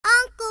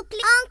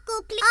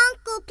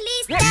Uncle,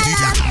 please tell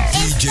us.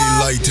 DJ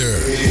Lighter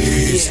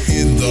is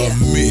in the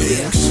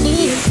mix.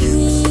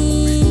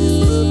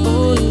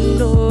 Oh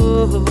no,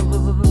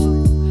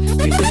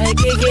 we back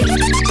again.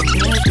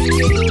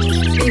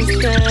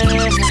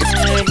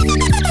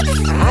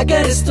 I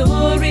got a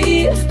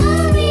story.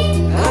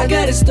 I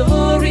got a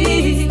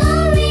story.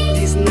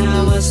 This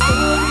now a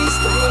story,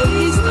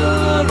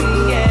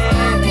 yeah.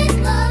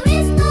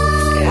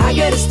 I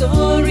got a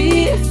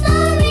story.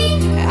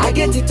 I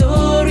get the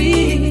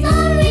story.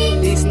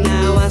 This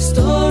now a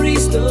story,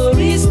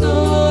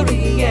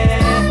 yeah.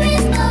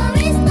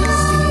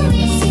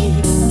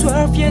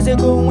 12 years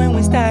ago when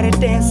we started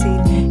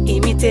dancing,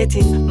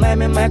 imitating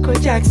Mime and Michael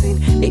Jackson.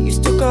 They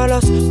used to call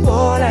us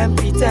Paul and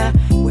Peter.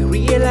 We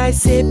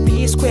realized say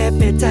Psquare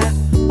better.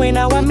 When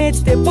our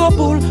mates they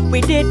bubble,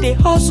 we did the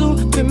hustle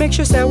to make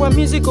sure that our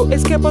music will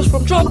escape us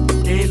from trouble.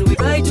 Then we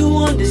try to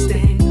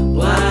understand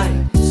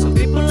why some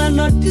people are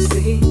not the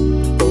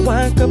same. From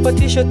one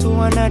competition to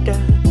another.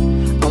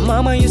 My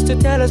mama used to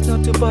tell us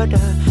not to bother,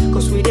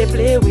 cause we they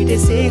play, we they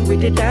sing, we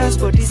they dance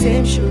for the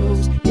same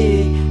shows,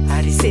 yeah,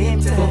 at the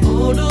same time. For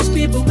all those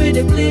people where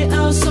they play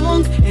our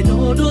song, and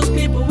all those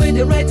people where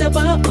they write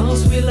about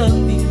us, we love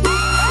you.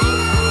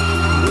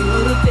 We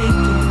wanna thank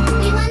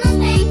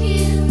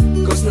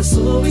you. Cause that's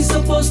so we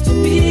supposed to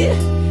be.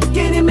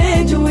 Can't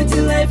imagine what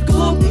your life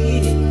go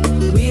be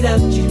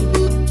without you.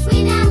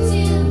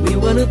 We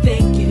wanna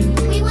thank you.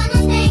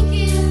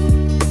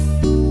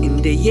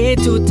 The year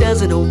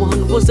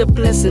 2001 was a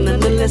blessing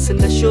and a lesson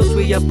that shows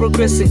we are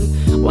progressing.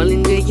 While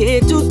in the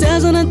year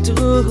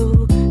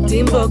 2002,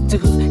 Timbuktu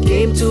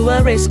came to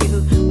our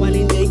rescue. While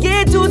in the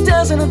year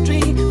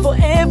 2003, for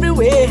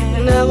everywhere,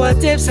 now our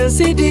tapes and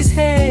CDs,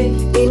 hey,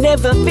 it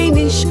never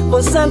finish.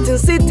 For Santin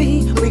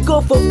City, we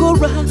go for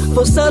Gora,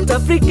 for South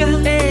Africa,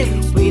 hey,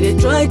 we they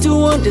try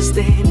to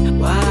understand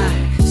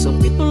why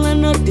some people are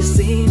not the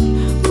same.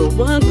 From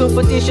one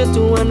competition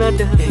to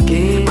another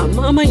again. Our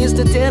mama used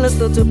to tell us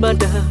not to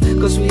bother,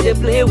 cause we they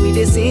play, we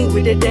they sing,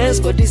 we they dance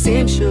for the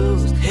same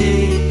shows,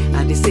 hey,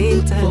 at the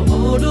same time. For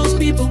all those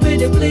people where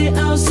they play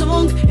our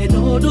song, and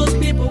all those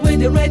people where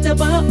they write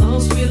about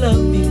us, we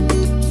love you.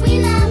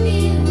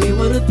 We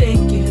wanna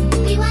thank you.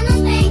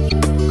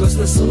 Cause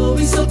that's all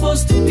we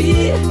supposed to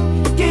be.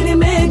 Can't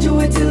imagine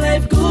what your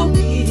life go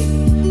be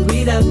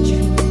without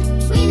you.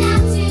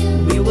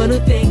 We wanna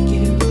thank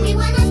you.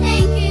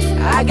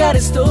 I got a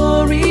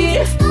story.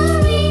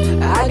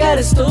 I got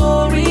a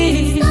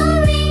story.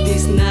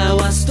 This now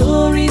a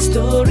story,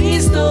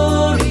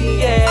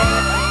 yeah.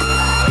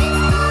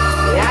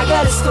 I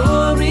got a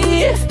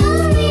story.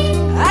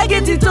 I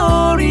get the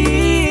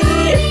story.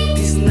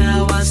 This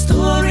now a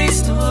story,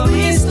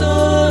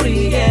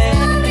 yeah.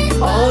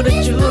 All the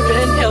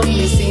children help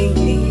me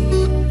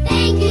singing.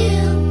 Thank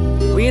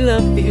you. We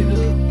love you.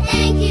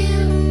 Thank you.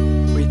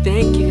 We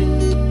thank you.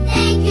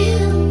 Thank you.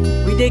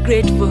 We are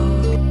grateful.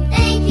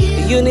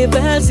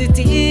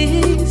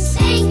 Universities,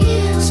 thank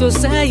you.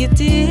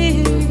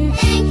 Society,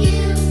 thank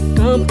you.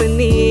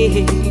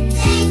 Companies,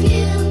 thank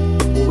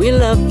you. We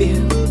love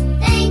you.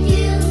 Thank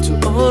you.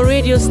 To all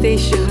radio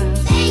stations,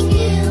 thank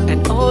you.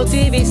 And all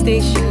TV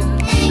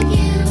stations, thank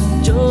you.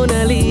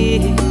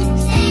 Journalists,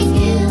 thank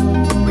you.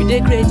 We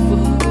are grateful.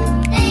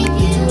 Thank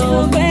you. To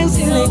our fans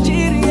in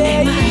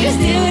Nigeria, you're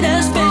still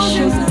that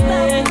special.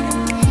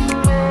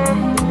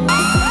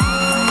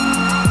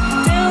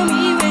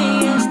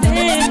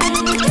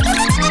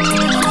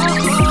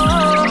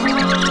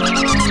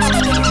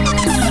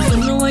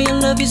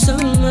 Love you so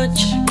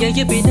much. Yeah,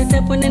 you be the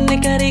type when they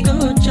gotta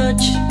go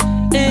church.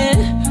 Yeah,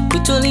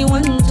 with only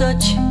one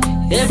touch,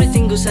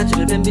 everything goes out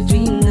to the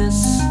between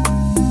us.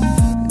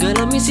 Girl,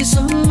 I miss you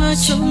so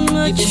much. You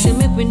be say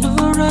make we no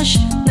rush.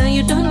 Now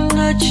you don't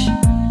touch.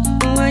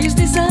 Why is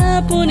this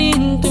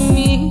happening to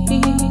me?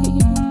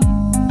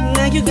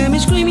 Now you got me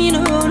screaming,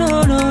 oh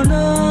no, no,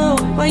 no.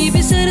 Why you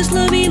be say this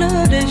loving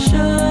all the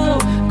show?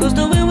 Cause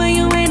the way where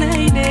you and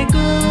I they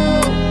go,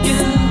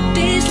 yeah,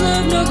 this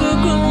love no go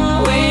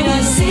grow. When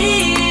I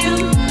see you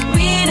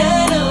with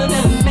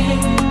another man,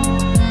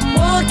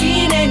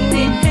 walking hand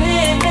in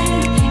hand,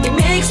 it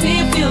makes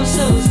me feel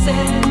so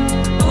sad.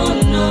 Oh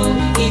no,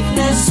 if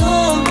not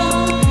so,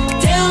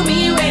 tell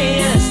me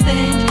where I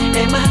stand.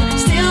 Am I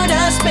still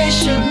that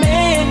special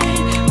man?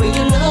 When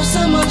you love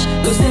so much,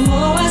 cause the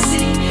more I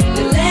see,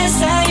 the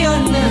less I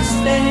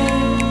understand.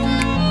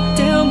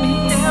 Tell me,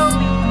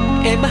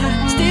 am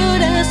I still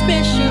that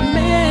special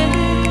man?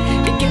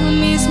 You give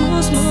me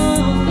small,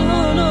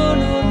 no, no,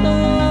 no,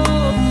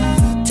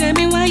 no. Tell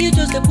me why you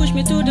just push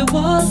me to the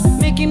wall,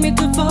 making me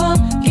to fall,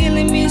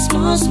 killing me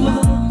small.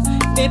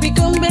 Baby,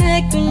 come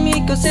back to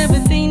me, cause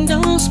everything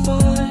don't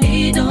spoil.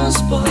 It don't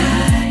spoil.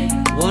 I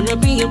wanna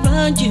be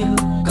around you,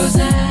 cause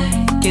I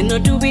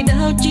cannot do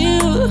without you.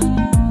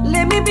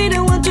 Let me be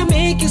the one to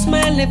make you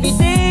smile every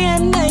day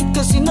and night,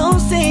 cause you know,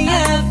 say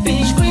I've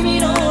been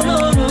screaming, oh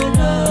no, no,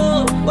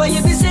 no. Why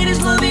you be saying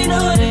this loving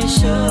all the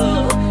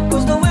show?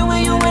 Cause the way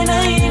when you and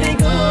I they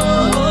go,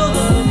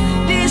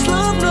 this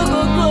love no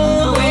go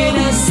grow. When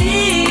I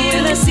see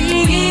you, I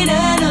see it,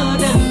 I know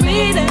them,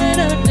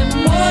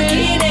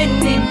 walking and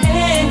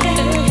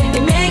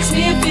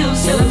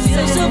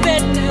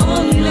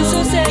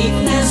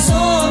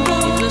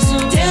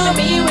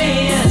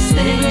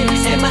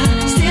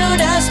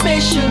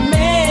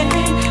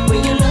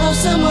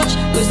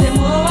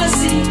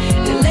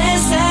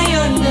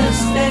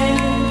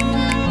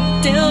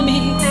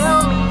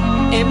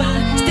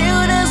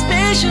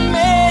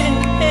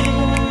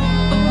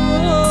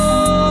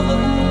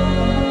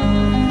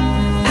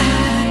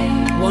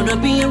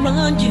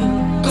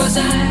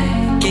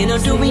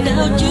cannot do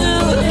without you.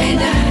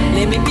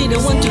 Let me be the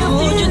one to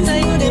hold you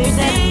tight every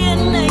day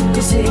and night.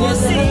 You say I know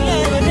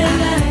the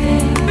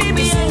lie.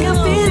 Baby, I can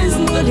feel it's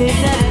more than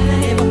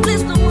lie. But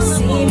please don't wanna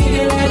see me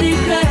get out and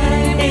cry.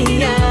 Hey,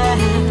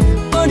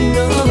 yeah. Oh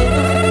no.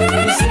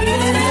 You say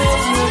I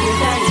love more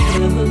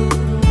than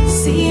lie.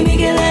 See me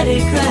get out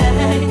and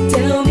cry.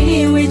 Tell me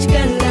which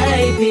can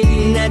lie,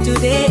 baby. Not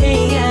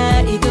today,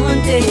 yeah. It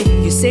don't take.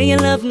 You say you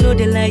love no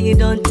the lie, you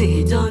don't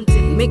take.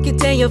 Make you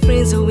tell your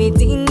friends who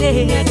waiting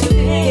there.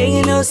 Yeah,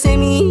 you know, say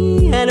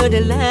me, I know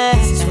the lie.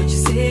 This is what you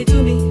say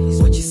to me, this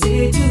is what you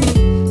say to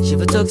me. She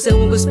for talk, say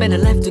we go spend a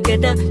life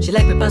together. She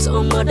like me pass her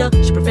own mother,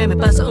 she prefer me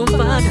pass her own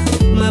father.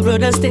 My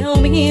brothers tell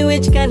me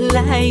which can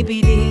lie,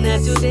 be not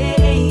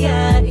today,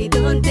 yeah, it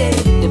don't take.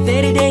 The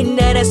very day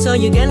that I saw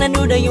you, girl, I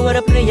knew that you were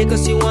a player,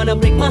 cause you wanna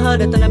break my heart,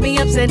 that turn me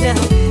upside down.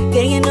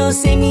 Yeah, you know,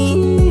 say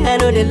me, I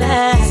know the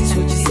lie. This is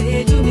what you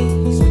say to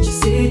me, this is what you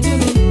say to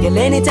me. Girl,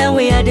 anytime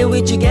we are there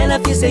with you, girl, I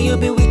feel say you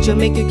be with you.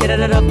 Make you get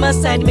out of my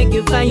side, make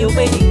you find your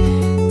way.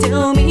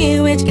 Tell me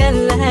which kind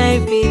of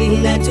life it is.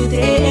 Not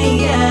today,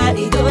 yeah,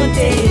 it don't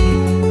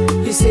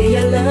take. You say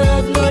your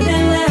love, no the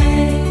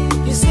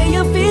lie. You say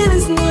your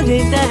feelings, no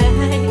they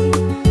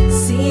die.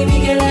 See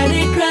me, girl, I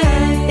they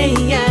cry,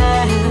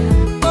 yeah.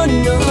 Oh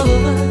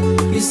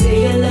no. You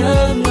say your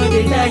love, no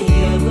they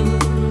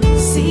die.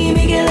 See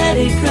me, girl, I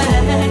they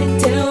cry.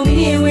 Tell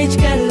me which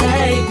kind of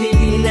life it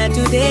is. Not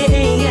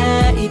today,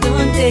 yeah, it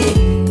don't take.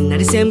 Now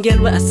the same girl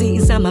what I see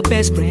inside my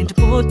best friend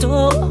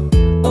photo.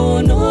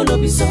 Oh no, no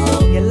be so.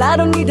 Girl, I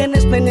don't need an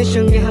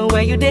explanation, girl,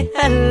 why you dey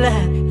holla.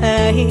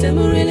 Tell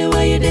me really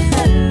why you dey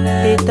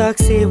holla. They talk,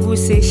 say who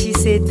say, she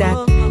said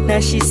that. Now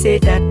she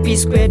said that,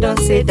 Psquare don't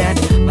say that.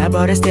 My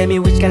brothers tell me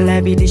which can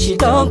lie be this shit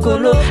don't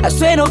colo. I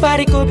swear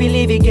nobody could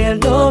believe it, girl,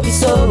 no be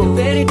so.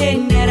 The very day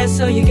that I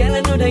saw you, girl,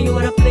 I know that you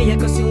were a player,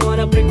 cause you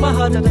wanna break my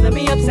heart and turn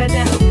me upside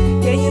down.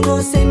 Yeah, you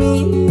know, say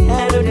me,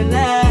 I know the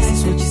lie. This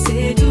is what you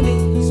say to me,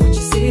 this is what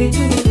you say to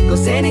me.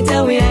 Cause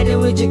anytime we had it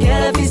with you,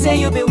 girl, I feel say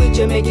you be with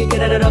you. Make you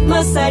get out of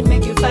my side,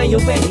 make you find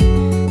your way.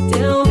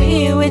 Tell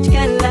me which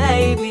can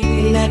lie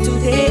be. Not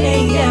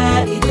today,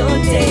 yeah, it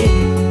don't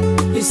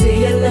take. You say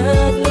your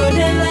love, no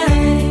they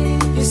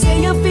lie. You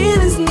say your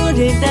feelings, no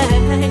they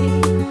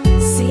die.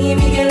 See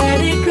me, girl, I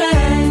they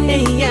cry,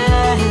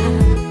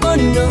 yeah. Oh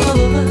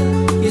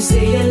no. You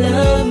say your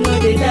love, no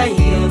they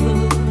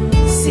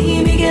die.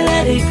 See me, girl,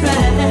 I they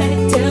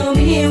cry. Tell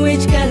me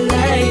which can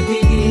lie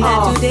be.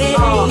 Not today,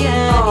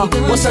 yeah.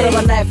 What sort of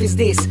a life is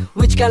this?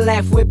 Which kind of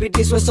life will be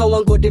this? When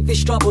someone go they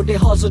fish trouble, they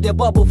hustle, they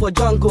bubble for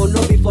jungle,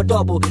 no be for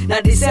double.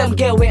 Now the same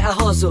girl where I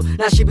hustle,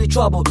 now she be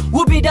trouble.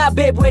 Who be that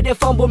babe where they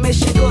fumble, make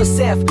she go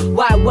safe?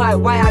 Why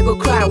I go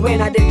cry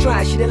when I they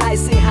try? She they lie,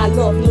 say her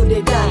love, no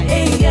they die.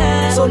 Hey,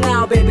 yeah. So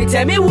now baby,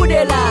 tell me who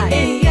they lie.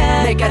 Hey,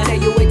 yeah. Make I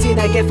tell you waiting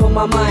I get from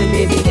my mind,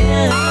 baby. Waiting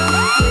I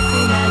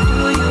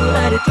do you,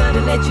 I dey try to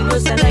let you know,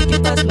 so like you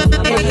pass my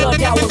mind. Hey, Lord,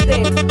 that was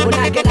then. When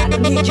I get, I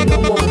don't need you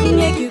no more.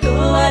 Make you go,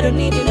 I don't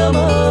need you no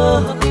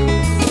more.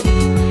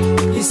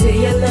 You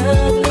say your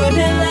love, no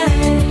they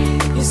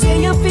lie. You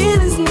say your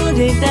feelings, no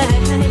they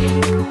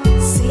die.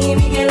 See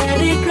me, girl, I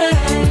they cry,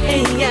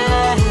 hey,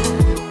 yeah.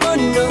 Oh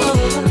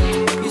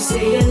no. You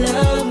say your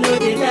love, no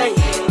they die.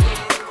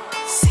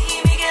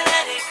 See me, girl, I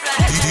they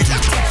cry.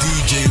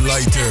 DJ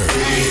Lighter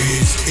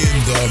is in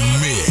the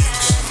mix.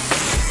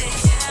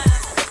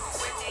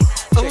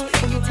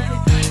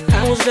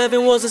 I was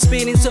driving, wasn't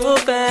speeding so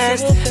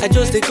fast. I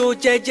just dey go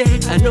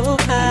JJ, I know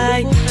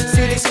hi.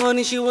 See this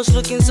morning she was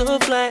looking so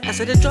fly. I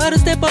said I try to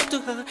step up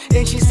to her,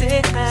 and she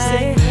said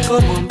hi.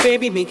 Come on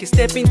baby, make it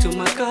step into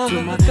my car.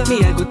 Me,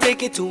 I go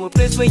take it to a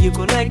place where you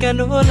go like I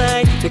know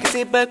lie. Make it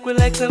sit back,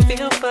 relax and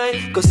feel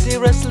fine. Cause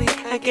seriously,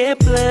 I get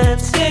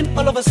plans. Then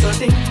all of a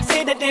sudden,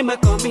 say that they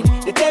might coming.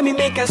 They tell me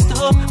make I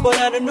stop, but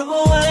I don't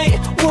know why.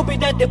 Who be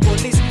that the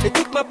police? They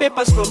took my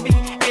papers from me,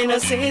 and I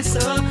say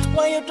so.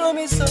 Why you do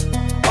me so?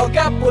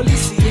 Oga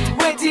police,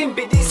 waiting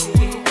be this.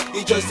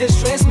 You just they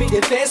stress me, they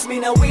face me.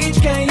 Now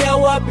which can you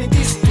what be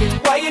this?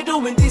 Why you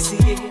doing this?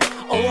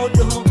 Oh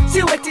no,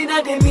 see waiting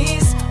at the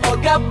miss.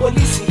 Oga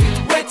police,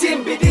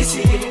 waiting be this.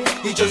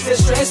 You just they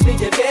stress me,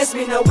 they face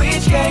me. Now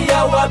which can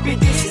you what be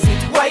this?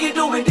 Why you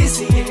doing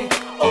this?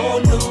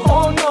 Oh no,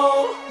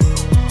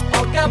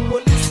 Oga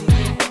police.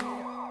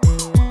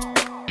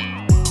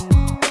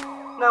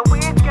 Now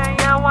which can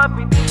you what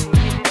be this?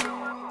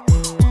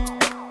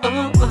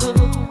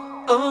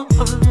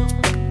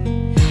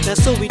 Now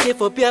so we did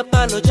for beer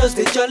parlor, just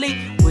the jolly.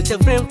 With a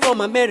friend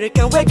from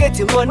America, we're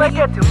getting money.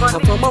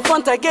 And from my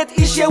front I get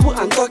Ishewu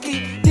and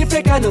Turkey.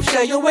 Different kind of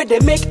shy where they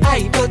make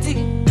eye dirty.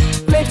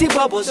 Plenty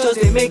bubbles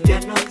just they make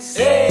their noise.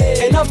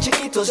 Hey. Enough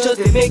chiquitos just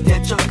they make their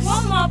choice.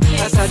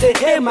 As I say,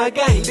 hey my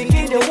guy,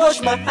 begin to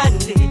wash my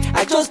hand.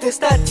 I just they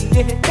start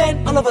here.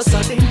 Then all of a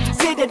sudden,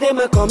 see the them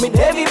are coming.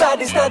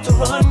 Everybody start to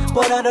run,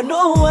 but I don't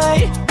know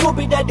why. Who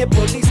be that the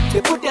police?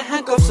 They put their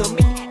handcuffs on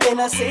me. Then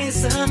I say,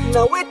 son,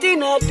 now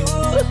waiting I do.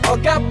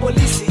 Oga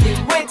police,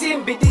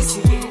 waiting be this.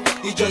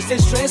 You just they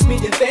stress me,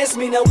 they face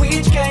me. Now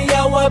which can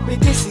you what be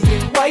this?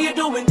 Why you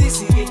doing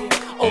this?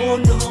 Oh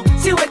no,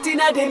 see waiting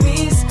at the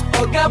miss.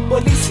 Oga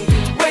police,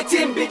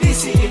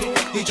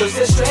 just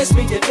they stress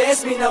me, they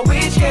test me. Now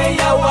which can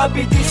ya what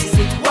be this?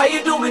 Why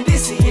you doing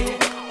this here?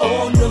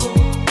 Oh no,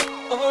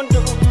 oh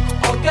no.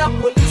 Oga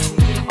police,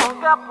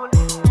 Oga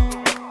police.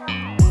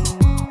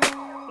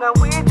 Now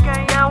which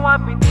can ya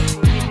what be this?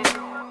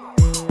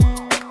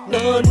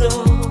 No, no.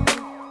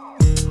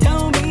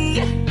 Tell me,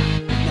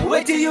 now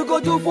wait till you go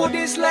do for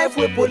this life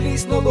where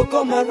police no go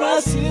come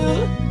harass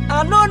you.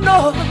 I don't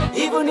know,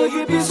 even if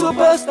you be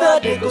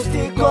superstar, they go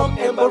still come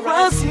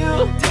embarrass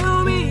you.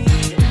 Tell me,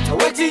 now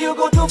wait till you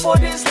go do for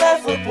this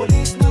life where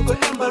police no go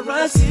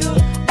embarrass you.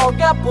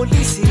 Oga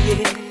police,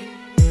 yeah.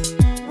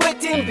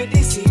 Waiting be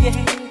this,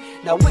 yeah.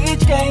 Now which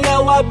can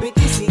ya what be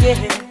this,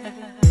 yeah.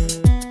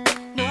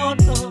 No,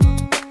 no.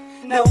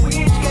 Now which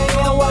can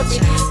ya what be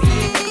this,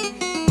 yeah.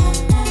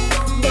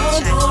 No,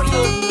 no,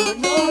 no,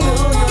 no, no, no.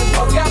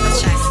 Oga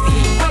police,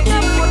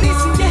 waiting for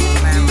this, yeah.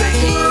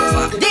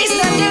 This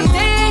not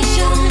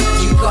temptation.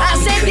 I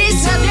said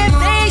this not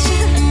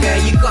temptation. Girl,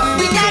 you got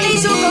me We got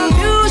crazy. into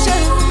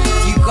confusion.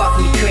 You got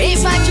me crazy.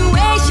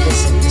 Infatuation.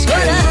 It's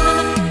crazy.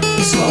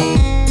 It's hot.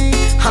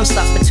 I'm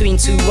stuck between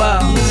two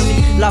worlds.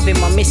 Loving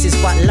my missus,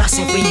 but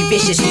lusting for you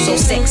vicious. You so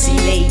sexy,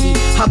 lady.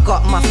 I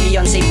got my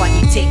fiance, but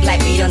you take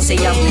like Beyonce.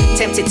 I'm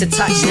tempted to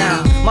touch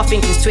now. My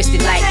thinking's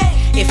twisted like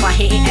if I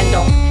hit it and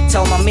don't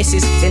tell my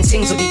missus, then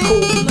things will be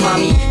cool.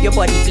 Mommy, your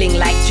body bling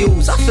like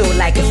jewels. I feel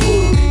like a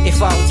fool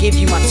if I don't give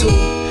you my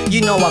tool. You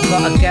know I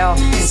got a girl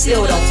and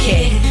still don't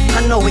care.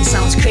 I know it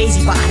sounds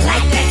crazy, but I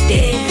like that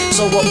there.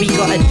 So what we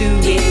gotta do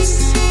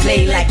is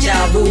play like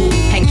Ja Rule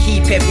and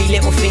keep every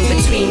little thing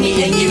between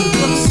me and you.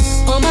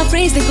 All my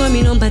friends they call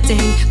me number 10,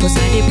 cause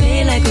I they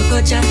play like a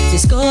gotcha. They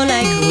score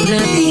like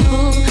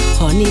Ronaldinho.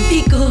 Honey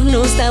Pico,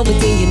 no style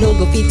within you know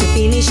go fit to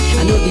finish.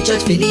 I know the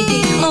judge feel it.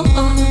 Oh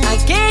oh,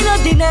 I cannot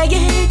deny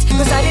it,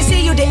 cause I they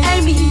see you they eye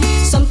me.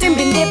 Something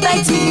been they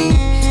bite me.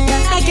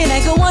 Now I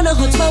go wanna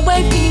hurt my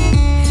wifey.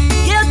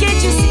 Girl,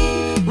 can't you see?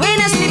 When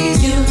I sleep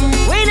is you,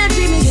 when I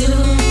dream is you,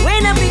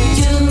 when I breathe is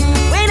you,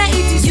 when I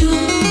eat is you,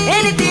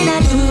 anything I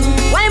do,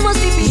 why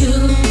must it be you?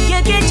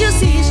 Girl, can't you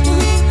see it's true?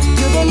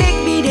 You they make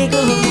me they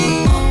go.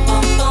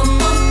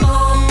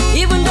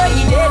 Even though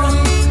you did wrong,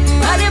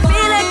 I they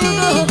feel like to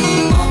go.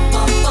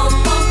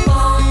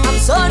 I'm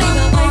sorry,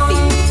 my wifey,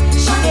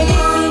 she they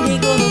make me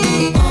they go.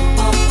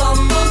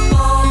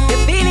 The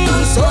feeling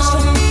is so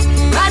strong,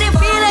 I they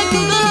feel like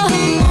to go.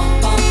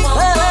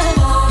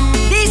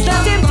 This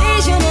not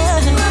temptation.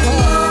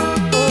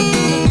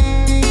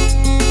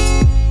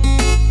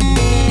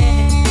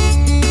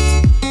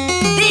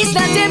 This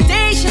not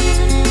temptation.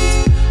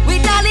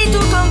 With a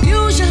little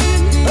confusion.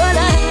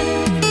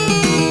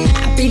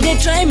 They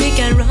try make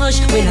a rush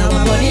when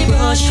our body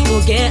rush.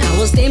 Oh yeah, I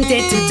was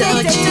tempted to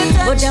touch,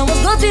 but there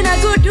was nothing I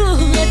could do.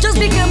 I just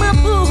became a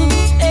fool.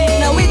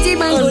 Now wait till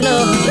man go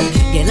no.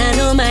 Girl, I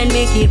don't mind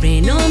make it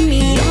rain on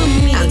me.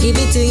 I'll give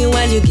it to you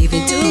while you give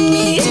it to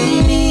me.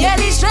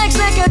 Girl, it strikes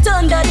like a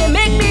thunder. They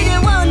make me they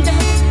wonder.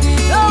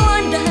 No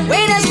wonder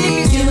when I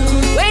sleep is you,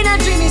 when I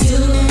dream is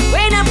you,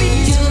 when I breathe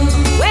is you,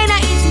 when I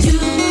eat is you,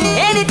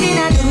 anything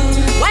I do,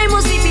 why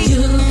must it be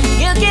you?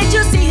 Girl, can't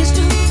you see it's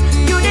true?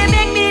 You they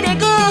make me they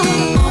go.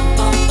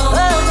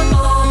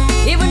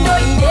 Even though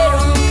you did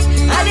wrong,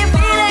 I didn't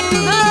feel like to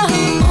go.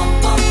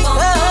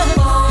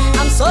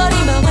 I'm sorry,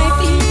 my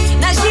wifey.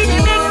 Now she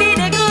didn't make me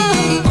to go.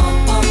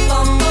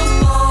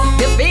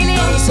 The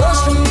feeling is so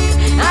strong,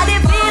 I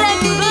didn't feel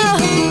like to go.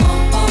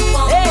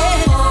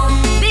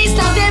 This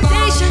not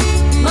temptation,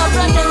 my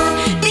brother.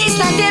 This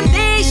not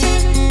temptation.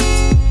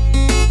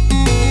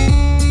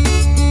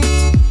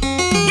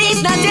 This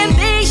not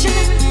temptation.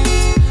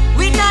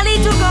 With a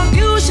little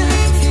confusion.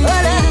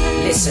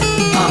 Listen,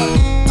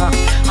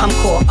 I'm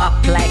caught up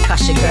like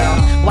Usher, girl.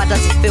 Why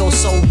does it feel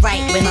so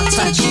right when I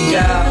touch you,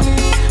 girl?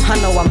 I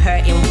know I'm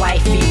hurting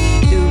wifey,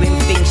 doing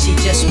things she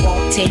just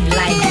won't take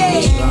like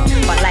me.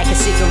 But like a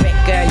cigarette,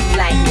 girl, you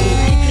like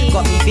me.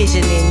 Got me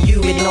visioning you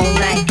with no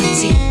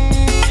Nike.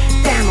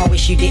 Damn, I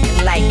wish you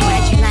didn't like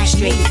me.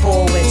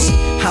 Straightforward,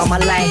 how my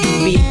life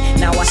would be.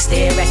 Now I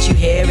stare at you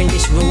here in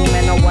this room,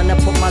 and I wanna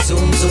put my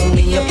zoom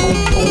in your boom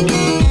boom.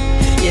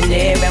 You're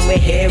near and we're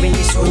here in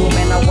this room,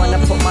 and I wanna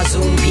put my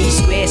zoom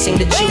Psquare, sing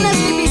the tune. When I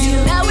sleep is you,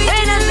 now when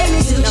I sleep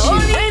is you, now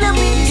only when I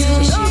breathe is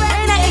you,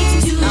 when I eat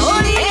is you, now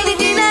only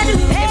anything I do,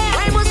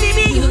 why must it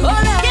be you?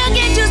 Can't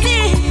get you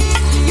see,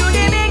 you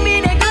they make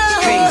me they go.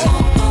 Crazy.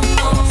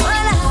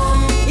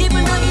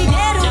 Even though you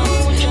dead,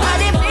 I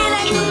they feel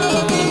like you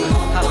go.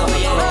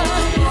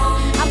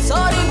 I'm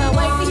sorry, my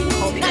wifey,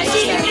 now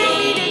she they make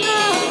me they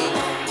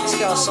go. This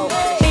girl's so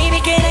crazy.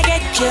 Baby, can I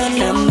get your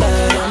number?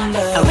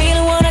 I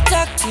really wanna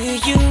talk to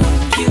you.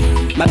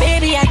 My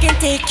baby, I can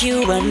take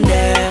you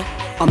under,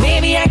 or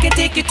maybe I can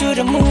take you to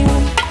the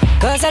moon.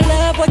 Cause I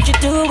love what you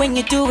do when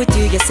you do it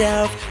to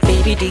yourself.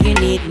 Baby, do you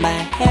need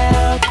my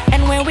help?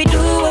 And when we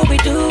do what we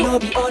do, no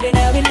be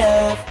ordinary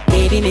love.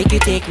 Baby, make you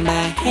take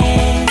my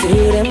hand to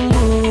the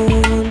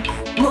moon,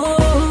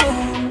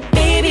 moon.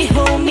 Baby,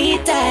 hold me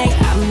tight,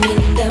 I'm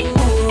in the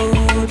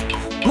mood,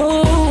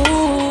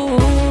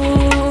 mood.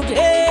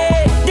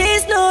 Hey,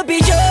 this no be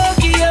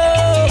joke, yo.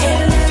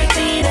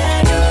 Everything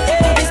I do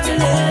is to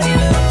love you.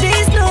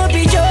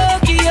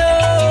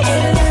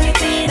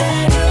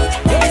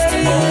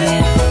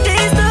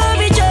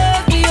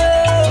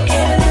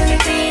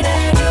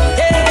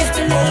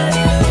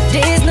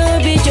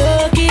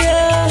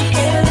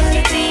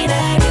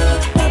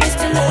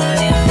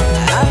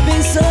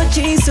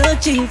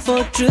 searching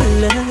for true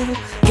love.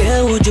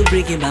 Girl, would you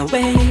bring it my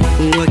way?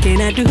 What can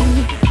I do?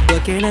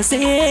 What can I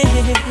say?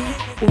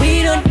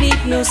 We don't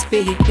need no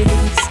space.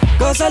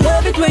 Cause I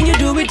love it when you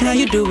do it how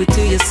you do it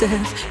to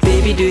yourself.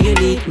 Baby, do you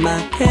need my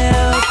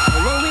help?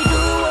 What we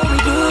do,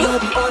 you're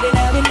the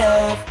ordinary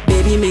love.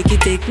 Baby, make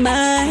it take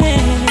my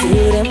hand to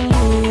the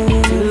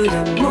moon, to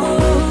the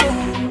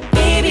moon.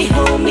 Baby,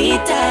 hold me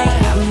tight.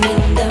 I'm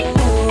in the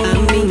mood,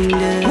 I'm in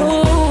the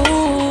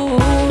mood.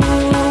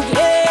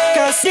 Yeah.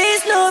 Cause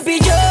it's no be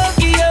joke.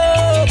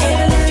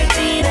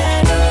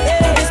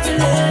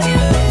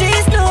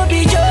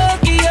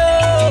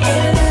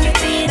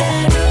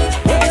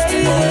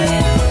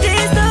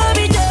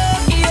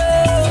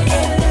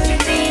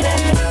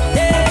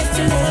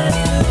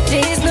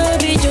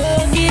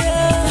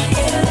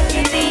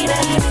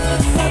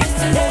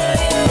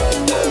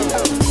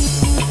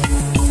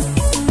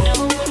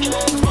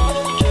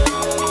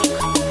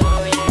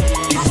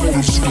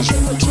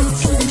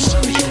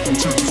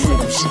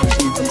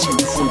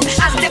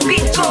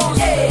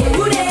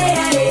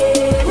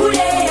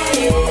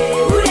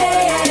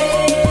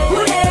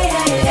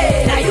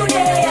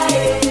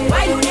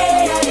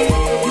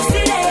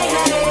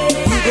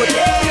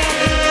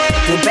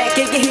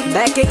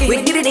 We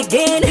did it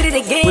again,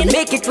 we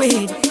make it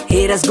quick.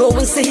 Haters go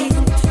and say,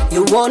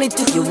 you want it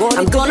to, you want it.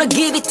 I'm gonna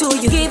give it to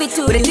you,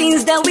 But the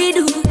things that we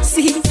do,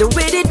 see the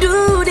way they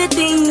do, the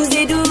things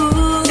they do.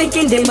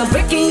 Thinking they might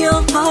breaking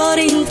your heart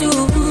in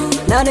two.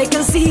 Now they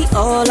can see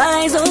all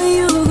eyes on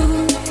you.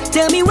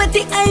 Tell me what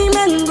the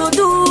island go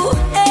do.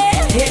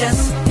 Hey.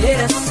 Haters,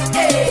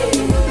 hey.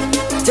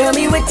 Tell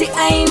me what the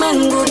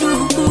island go do.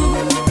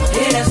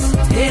 Haters,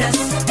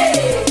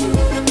 hey.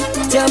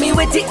 Tell me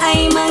what the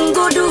island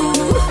go do.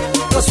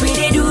 Cause we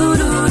they do.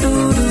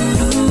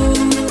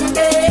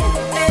 Hey,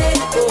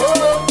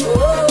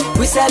 oh.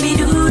 We sabi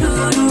do.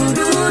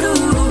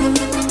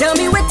 Tell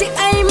me what the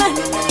I man,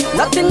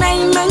 nothing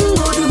I man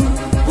go do.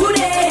 Who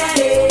they?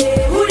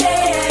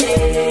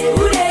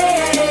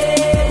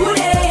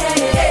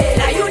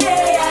 Now you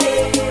there,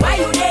 why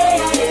you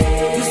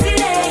there? You still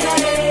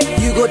there,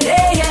 you go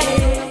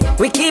there.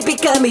 We keep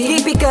it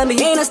coming,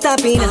 ain't no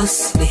stopping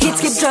us. The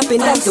hits keep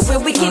dropping, like the way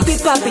we keep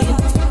it popping.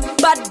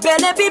 Bad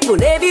belly people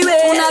everywhere,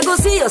 wanna go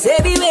see us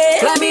everywhere.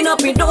 Climbing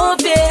up in no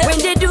fear. When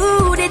they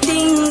do the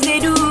things they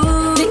do,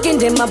 thinking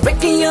them are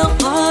breaking your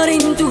heart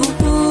in two.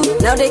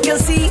 Now they can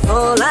see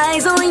all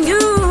eyes on you.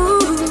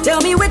 Tell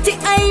me what the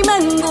I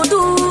man go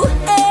do.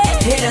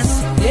 Hey.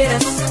 Haters,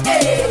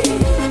 hey.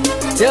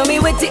 Tell me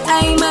what the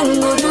I man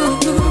go do.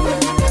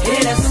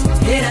 Haters,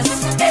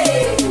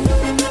 hey.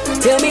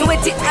 Tell me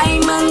what the I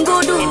man go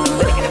do.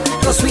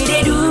 Cause we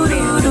they do.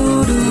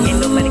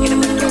 Ain't nobody gonna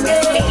make your way.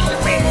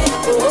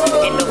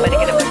 Ain't nobody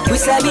gonna make your way. We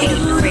sabi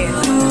ain't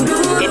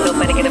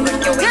nobody gonna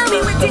make your way. Tell me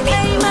what the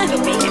I man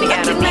go do. You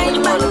gotta be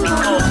supposed to be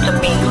close to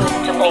me.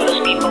 To all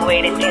those people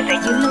waiting, they say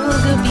you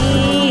look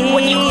me.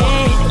 What you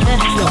want?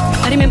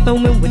 I remember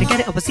when we got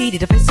it overseas.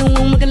 The first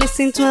one we can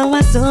listen to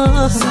our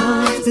songs.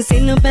 Since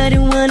ain't nobody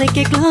wanna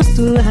get close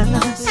to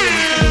us.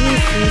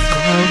 This is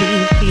what we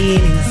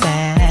feel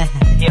inside.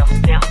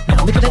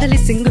 We gotta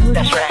listen good.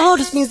 That's right. All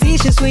those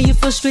musicians when you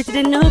frustrated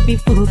and no be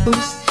fools.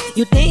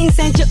 You stay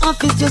inside your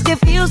office just they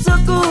feel so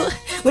good.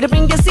 When they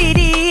bring your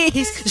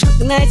CDs,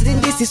 scrutinize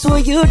and this is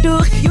what you do.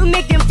 You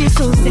make them feel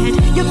so sad.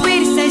 You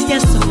criticize their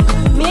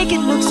song, make it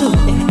look so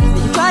bad.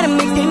 You try to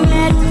make them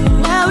mad.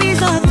 Now it's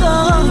our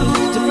turn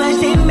to flash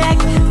them back.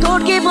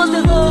 God gave us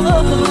the hope,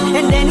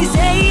 and then he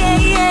say,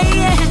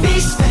 yeah. Be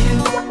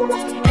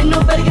spared, and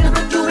nobody gonna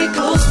put you way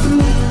close to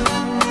me.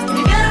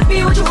 You gotta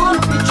be what you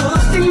wanna be,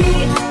 trusting me.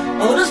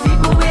 All those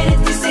people waiting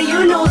to say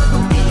you know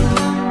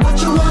what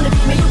you wanna be,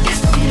 man, you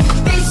guess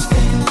be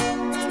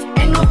spared.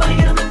 Ain't nobody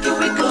gonna put you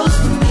way close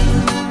to me.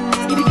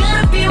 If you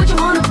gotta be what you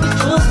wanna be,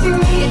 trusting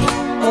me.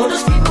 All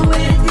those people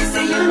waiting to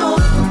say you know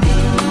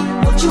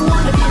what you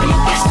wanna be, man, you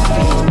guess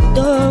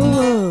don't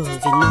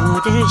you know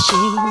the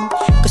shame.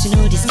 Cause you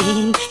know this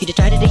game, you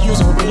try to use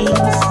our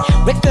brains.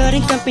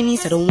 Recording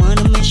companies, I don't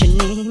wanna mention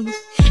names.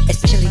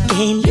 Especially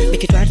again,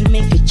 make you try to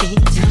make a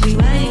change. Tell me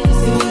why is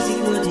the music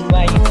loading?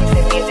 Why you think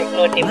the music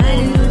loading? Why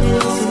they know they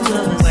listen to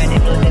us? Why they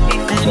know they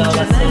listen to us?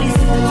 Why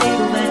listen to take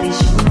over the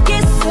show?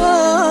 Guess so.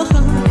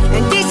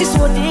 And this is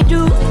what they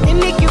do. They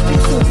make you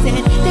feel so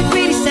sad. They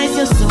criticize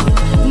your song,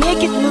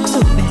 make it look so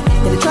bad.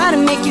 They try to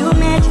make you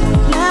mad.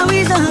 Now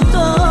he's on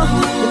top.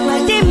 Look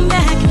like him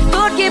back.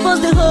 God gave us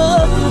the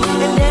hope.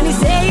 And then he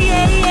say,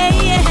 yeah.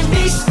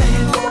 Be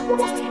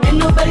spared. Ain't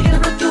nobody gonna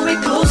put you way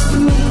close to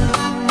me.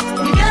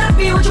 You gotta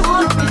be what you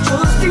wanna be,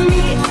 trusting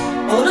me.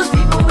 All those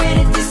people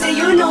waiting to say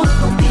you know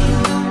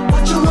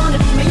what you wanna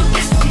be, man, you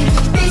guess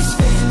be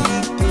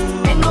spared.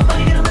 Ain't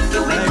nobody gonna put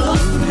you way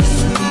close to me.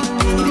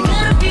 You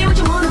gotta be what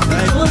you wanna be,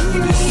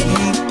 trusting me.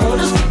 All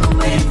those people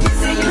waiting to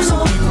say you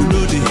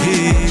know the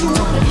hate.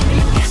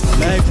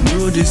 Life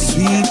know the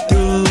sweet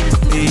though.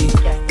 Hey,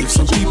 if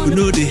some people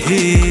know the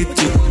hate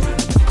too,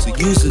 so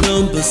use the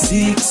number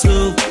 6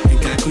 so and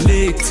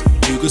calculate.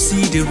 You go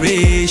see the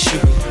ratio.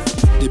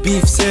 The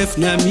beef self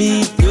na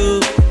me go.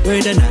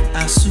 Whether na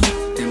asu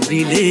them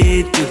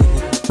relate to.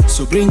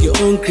 So bring your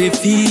own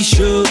crayfish,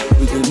 oh,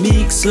 we go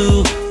mix,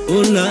 oh,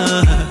 oh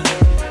la.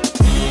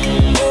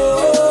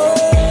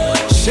 Oh,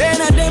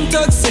 Shana them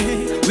talk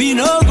say, we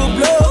no go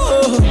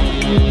blow.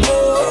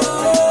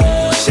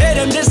 Oh, share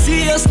them they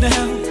see us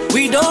now,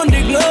 we don't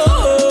they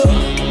glow.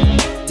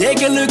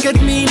 Take a look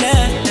at me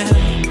now,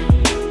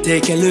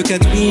 take a look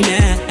at me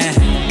now.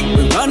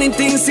 We're running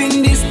things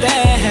in this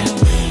town.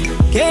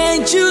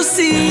 Can't you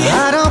see?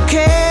 I don't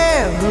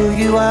care who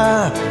you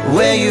are,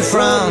 where you're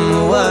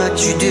from, what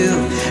you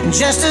do.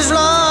 Just as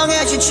long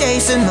as you're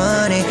chasing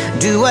money,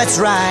 do what's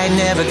right,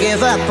 never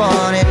give up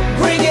on it.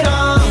 Bring it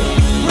on,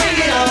 bring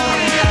it on.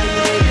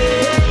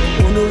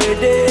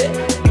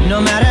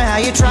 No matter how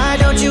you try,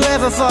 don't you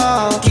ever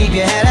fall. Keep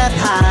your head up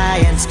high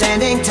and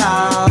standing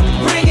tall.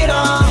 Bring it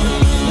on,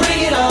 bring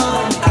it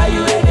on. Are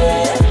you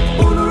ready?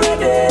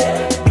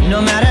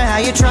 No matter how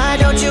you try,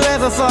 don't you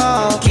ever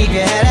fall. Keep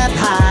your head up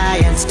high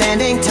and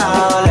standing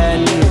tall.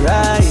 And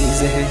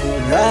rising,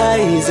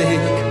 rising,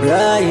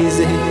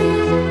 rising.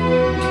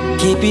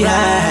 Keep it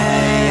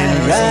high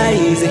and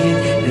rising,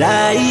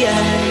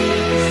 rising.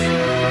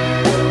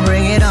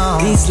 Bring it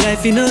on. This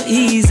life is not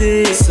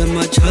easy. So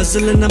much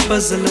hustling and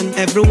puzzling.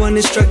 Everyone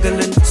is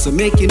struggling. So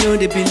make you know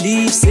they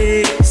believe,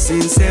 say.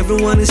 Since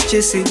everyone is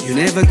chasing, you're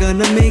never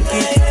gonna make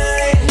it.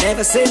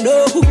 Never say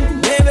no,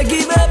 never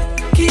give up.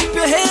 Keep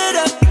your head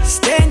up,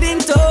 standing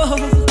tall.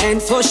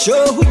 And for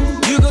sure,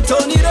 you go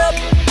turn it up,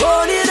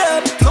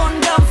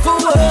 turn down for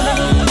what?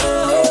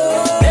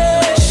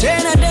 Hey,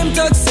 Shana them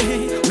talk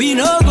say, we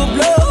no go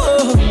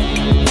blow.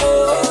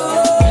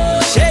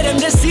 Share them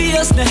they see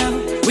us now,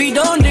 we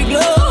don't they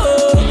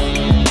glow.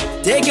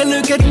 Take a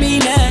look at me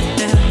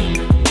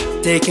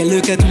now, take a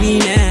look at me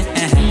now.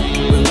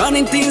 We're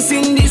running things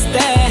in this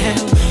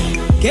town.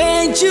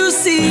 Can't you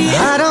see?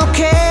 I don't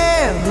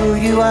care who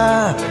you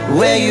are,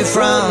 where you're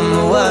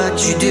from, what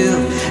you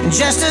do.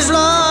 Just as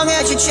long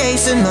as you're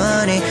chasing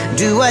money,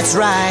 do what's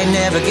right,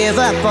 never give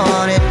up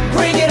on it.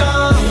 Bring it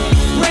on,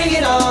 bring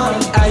it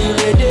on. Are you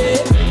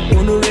ready?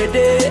 Uno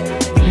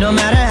ready? No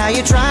matter how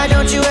you try,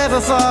 don't you ever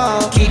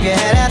fall. Keep your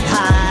head up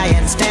high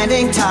and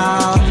standing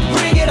tall.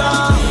 Bring it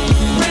on,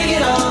 bring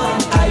it on.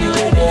 Are you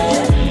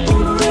ready?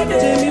 Uno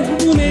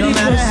ready? No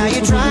matter how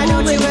you try,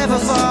 don't you ever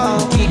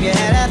fall. Keep your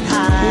head up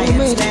high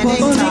and standing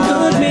tall. Only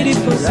God made it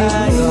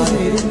possible.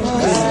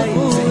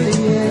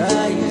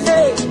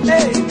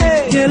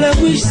 Girl, I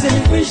wish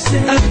say,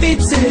 I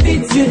fit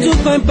say, you do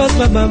fine past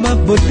my mama,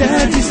 but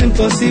that is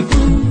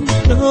impossible.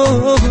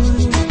 No,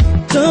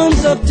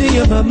 thumbs up to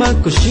your mama,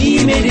 cause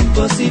she made it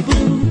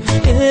possible.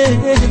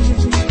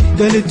 Yeah.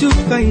 Girl, you do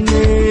fine,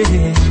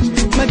 yeah.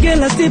 My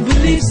girl, I still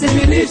believe say,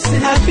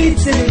 I fit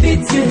say,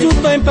 you do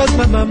fine past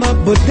my mama,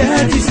 but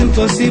that is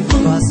impossible.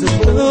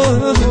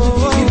 No,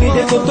 give me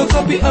the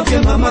photocopy of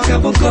your mama,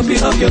 carbon copy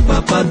of your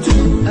papa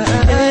too.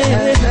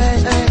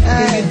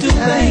 You do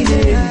fine,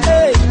 yeah.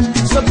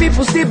 Some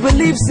people still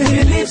believe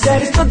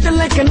that it's nothing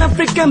like an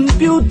African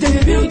beauty.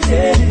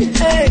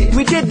 Hey,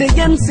 we did the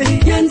Yancy,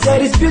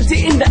 that is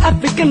beauty in the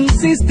African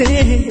system.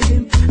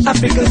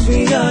 Africans,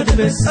 we are the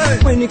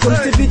best. When it comes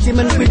to beauty,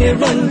 man, we they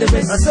run the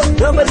best.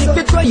 Nobody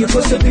can try you,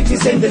 cause your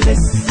beauty's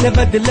endless.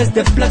 Nevertheless,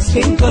 the black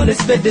skin color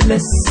is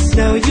featherless.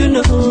 Now you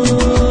know,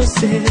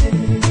 say,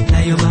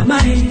 now your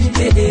mama,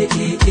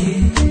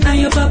 now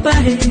your papa,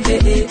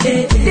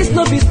 this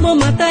no be small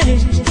matter.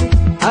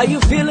 Are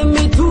you feeling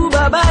me too,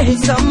 baba?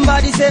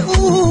 Somebody say,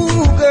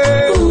 ooh,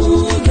 girl.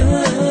 Ooh,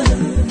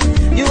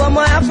 girl. You are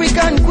my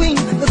African queen,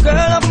 the girl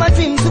of my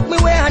dream. Took me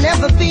where I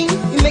never been.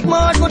 You make my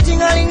heart go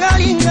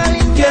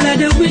ting-a-ling-a-ling-a-ling. Girl, I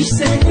don't wish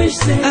say,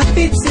 I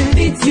fit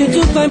say, you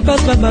do fine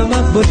past my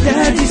mama, but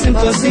that is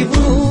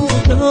impossible.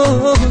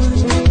 No,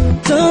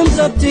 thumbs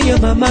up to your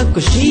mama,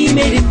 cause she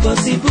made it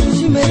possible.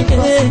 She made it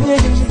possible.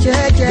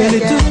 Girl, you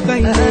do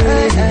fine,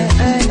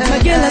 my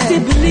girl, I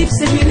still believe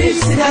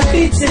say, I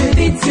fit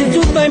say, you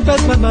do fine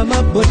past my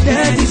mama, but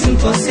that is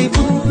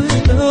impossible.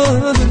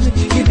 No,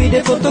 give me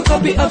the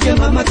photocopy of your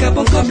mama,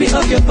 carbon copy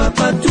of your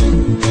papa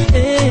too.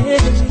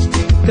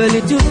 Girl,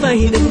 you do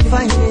fine,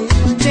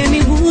 tell me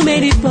who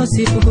made it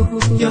possible.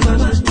 Your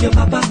mama, your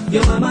papa,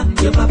 your mama,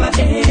 your papa,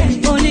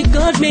 only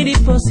God made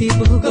it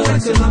possible. Go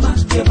ask your mama,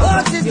 your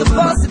papa, what is the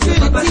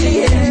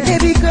possibility?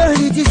 Baby girl,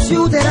 it is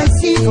you that I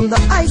see. From the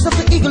eyes of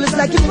the eagle, it's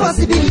like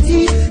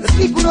impossibility. The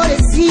people know they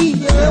see,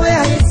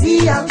 where they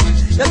see.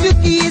 Your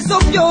beauty is so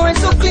pure and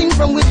so clean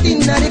from within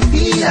that they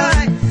feel.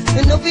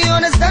 And if you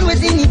understand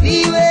within it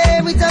be,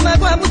 every time I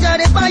go and put out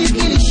the fire, you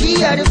kill it,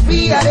 she are the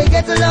free, I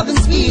get the love and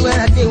speed when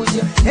I deal with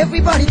you.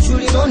 Everybody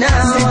truly know now.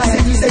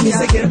 Say,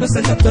 get up and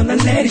stand up, and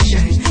let it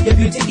shine. Your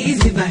beauty is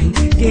divine.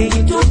 Yeah,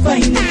 you do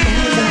fine.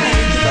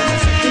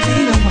 To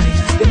be no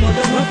wife, the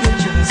mother of your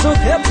child. So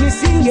help me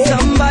sing it.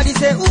 Somebody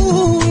say,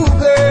 ooh,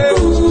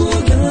 girl. Ooh,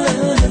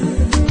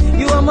 girl.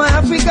 You are my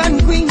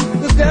African queen,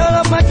 the girl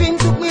of my dream.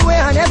 Took me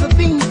where I never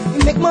been.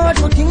 You make my heart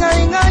go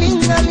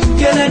ting-a-ling-a-ling-a-ling.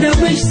 Girl, I don't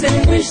wish say,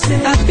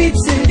 I fit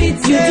say,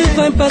 you do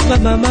fine past my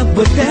mama,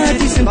 but that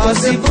is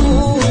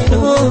impossible.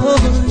 No,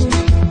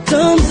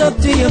 thumbs up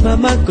to your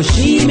mama, cause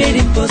she made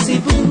it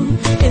possible.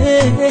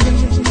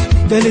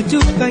 Girl, you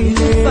too fine,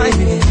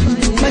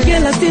 my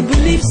girl, I still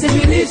believe, say,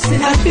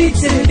 I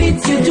beat,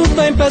 you too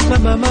fine past my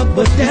mama,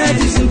 but that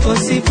is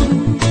impossible.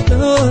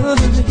 Oh,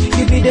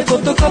 you be the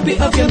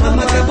photocopy of your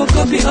mama, carbon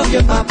copy of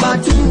your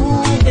papa too.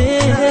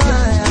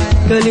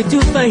 Yeah. Girl, you too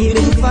fine,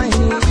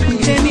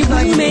 tell me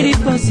who made it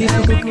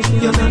possible.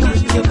 Your mama,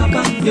 your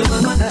papa, your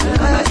mama.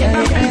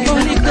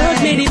 Only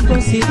God made it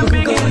possible.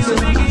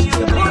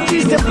 What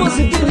is the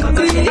possibility?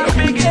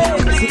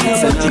 See, it's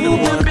a true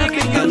one, I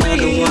can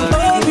make it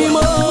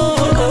more.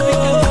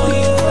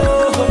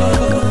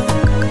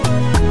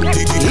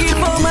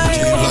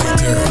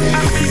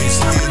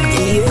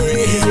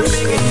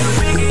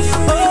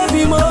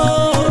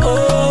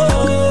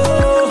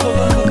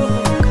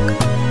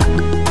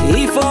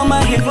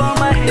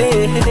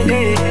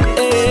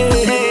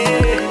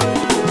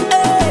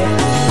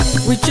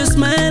 With your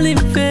smiling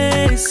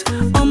face,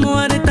 I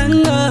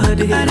thank God.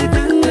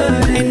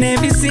 And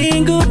every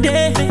single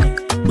day,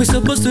 we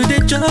supposed to dey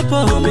chop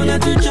up.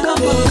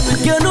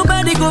 Girl,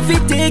 nobody go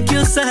fit take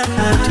your side.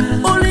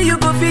 Only you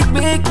go fit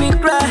make me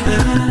cry.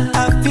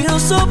 I feel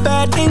so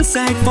bad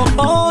inside for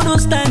all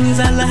those times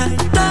I lied.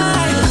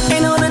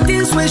 And all the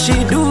things when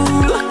she do,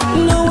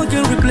 no one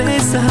can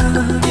replace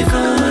her.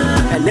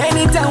 And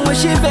anytime when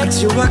she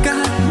vex you,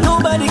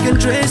 nobody can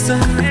trace her.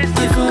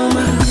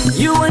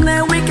 You and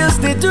I, we can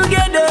stay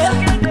together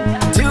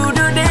till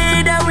the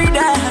day that we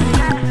die.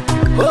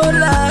 Oh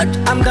Lord,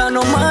 I'm down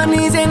on my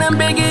knees and I'm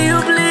begging you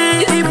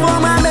please. If for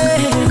my man,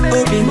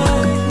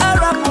 Obimo,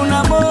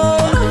 Arapunamo,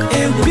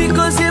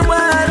 because you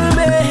want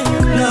me,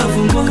 love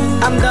more.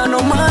 I'm down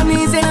on my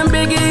knees and I'm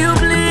begging you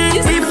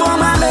please. If for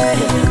my man,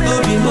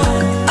 Obimo,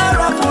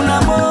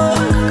 Arapunamo,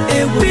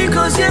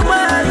 because you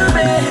want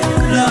me,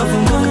 love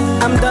more.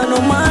 I'm down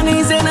on my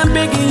knees and I'm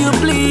begging you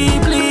please,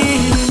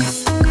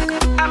 please.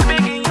 I'm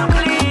begging you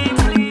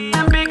please,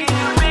 I'm begging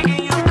you please. I'm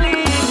begging you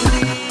please,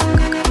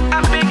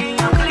 I'm begging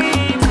you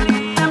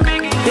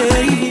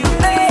please.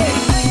 Hey,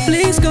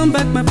 please come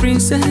back my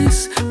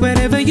princess.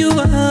 Wherever you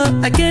are,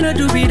 I cannot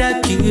do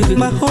without you.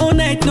 My whole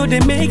night, no, they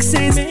make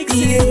sense.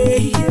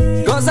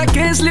 Yeah, cause I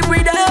can't sleep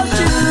without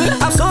you.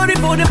 I'm sorry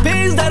for the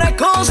pains that I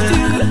caused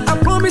you. I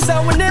promise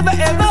I will never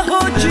ever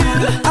hurt you.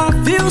 I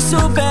feel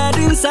so bad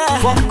inside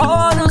for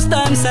all those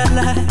times I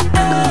lied.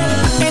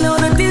 And all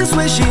the things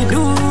when she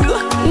do,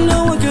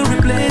 no one can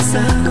replace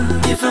her.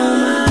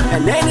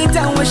 And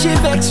anytime when she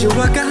vex you,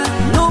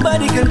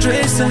 nobody can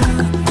trace her.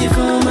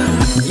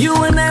 You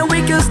and I,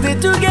 we can stay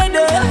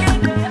together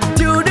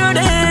till the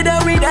day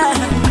that we die.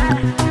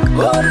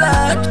 Oh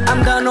Lord,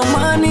 I'm down on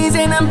my knees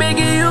and I'm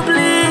begging you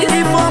please.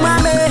 For my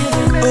man,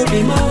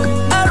 Obimo,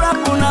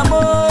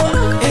 Arapunamo,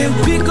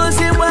 because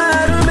you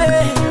want me,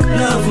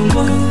 love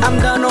more. I'm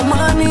down on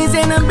my knees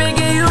and I'm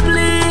begging you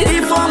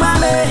please. For my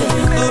man,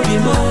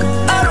 Obimo,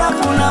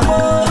 Arapunamo,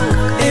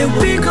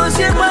 because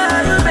you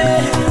want me,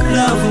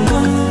 love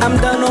more. I'm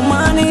down on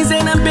my knees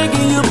and I'm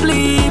begging you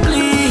please,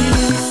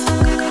 please.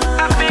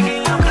 I'm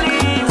begging you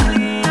please,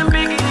 I'm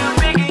begging you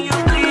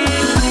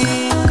please.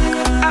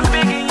 I'm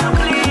begging you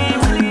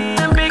please,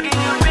 I'm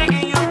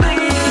begging you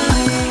please.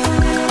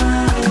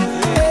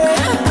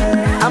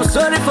 I'm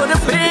sorry for the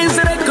pains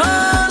that I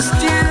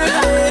caused you.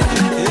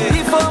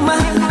 Before my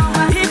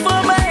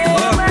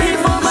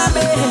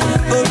bed,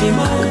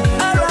 Obimo,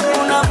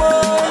 Arapunamo,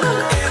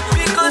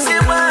 because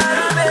you want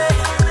me.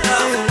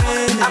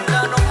 I'm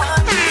down on my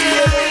knees.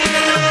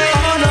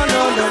 Oh no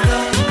no no no,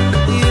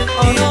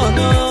 oh no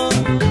no,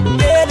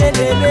 oh no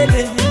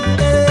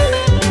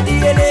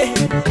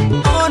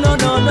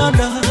no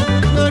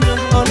no no,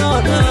 oh no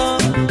no.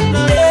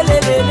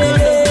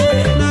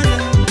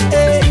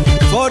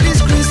 For this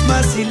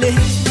Christmas delay,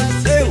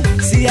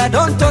 see I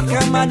don't talk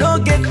and I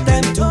don't get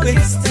time to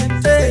waste.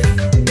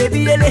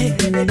 Baby,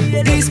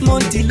 this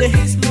month delay.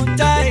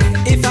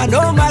 If I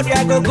don't marry,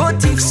 I go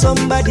teach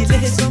somebody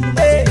less.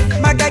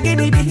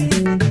 Magagini,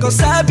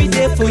 cause I'll be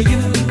there for you.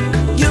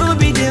 You'll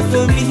be there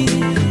for me.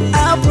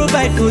 I'll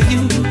provide for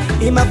you.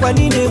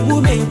 Imakwanine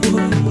woman,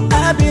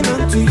 I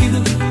belong to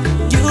you.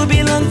 You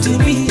belong to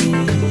me.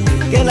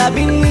 Girl, I've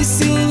been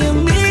missing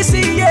you,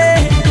 yeah.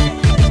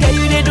 Girl,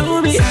 you they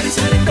do me.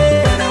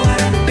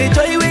 The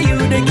joy way you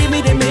they give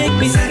me, they make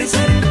me.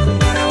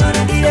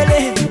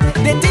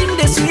 They think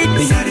they sweet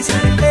me.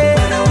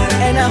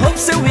 And I hope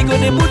so we go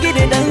the boogie,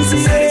 the dance.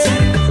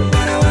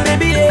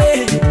 Baby,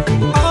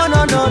 oh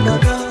no no no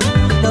no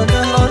no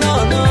no no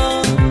no.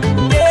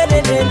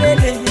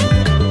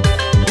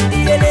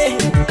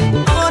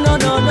 Oh no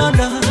no no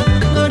no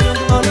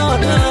oh no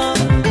no.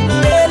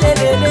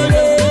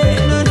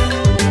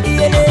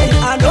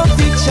 I don't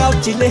think shout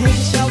delay,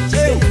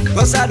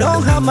 cause I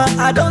don't hammer,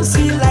 I don't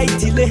see light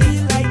delay.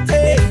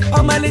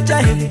 Oh my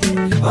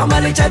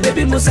little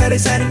baby musare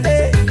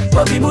sare.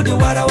 Bobby mudu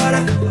wara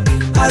wara,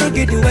 I don't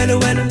get you well.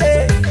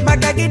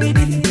 Magagini,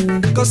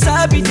 cause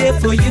I'll be there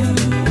for you.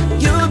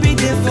 You'll be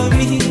there for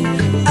me.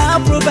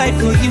 I'll provide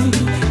for you.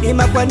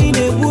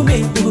 Imakwanine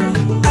woman,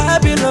 I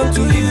belong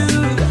to you.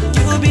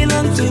 You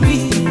belong to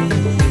me.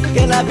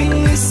 Girl, I've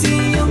been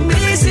missing you,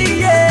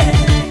 yeah.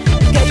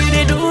 Girl, you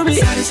they do me.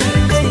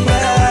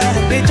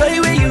 The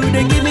joy way you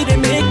they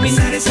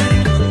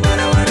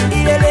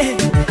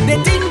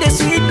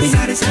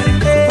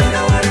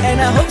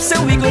so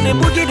we gonna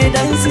boogie the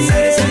dance.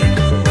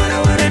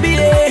 Baby,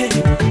 yeah.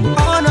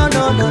 Oh no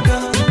no no no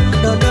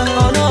no no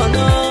oh no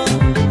no.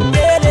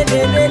 Yeah, yeah,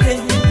 yeah,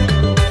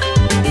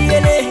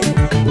 yeah, yeah.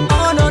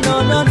 Oh no no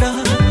no no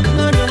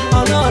no no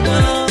oh no no.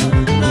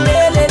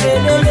 Yeah, yeah,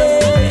 yeah, yeah,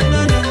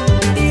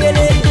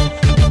 yeah.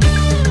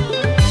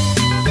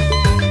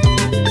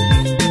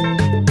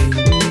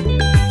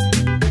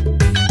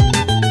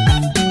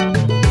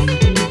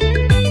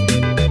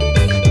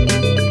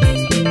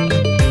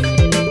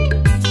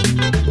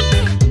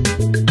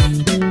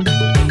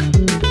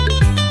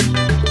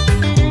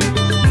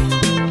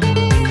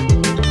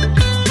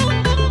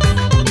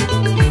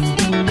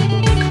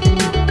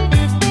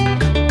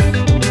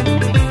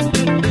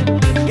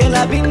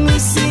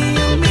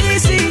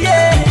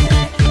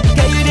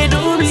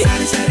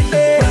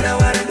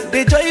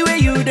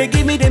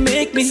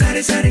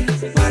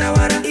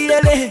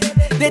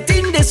 The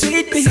thing they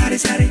sweet me,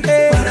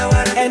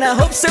 and I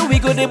hope so we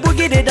go the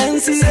boogie the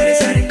dance. Baby,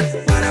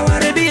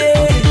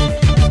 yeah,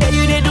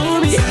 you they do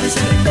me.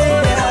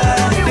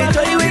 The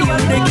joy way you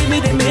they give me,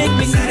 they make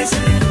me.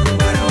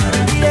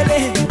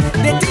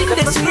 The thing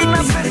they sweet me,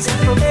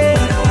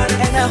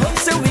 and I hope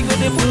so we go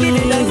the boogie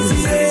the dance.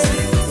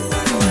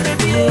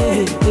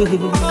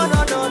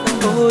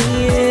 Oh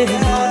yeah,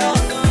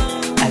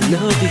 I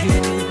love you.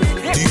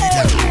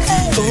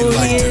 Oh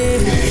yeah,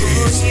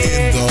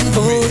 oh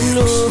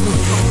no.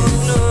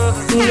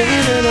 No, no,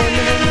 no, no.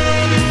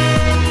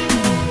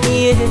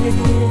 Yeah.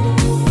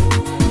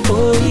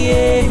 Oh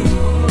yeah.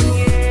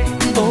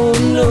 Oh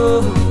no.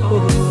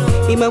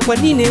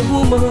 Imakwanine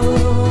woman.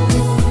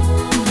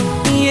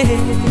 Yeah.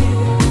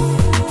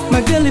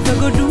 My girl, if I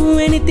go do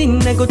anything,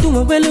 I go do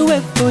a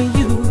well for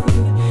you.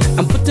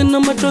 I'm putting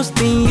all my trust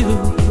in you,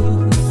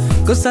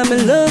 'cause I'm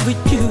in love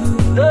with you.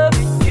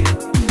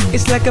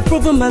 It's like I've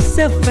proven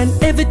myself and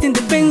everything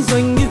depends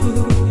on you.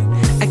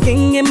 I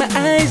can't get my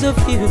eyes off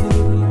you.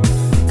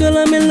 Girl,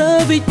 I'm in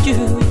love with you.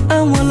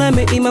 I wanna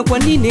make my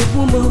kwanine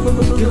woman.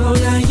 Girl,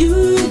 now you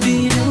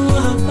be the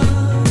one.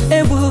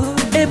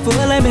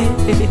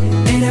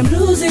 And I'm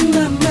losing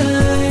my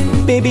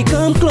mind. Baby,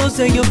 come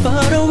closer, you're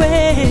far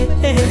away.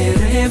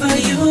 Wherever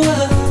you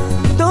are,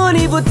 don't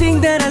even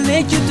think that I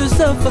let you to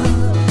suffer.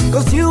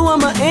 'Cause you are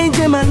my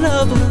angel, my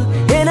lover.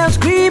 And I'm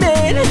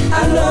screaming,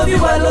 I love you,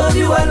 I love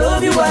you, I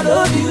love you, I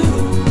love you.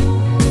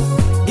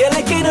 Girl,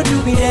 I cannot do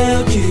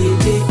without you.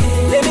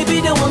 Let me be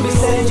the one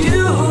beside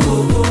you.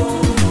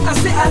 I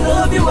say I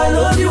love you, I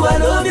love you, I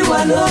love you,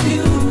 I love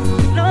you.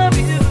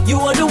 You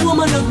are the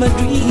woman of my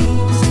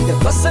dreams, the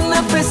person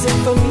I'm pressing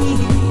for me.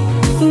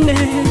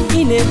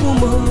 In a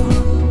woman,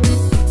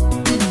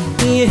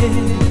 yeah.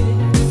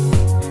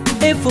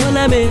 If all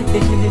I'm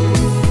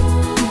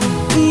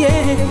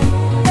yeah.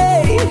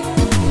 Hey,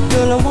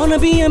 girl, I wanna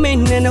be a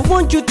man and I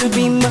want you to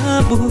be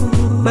my boo.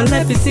 My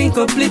life is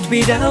incomplete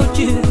without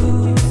you,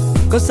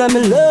 'cause I'm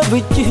in love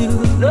with you.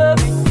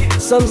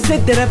 Some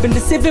said that I've been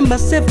deceiving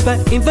myself by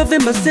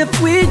involving myself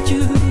with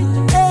you.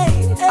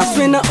 I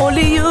swear not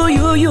only you.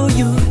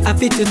 I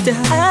feel to die,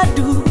 I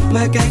do.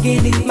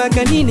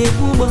 Maganine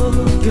woman.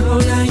 Girl,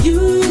 now you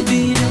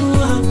be the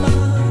one.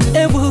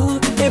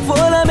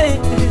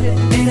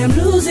 And I'm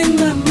losing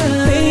my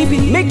mind. Baby,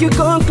 make you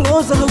come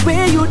closer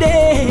where you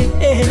there.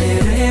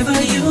 Wherever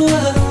you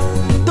are,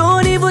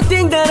 don't even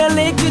think that I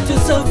let you to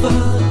suffer.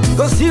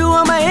 'Cause you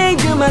are my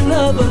angel, my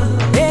lover.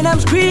 And I'm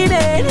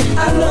screaming,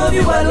 I love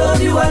you, I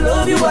love you, I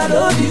love you, I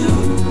love you.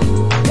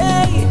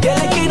 Hey, girl,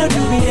 I cannot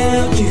do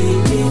without you.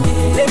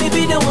 Let me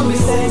be the one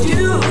beside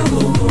you.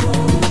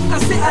 I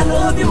say I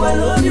love you, I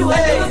love you,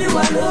 I love you,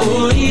 I love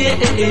you. Oh yeah,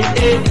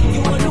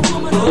 you are the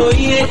woman. Oh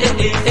yeah,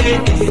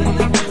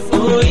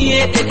 oh yeah, oh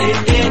yeah,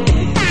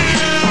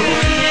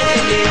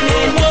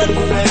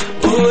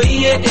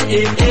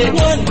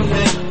 one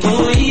man.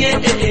 Oh yeah,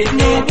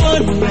 no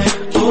one man.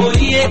 Oh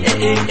yeah,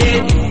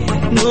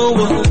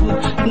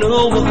 no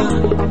one.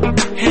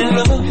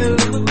 Hello,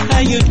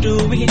 how you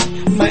doing?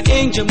 My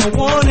angel, my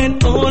one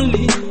and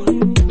only.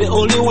 The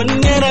only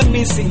one that I'm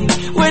missing.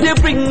 Where they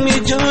bring me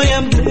joy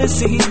and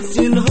blessings.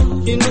 You know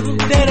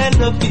that I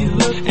love you,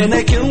 and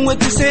I can't wait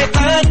to say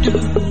I do.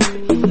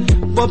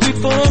 But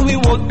before we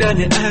walk down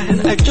the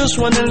aisle, I just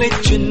wanna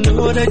let you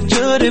know that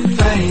you're the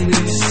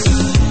finest.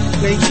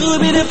 Now you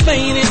be the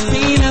finest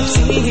queen I've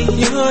seen.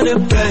 You're the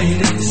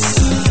brightest.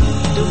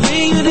 The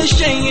way you the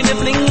shine, you the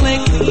bling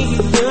like me.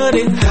 You're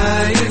the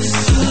highest.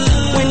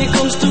 When it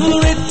comes to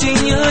rating,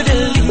 you're the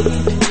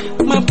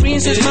lead. My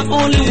princess, my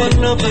only one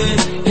lover.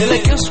 And I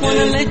just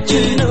wanna let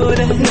you know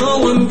that no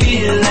one be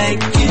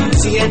like you.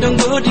 See, I don't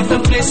go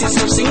different places,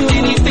 I've seen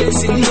many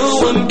faces. No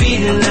one be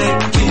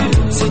like you.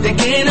 See, they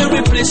cannot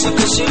replace you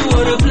 'cause you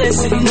are a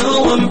blessing. No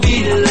one be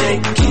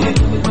like you.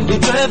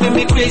 You're driving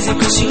me crazy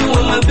 'cause you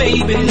are my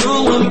baby. No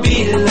one be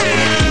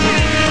like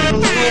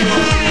you.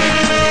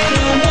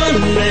 No one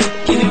like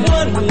you.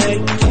 One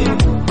like you.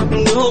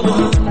 No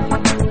one.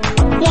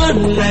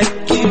 One like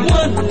you.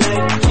 One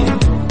like you.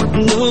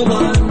 No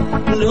one.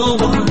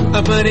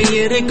 About a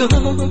year ago,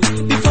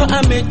 before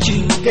I met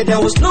you, yeah,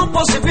 there was no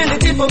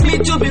possibility for me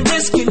to be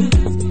rescued.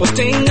 but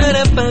thank God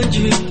I found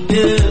you,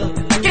 yeah.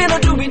 I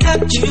cannot do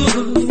without you.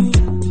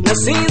 Now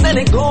since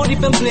I go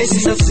different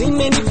places, I've seen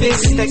many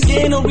faces, I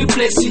cannot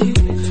replace you.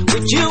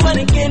 With you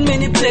I gain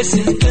many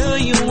blessings. Girl,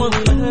 you want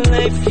my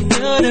life,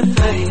 you're the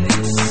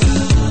finest.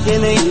 Yeah,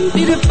 now you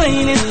be the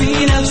finest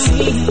being I've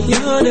seen.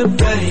 You're the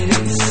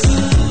brightest.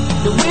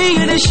 The way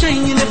you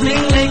shine, you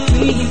bling like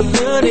me.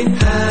 You're the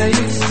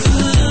highest.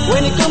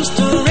 When it comes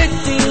to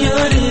acting,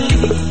 you're the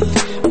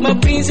lead. My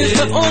princess,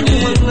 the only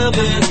one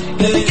lover.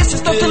 Girl, I guess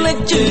it's not to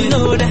let you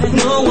know that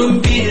no one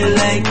be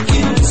like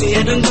you. See, I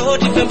don't go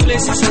different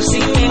places, I've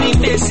seen many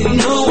faces.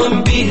 No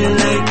one be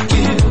like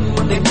you.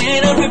 They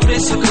cannot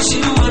replace you, cause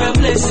you are a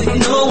blessing.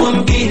 No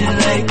one be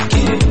like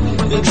you.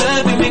 You're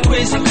driving me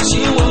crazy, cause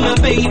you are my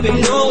baby.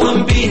 No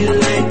one be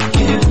like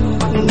you.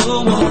 No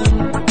one.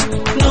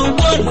 No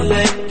one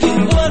like you.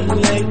 One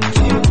like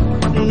you.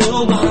 No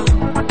one.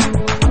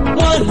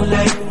 One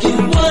like you.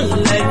 One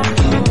like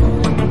you.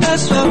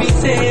 That's what we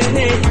say.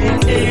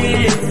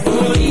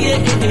 Oh yeah.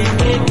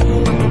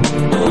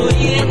 Oh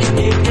yeah.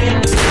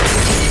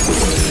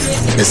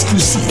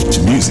 Exclusive to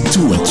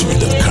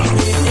music212.com.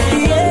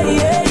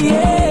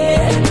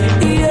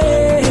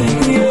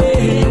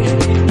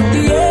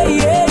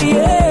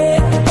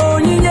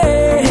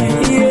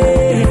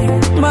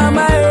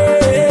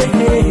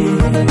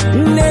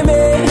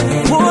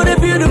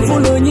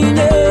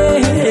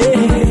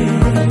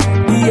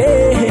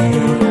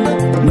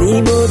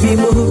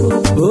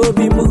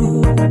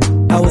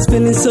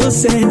 Feeling so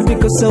sad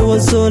because I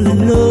was all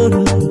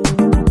alone.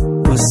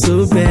 Was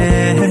so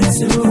bad.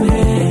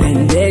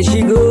 And there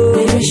she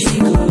goes.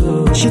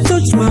 She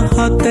touched my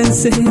heart and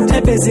said, "I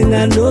bet in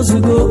I know to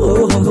go."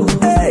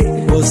 Hey,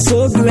 was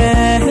so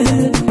glad.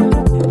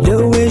 The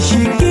way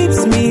she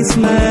keeps me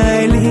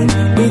smiling,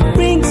 it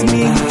brings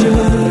me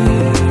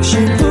joy.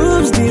 She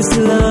proves this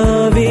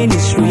love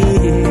is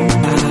real.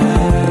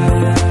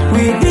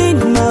 Within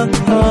my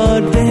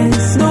heart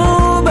there's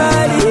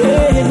nobody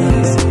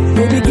else.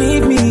 Baby,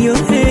 give me your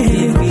hand.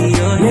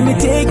 Let me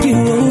take you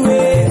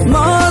away.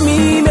 Mommy,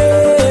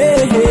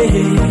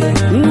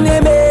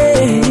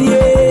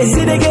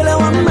 see the girl I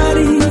want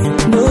marry.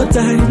 No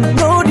time,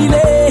 no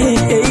delay.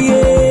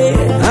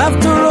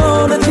 After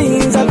all the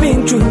things I've been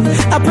through,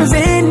 I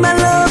present my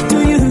love to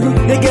you.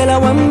 The girl I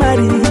want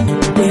marry.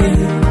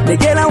 The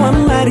girl I want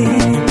marry.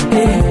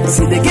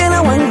 See the girl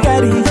I want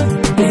carry.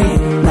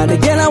 Now the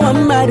girl I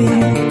want marry.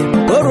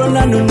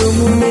 Corona no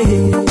mume,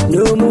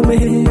 no mume.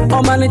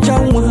 Oh man,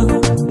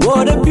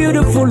 what a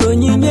beautiful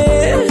onyinye.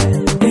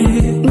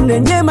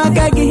 Nenye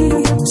makagi,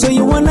 so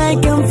you and I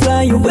can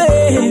fly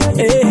away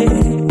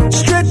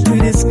straight to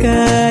the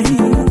sky.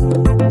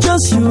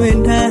 Just you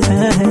and I.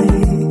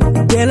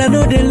 Girl, I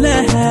know the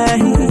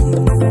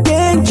lie.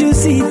 Can't you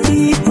see?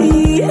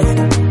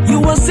 You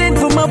were sent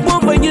from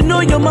above, and you know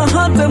you're my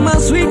heart and my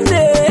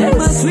sweetness.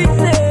 My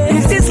sweetness.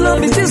 Is this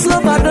love? Is this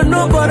love? I don't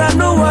know, but I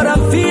know what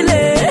I'm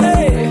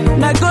feeling.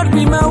 Now God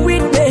be my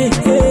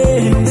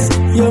witness.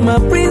 You're my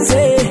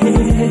princess.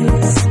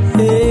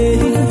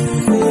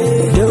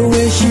 The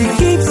way she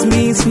keeps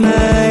me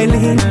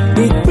smiling,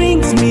 it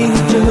brings me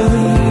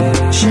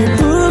joy. She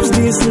proves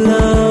this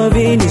love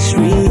is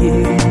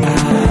real.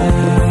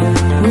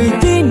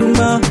 Within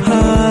my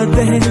heart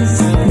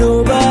there's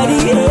nobody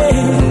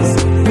else.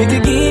 Make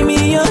you give me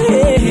your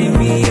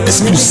hand.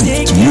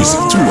 Exclusive to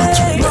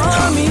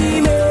music212.com.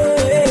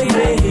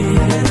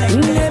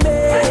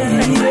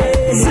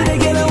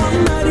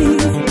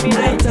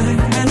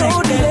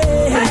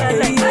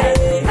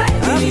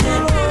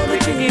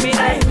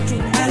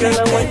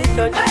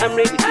 I'm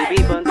ready to be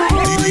born.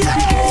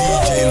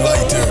 DJ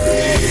Lighter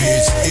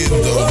is in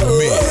the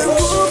mix.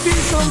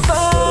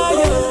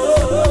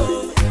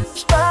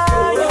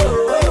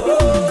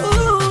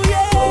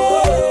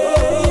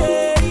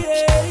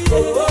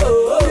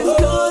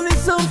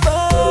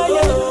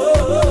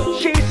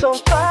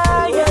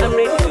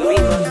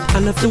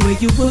 The way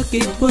you work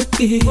it,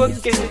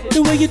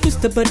 the way you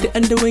twist the body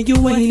and the way you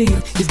whine it,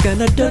 it's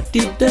kinda dirty.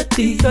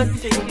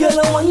 Girl,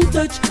 I want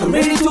touch, I'm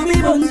ready to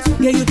be bunt.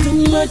 Yeah, you too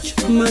much.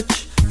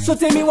 So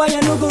tell me why I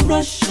no go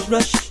rush.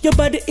 Your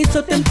body is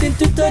so tempting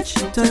to touch.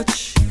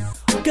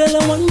 Girl,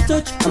 I want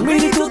touch, I'm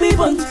ready to be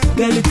bunt.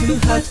 Girl, you too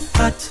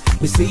hot.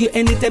 We see you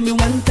anytime you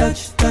want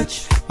touch.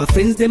 My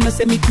friends, they must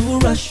say me too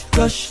rush.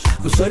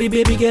 I'm sorry,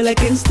 baby girl, I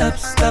can't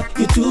stop.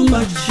 You too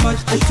much,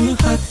 I'm too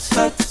hot.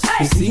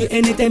 We see you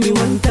anytime you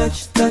want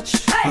touch.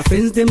 My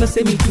friends, they must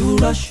say me too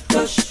rush.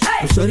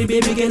 I'm sorry,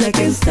 baby girl, I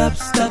can't stop.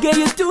 Girl,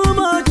 you too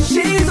much,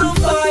 she's on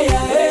fire,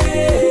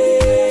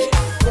 hey.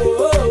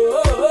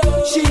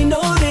 She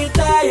know they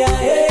tire,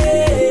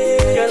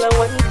 hey. Girl, I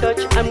want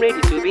touch, I'm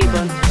ready to be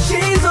born.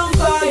 She's on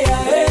fire,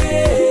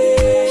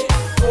 hey.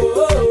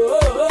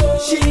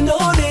 She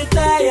know they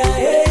tire,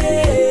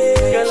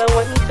 hey. Girl, I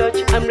want touch,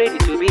 I'm ready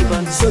to be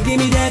born. So give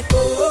me that,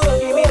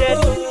 give me that.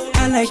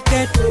 I like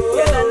that,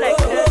 girl, I like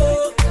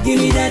that. Give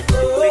me that,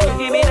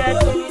 give me that.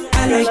 I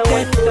like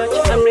that.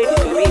 Touch, I'm ready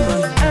to be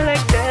born. I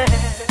like that.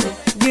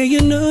 Girl,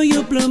 you know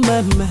you blow my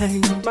my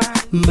mind,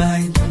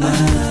 mind.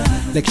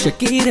 Like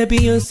Shakira,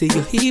 Beyonce,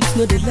 your hips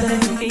know the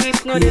line.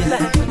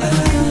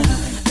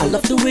 I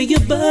love the way your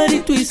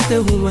body twists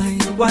and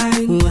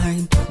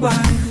wine.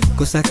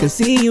 Cause I can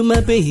see you,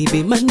 my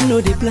baby, man,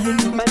 know the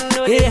blind.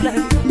 Yeah,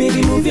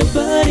 baby, move your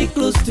body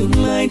close to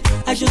mine.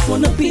 I just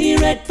wanna be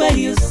right by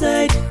your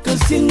side.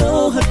 Cause you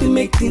know how to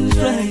make things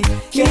right.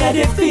 Can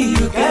I feel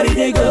you, carry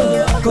they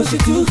go. Cause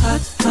you're too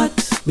hot.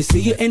 Me see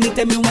you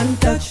anytime you want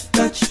touch.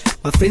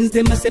 My friends,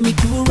 they must say me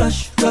too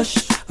rush. I'm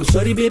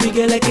sorry, baby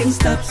girl, I can't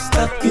stop.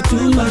 You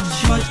too much,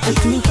 I'm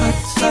too hot.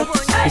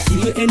 Me see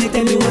you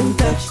anytime you want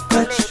touch.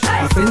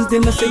 My friends, they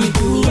must say me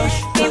too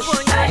rush. I'm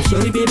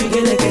sorry, baby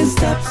girl, I can't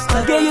stop.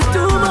 Girl, you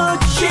too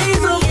much,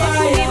 she's on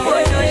fire.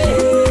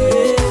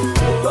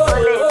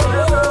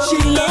 She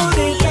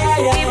loaded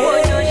fire.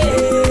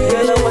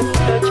 Girl, I want to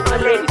touch my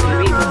lady.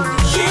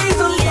 She's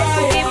on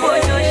fire.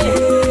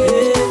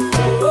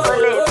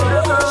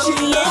 She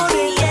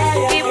loaded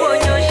fire.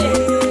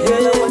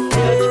 Girl, I want to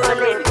touch my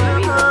lady.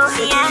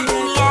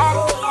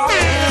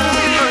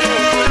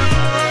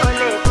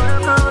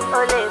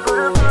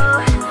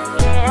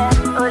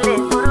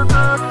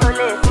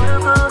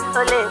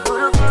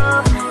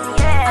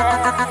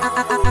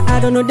 I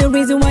don't know the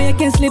reason why I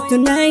can't sleep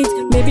tonight.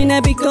 Maybe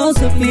not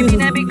because of you.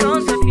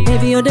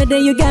 Maybe other day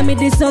you got me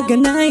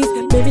disorganized.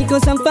 Maybe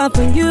cause I'm far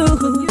from you.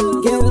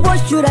 Girl, what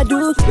should I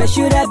do? Where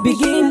should I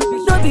begin?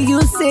 Don't be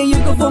you say you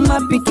go for my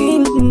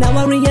picking. Now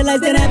I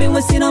realize that I've been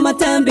wasting all my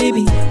time,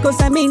 baby.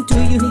 Cause I'm into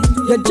you.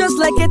 You're just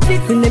like a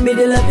thief in the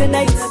middle of the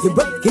night. You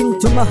broke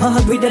into my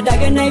heart with a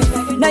dagger knife.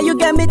 Now you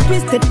got me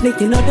twisted,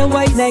 thinking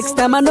otherwise. Next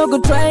time I no go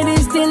try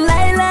this till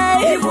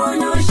lie.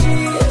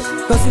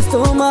 Cause you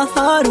stole my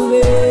heart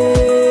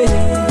away.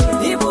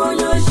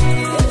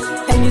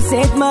 And you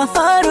set my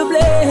heart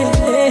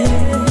ablaze.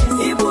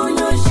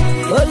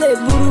 Ole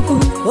buruku,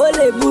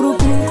 ole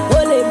buruku,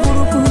 ole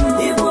buruku.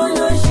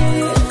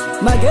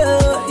 My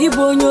girl,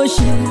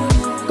 Ibonyoshi.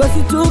 Cause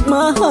you took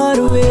my heart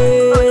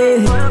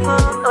away. Yeah.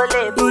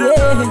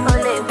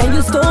 And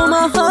you stole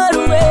my heart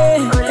away.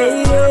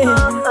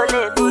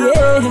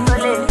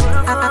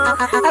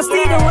 I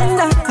still don't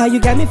wonder how you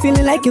got me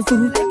feeling like a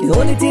fool. The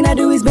only thing I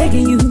do is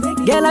begging you.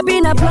 Girl, I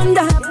been a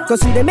blunder.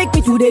 Cause you they make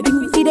me, you they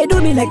do. See they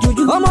do me like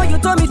juju. Mama, you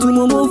told me to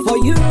move for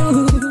you.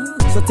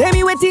 So tell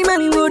me what team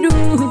man will do.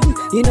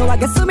 You know I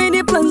got so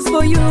many plans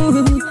for you.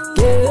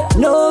 Yeah,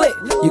 no way,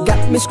 you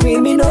got me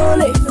screaming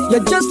ole.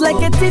 You're just like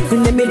a thief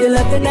in the middle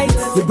of the night.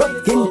 You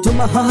broke into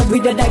my heart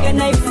with a dagger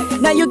knife.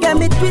 Now you got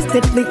me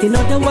twisted, thinking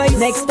otherwise.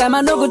 Next time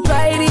I no go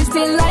try this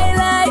till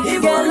lie.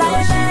 Girl,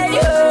 lie.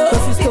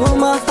 Cause you stole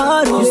my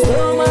heart away. You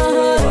stole my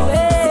heart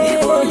away.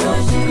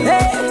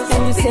 Hey,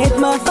 and you set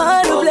my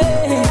heart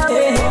ablaze.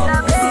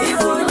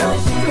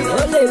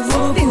 Ole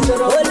buku,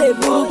 ole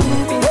buku,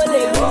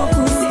 ole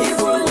buku.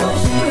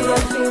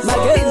 My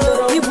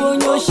girl,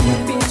 Ibonyoshi.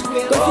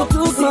 Cause you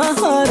took my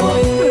heart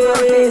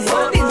away.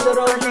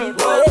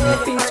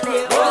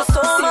 You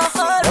stole my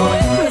heart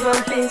away.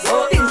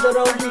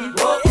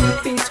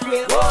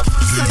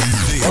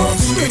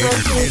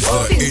 This is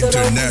the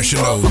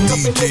international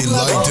DJ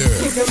Lighter.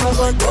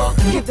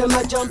 Give them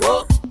a jump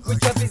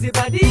with your busy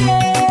body.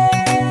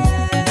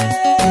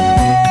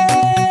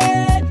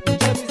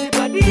 With your busy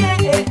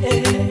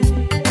body.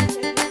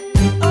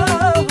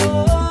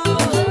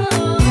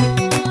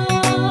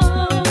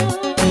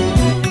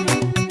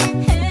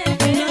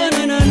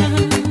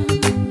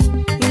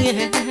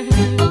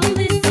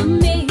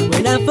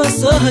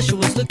 Saw her, she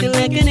was looking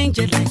like an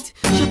angel light.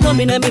 She told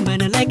me that me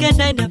mind like a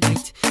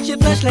dynamite. She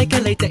flashed like a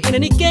lighter in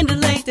any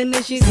candlelight, and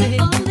then she said,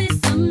 all this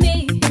on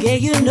me. Yeah,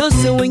 you know,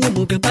 so when you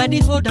move your body,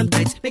 hold them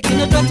tight. Make it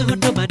no drop to hurt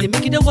nobody,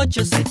 make it a watch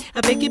your side.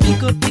 I beg you,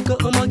 pick up,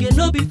 oh my girl,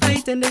 no be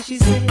fight. And then she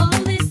said, all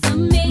this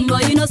on me. Boy,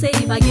 you know, say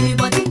if I give you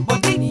body,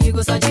 you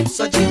go search it.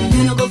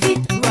 You know, go fit,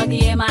 rock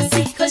the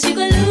MIC, cause you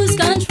go lose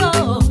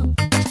control.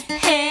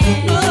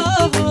 Hey,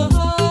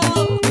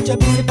 With your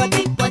busy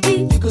body,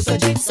 you go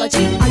search it.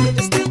 I get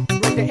the still.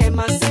 The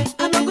MIC,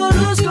 I no go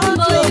lose control.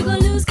 boy, you go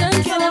lose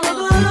control. Girl, I no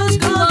go lose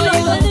control. Boy, you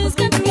go lose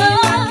control. If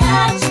I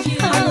catch you,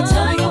 I will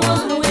turn you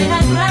on when I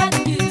grab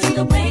you. To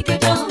the break of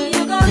dawn,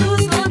 you go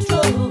lose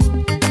control.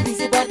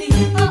 Busy body,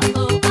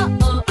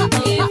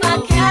 If I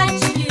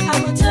catch you, I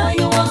will turn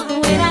you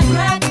on when I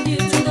grab you.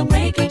 To the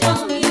break of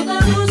dawn, you go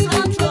lose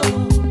control.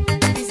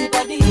 busy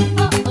body.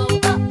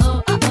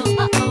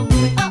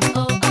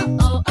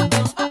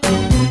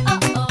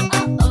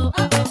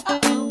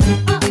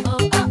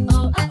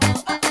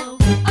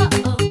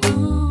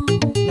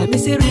 Let me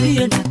say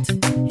ready or not,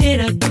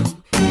 here I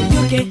come,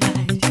 you can't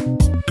hide.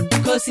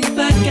 Cause if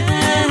I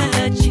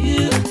got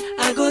you,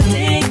 I go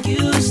take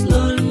you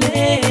slowly.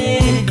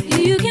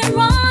 You can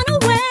run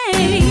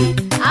away,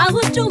 I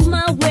will do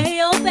my way,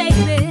 oh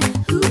baby.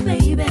 Ooh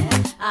baby,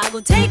 I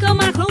will take off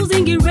my clothes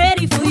and get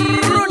ready for you.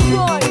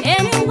 Rudeboy.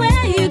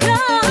 Anywhere you go,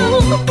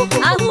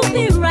 I will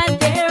be right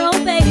there,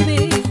 oh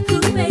baby.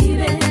 Ooh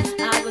baby,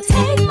 I will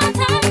take my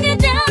time, get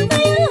down for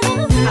you.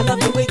 I love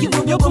the way you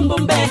move your boom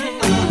boom bang.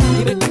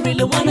 You make me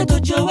really wanna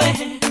touch your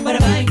way. Bye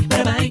bye,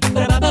 bye bye,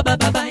 bye bye, bye bye,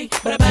 bye bye,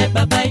 bye bye,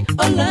 bye bye.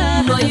 Oh love.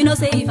 You know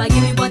say if I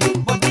give you body,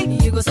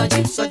 you go search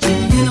it.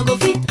 You no go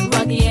fit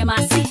rock the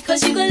MRC,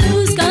 cause you go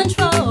lose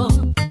control.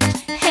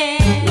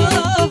 Hey,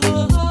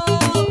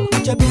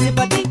 With your busy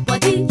body,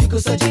 you go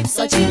search it.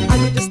 I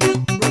go to still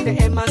rock the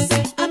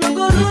MRC. I no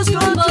go lose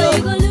control. boy,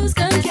 you go lose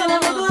control. Girl, I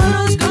no go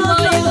lose control.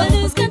 Boy, you go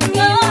lose control.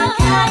 If I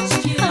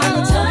catch you, I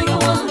go turn you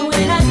on.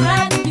 When I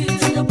grab you,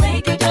 till the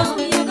break of dawn,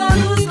 you go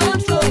lose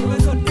control.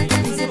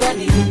 Busy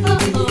body,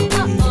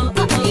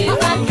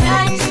 If I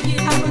catch you,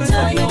 I go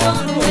turn you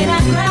on. When I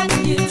grab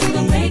you, till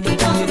the break of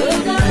dawn, you go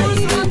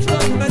lose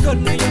control. my God,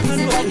 now your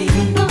hand work.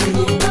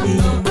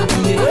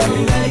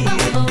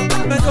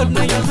 My God,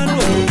 now your hand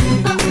work.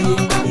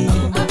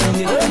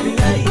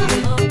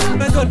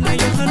 My God, now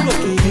your hand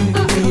work.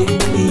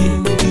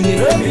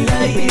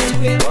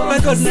 My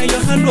God, now your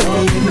hand work.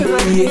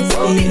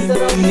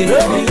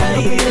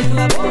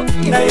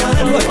 Now your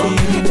hand work.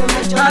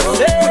 I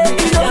say,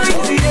 you know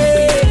it's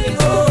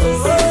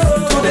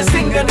yeah. To the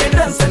sing and the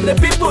dance and the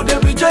people they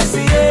rejoice,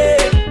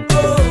 yeah.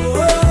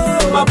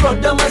 My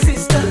brother, my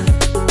sister,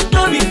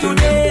 love me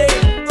today.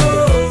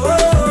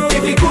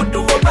 If you could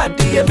do a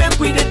party, yeah, make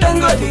we the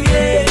tango,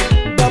 yeah.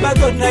 Baba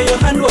God, now your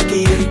hand work,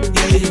 yeah.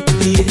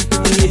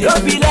 No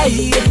be lie,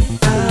 yeah.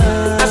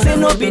 I say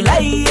no be lie,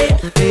 yeah.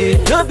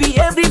 No be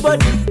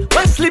everybody.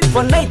 One sleep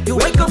for night, you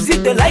wake up, see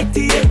the light,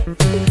 yeah.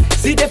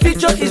 See the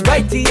future is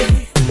bright, yeah.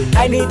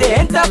 I need the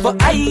enter for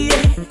eye,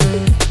 yeah.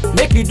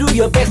 Make you do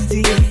your best,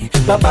 yeah.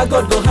 Baba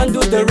God go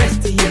handle the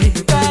rest, yeah.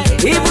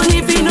 Even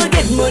if you no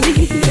get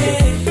money,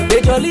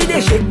 they jolly,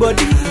 they shake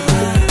body.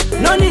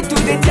 No need to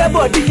get your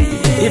body.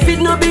 If it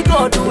no be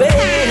God way,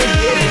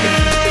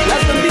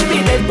 last time be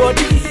dead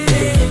body.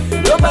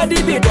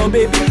 Nobody be no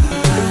baby.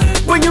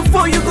 When you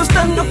fall, you go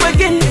stand up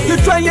again. You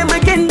try him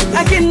again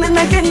and again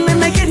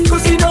and again.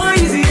 Cause you know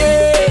easy,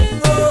 yeah.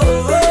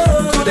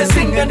 To the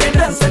sing and the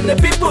dance and the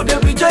people they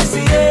rejoice,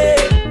 yeah.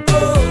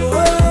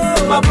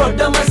 My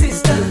brother, my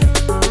sister,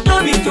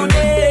 love me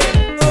today.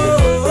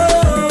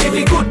 If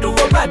you go to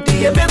a party,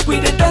 yeah, make we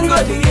the tango,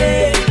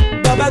 yeah.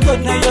 Baba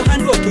God, now your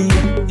hand working,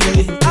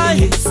 yeah.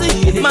 I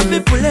see my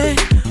people,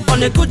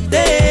 on a good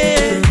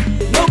day.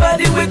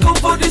 Nobody wake up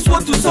for this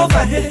world to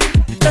suffer, hey.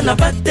 Then a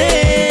bad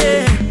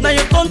day. Now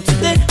you come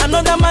today,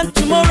 another man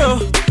tomorrow.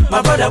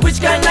 My brother,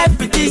 which kind life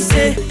be this,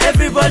 eh?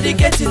 Everybody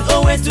getting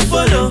nowhere to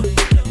follow.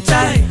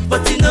 Try,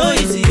 but it no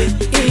easy,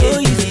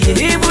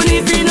 Even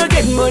if you no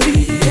get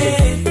money,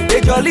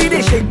 they jolly,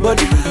 they shake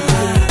body.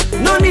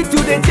 No need to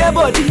the tear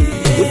body.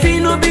 If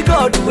you no be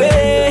God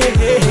way,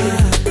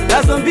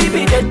 that's some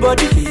baby dead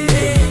body.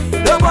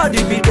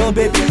 Nobody be no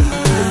baby.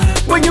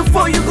 When you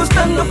fall, you go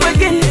stand up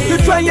again. You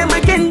try him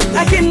again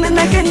and again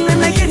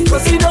and again.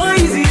 Cause it no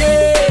easy,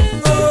 yeah.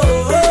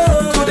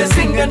 To the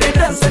sing and the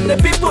dance and the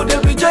people they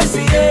rejoice,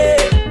 yeah.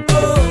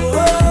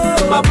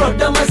 My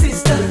brother, my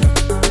sister,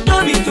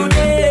 love me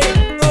today.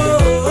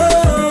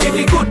 If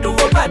you go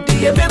to a party,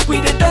 yeah, make we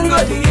the tango,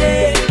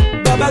 yeah.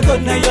 Baba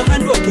God, now your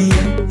hand working,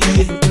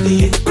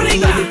 yeah.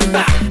 Bring it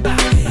back.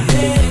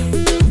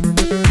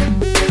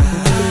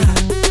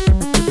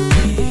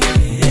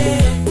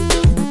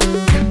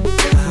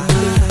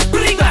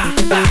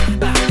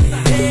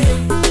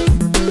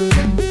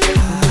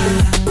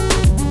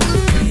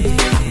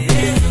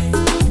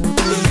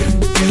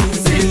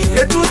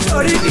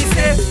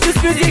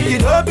 This music you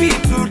know be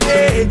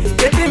today.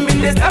 30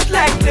 minutes not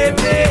like they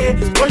play.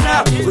 But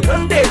now we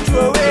don't they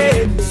throw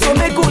away. So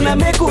make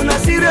una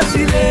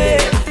seriously.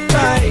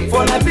 Why?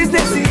 For the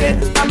business here,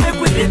 I make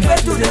with the try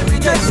to the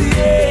rejoice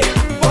here.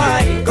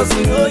 Why? Cause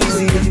you know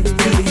easy.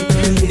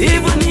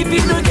 Even if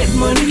you don't get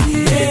money,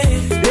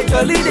 they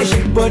jolly they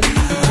shake body.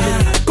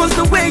 Cause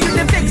the way you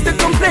the vex the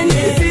complaint,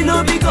 if you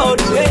know be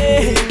God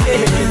way.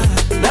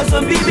 That's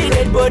some baby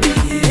dead body.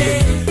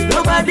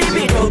 Nobody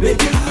be no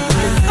baby.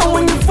 And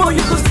when you fall,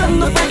 you go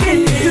stand up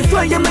again. You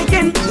try him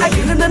again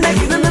and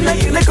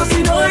again. Cause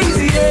you know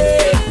easy,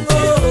 yeah.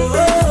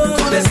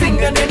 To the sing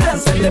and the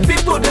dance and the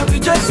people they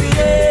rejoice,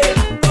 yeah.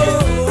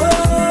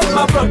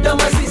 My brother,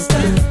 my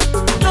sister,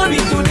 love me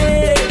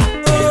today.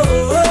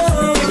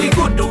 If you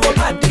go to a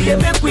party, yeah,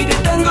 make we the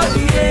tango,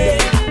 yeah.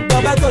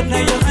 Baba God, now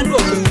your hand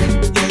working,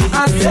 yeah. I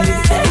say,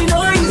 you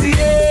know easy,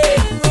 yeah.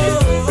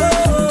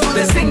 To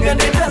the sing and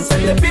the dance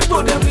and the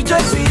people they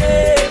rejoice,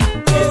 yeah.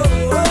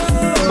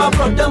 My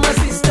brother, my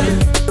sister,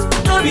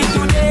 love me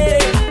today.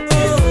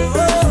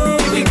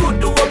 If you go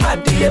to a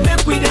party, yeah,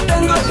 make we the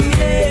tango,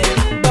 yeah.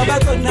 Baba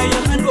God, now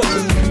your hand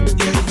working,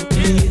 yeah.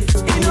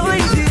 You know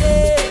easy,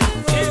 yeah.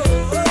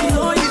 You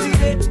know easy,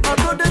 yeah. My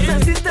brothers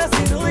and sisters,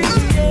 you know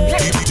easy, yeah.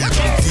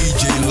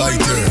 DJ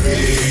Lighter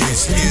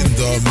is in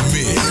the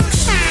mix.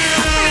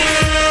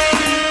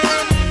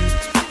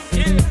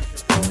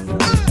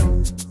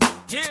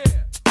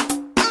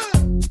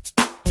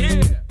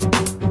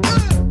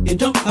 It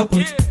don't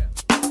happen.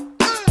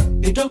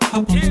 It don't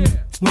happen.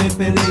 Where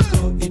belly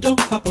go, it don't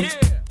happen.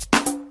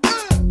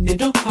 It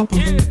don't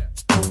happen.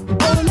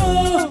 Oh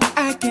no,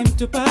 I came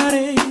to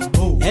party.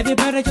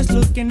 Everybody just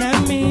looking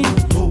at me.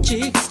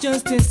 Chicks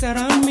just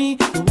surround me.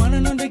 The one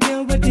and only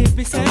girl right there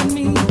beside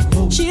me.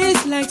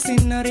 She's like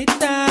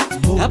senorita.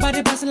 Her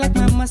body bounce like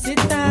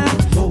mamacita.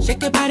 style.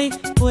 Shake your body,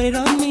 put it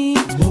on me.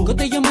 Go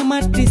tell your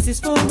mama this is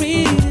for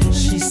real.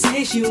 She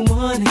says she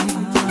want it.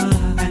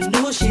 I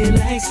know she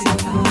likes it.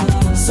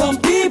 Some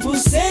people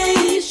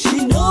say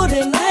she know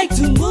they like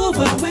to move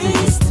her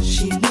waist.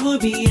 She know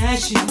be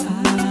ashy.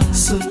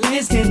 So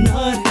let's get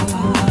naughty.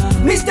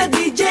 Mr.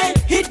 DJ,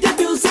 hit the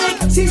music.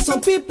 See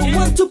some people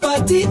want to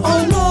party.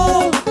 Oh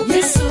no,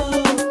 yes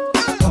sir.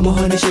 Come on,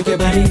 honey, shake your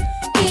body.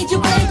 Did you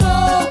wake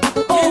up?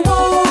 Oh no.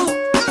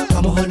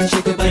 Come on, honey,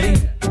 shake your body.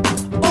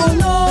 Oh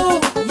no,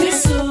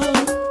 yes sir.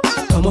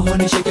 Come on,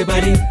 honey, shake your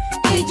body.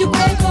 Did you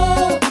wake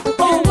up?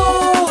 Oh no.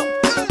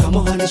 Come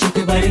on, honey, shake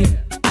your body.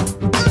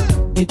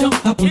 It don't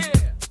happen.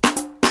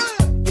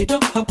 It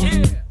don't happen.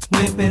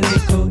 My belly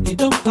it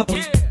don't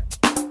happen.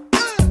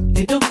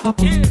 It don't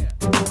happen.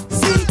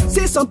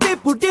 See some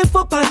people there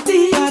for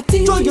party.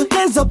 Throw your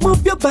hands up,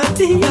 move your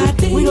body.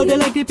 We know they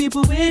like the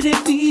people where they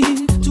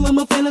feel. Two of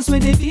my fellas where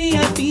they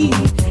VIP.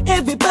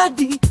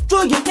 Everybody,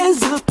 throw your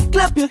hands up,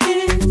 clap your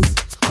hands.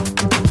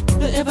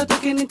 Don't ever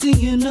talk anything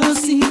you know,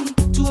 see.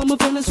 Two of my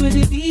fellas where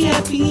they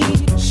VIP.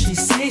 She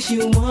says she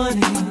want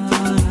it.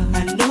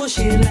 I know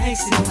she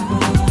likes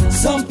it.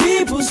 Some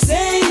people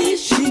say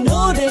she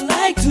know they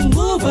like to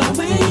move her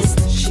waist.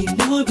 She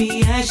know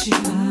be ashy.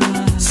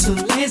 So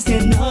let's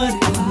get naughty.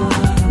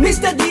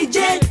 Mr.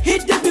 DJ,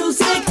 hit the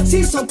music.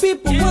 See some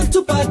people want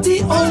to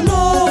party. Oh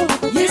no,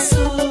 yes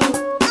sir.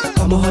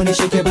 Come on, honey,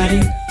 shake your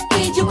body.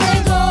 Did you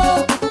wake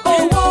up?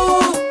 Oh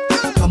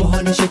no. Come on,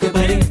 honey, shake your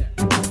body.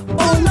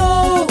 Oh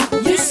no,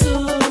 yes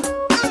sir.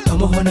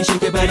 Come on, honey,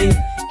 shake your body.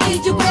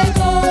 Did you wake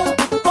up?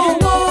 Oh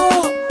no.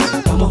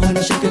 Come on,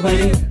 honey, shake your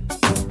body.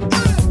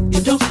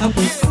 It don't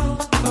happen.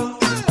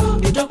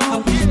 It don't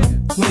happen.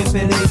 When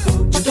belly go,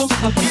 it don't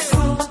happen.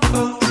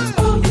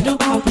 It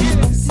don't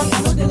happen. See,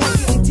 I know they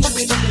like anything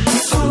when they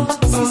see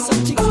some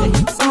chicks they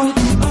hit some.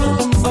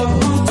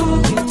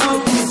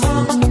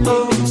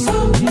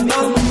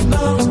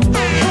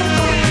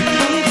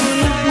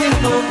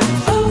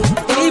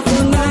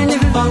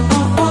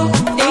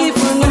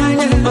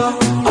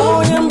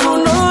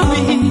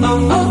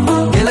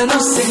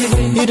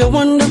 You don't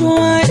wonder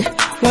why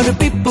the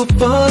people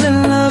fall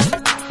in love.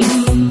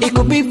 It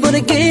could be for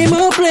the game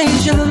or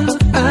pleasure,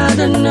 I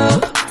don't know.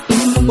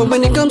 But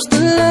when it comes to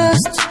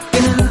lust,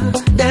 yeah,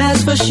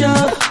 that's for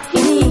sure.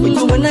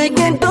 But when I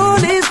can't do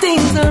these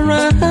things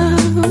around,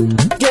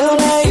 girl,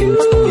 like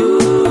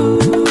you're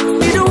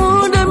the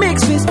one that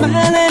makes me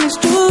smile and it's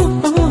true.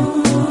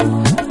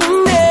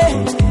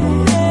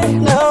 Yeah,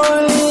 now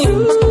only you,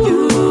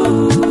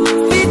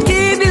 it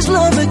give this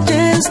love a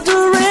chance to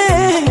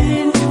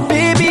rain.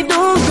 Baby,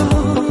 don't go,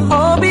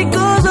 all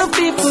because of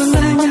people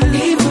like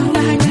you.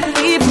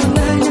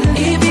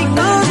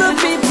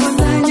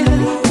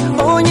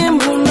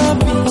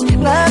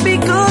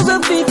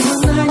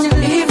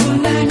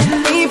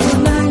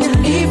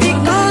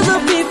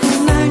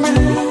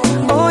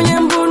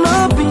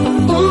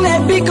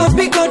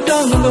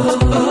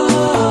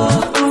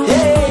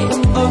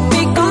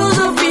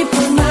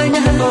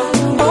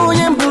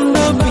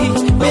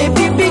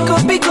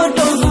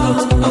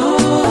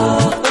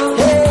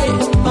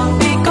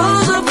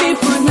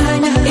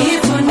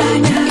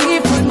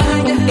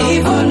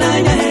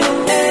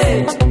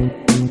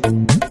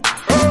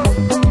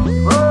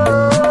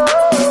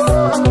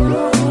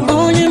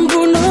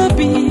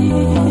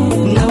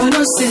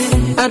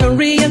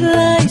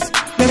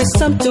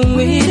 Something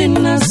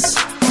within us.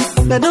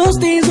 Now those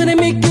things when they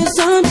make you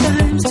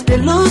sometimes they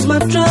lose my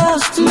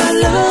trust. My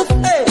love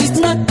is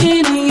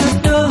knocking in your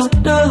door.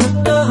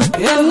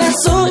 And I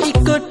saw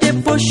it got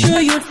there for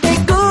sure. You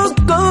take go.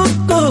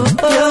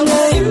 Young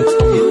are you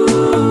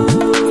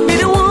be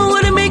the one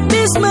wanna make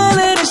me smile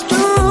and it's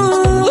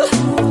true.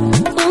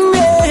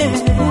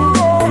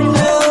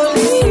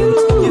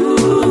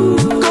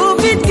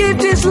 COVID give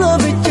this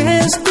love a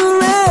chance to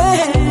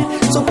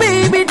rain. So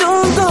baby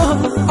don't go,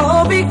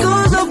 all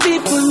because of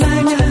people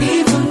like you.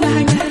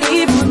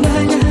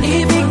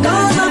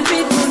 Because of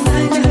people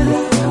like you.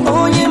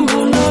 Oh, you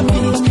will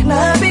be.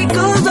 Not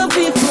because of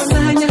people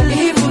like you.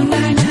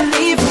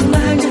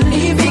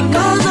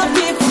 Because of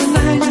people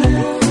like you.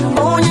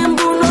 Oh, you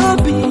will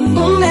be.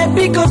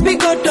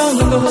 Pico, don't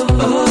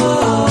go.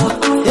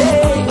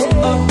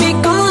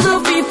 Because of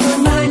people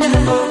like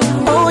you.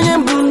 Oh, you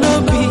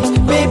will be.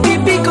 Baby,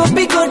 pico,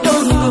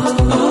 don't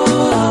go.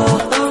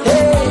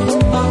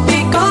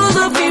 Because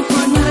of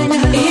people like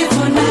you.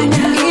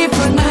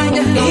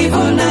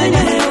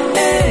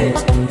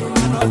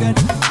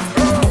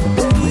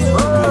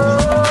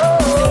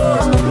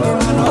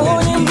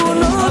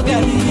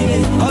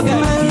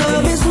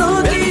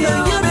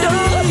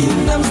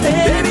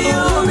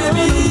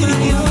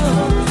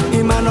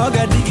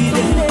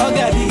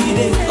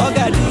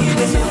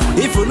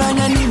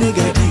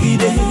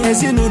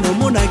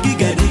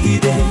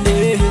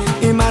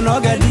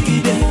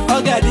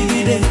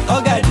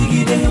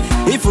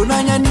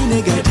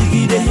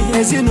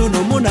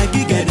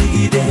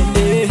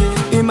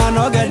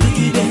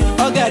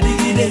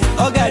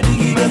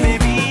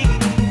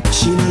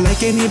 She not like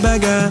like any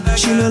bagger.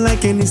 She no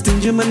like any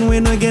stingy man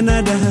when I get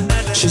nada.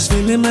 She's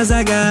feeling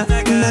mazaga.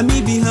 Na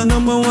me be her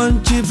number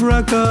one chief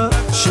rocker.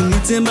 She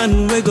needs a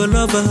man we go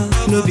love her.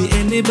 No be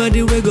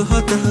anybody we go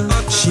hurt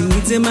her. She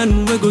needs a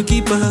man we go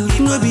keep her.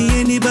 No be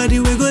anybody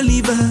we go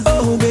leave her.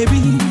 Oh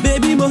baby,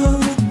 baby mo,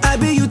 I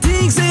be you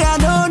think say I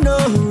don't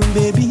know,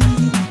 baby.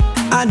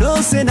 I know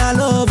say I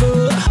love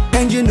her,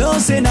 and you know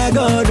say I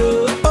God.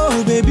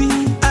 Oh baby,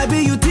 I be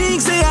you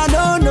think say I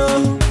don't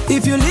know.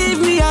 If you leave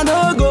me I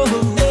don't go.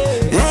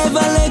 Never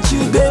let you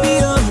go,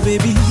 baby. Oh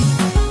baby,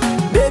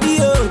 baby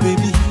oh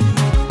baby.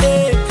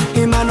 Hey,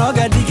 him and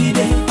Oga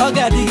digide,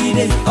 Oga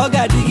digide,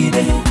 Oga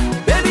digide.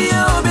 Baby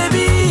oh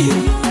baby,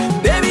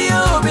 baby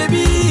oh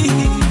baby.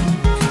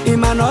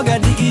 Him and Oga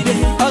digide,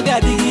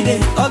 Oga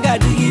digide, Oga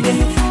digide.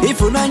 If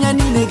unanya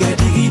ni nega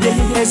digide,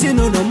 esi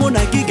no no mona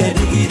giga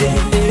digide.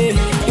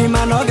 Him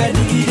and Oga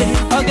digide,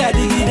 Oga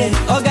digide,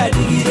 Oga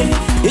digide.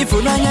 If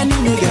unanya ni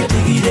nega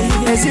digide,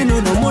 esi no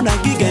no mona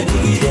giga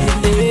digide.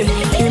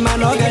 Him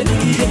and Oga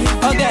digide,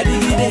 Oga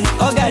digide,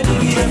 Oga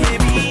digide.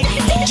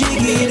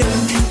 Jigide,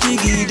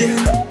 jigide.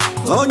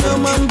 Onyo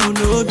mambu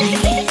no bi.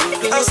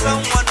 Asam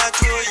wana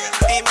choya,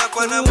 ima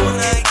kwana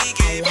mona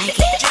gige.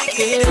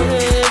 Jigide,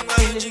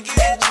 jigide,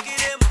 jigide.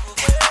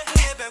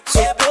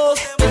 So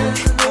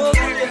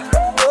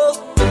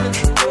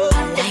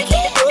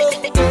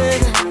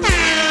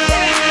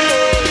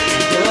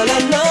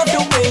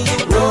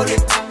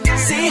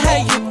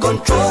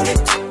control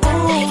it.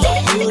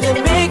 You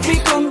done make me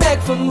come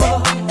back for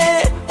more.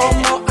 Hey, oh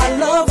more, I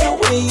love the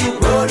way you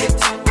roll it.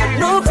 I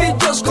know if you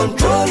just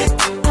control it.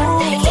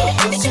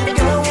 Cause you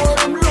got what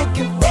I'm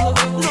looking for,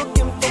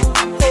 looking for.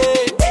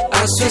 Hey,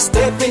 as we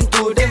step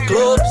into the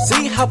club,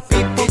 see how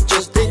people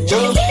just they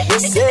jump. They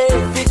say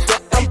Victor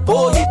and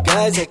Paul, you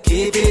guys are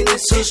keeping it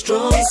so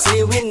strong.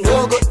 See we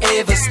no go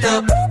ever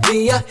stop.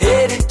 We are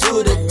heading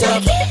to the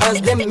top.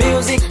 As the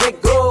music they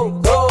go,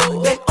 go.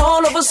 Then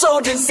all of a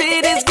sudden,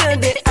 see this girl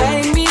they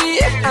eye me,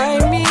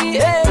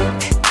 yeah.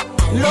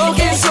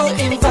 Looking so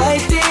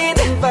inviting,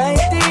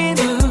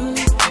 inviting.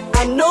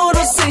 I know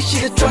they say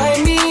she try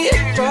me,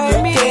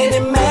 try me. Can't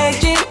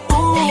imagine,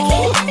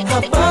 ooh,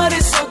 her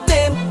body's so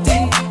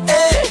tempting.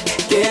 Hey,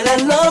 girl, I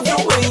love the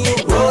way you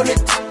roll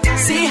it.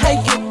 See how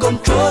you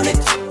control it.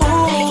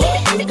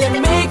 Ooh, you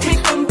can make me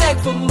come back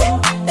for more.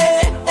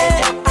 Hey,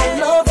 hey, I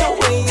love the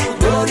way you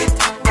roll it.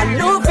 I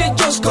know if you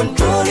just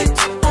control it.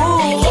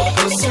 Ooh,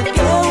 cause you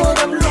got what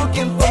I'm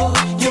looking for.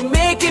 You're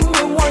making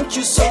me want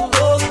you so.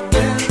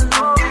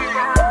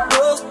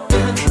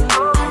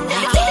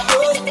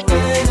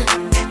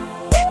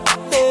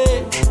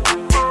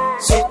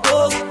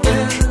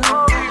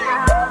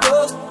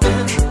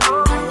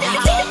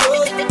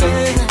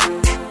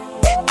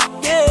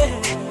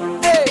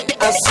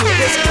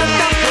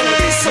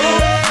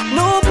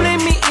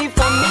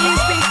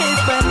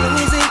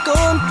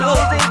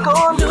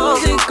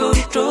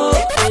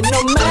 And no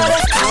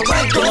matter how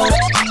I go,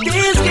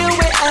 this girl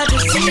where I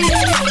just see,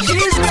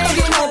 she's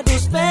making up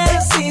those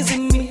fantasies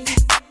in me.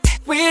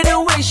 With the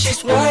way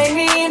she's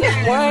whining,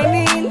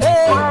 whining,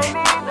 hey.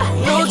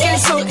 Looking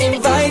so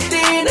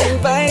inviting,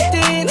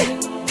 inviting.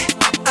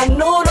 I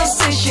know they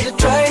say she'll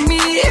try me.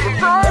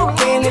 You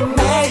can't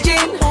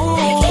imagine,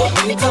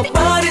 ooh, her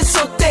body's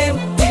so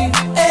tempting,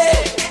 hey.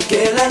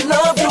 Girl, I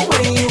love the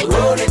way you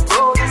roll it.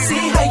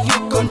 See how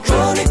you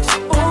control it.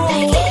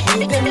 Ooh,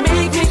 you can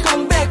make me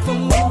come back for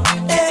more.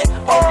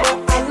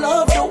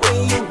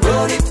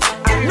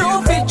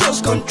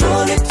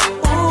 Control it,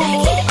 ooh,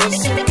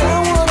 cause you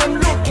got what I'm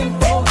looking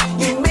for.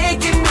 You're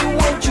making me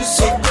want you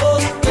so good.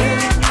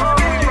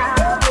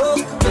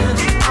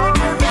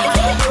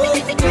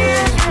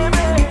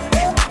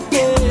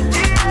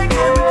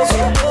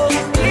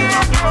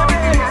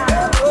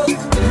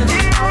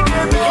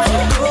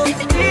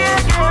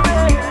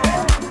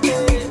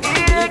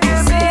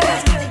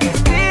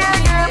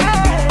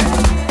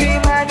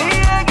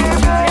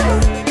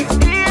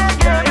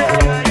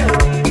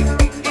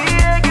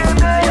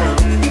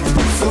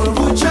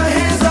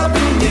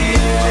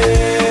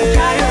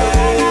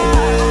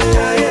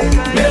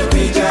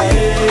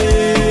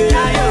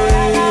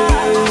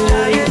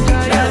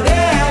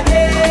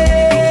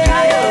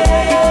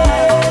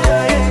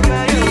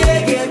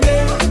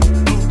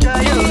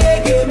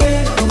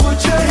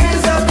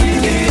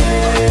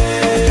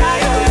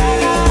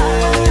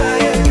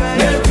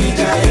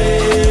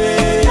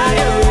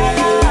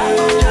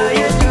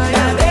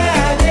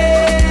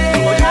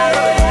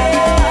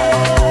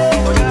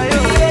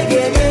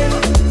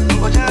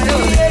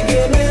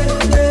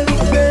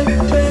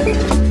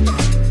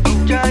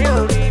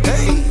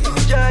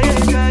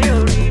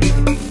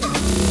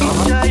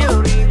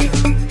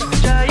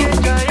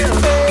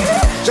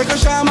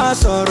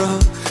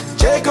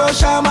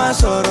 Shama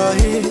sorrow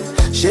here.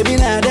 Shabby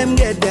na them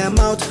get them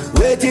out.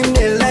 Waiting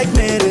they like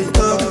me to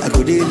talk. I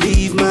go they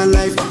live my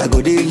life. I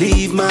go they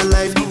live my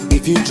life.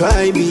 If you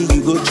try me,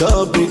 you go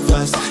chop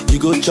breakfast. You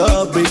go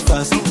chop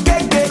breakfast.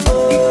 Get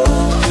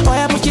oh,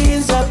 I put your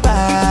hands up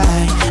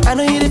high. I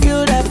know you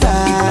feel that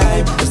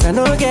vibe. Cause I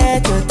know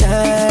get your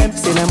time.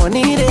 Still I'm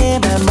money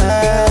in my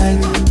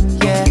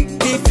mind. Yeah.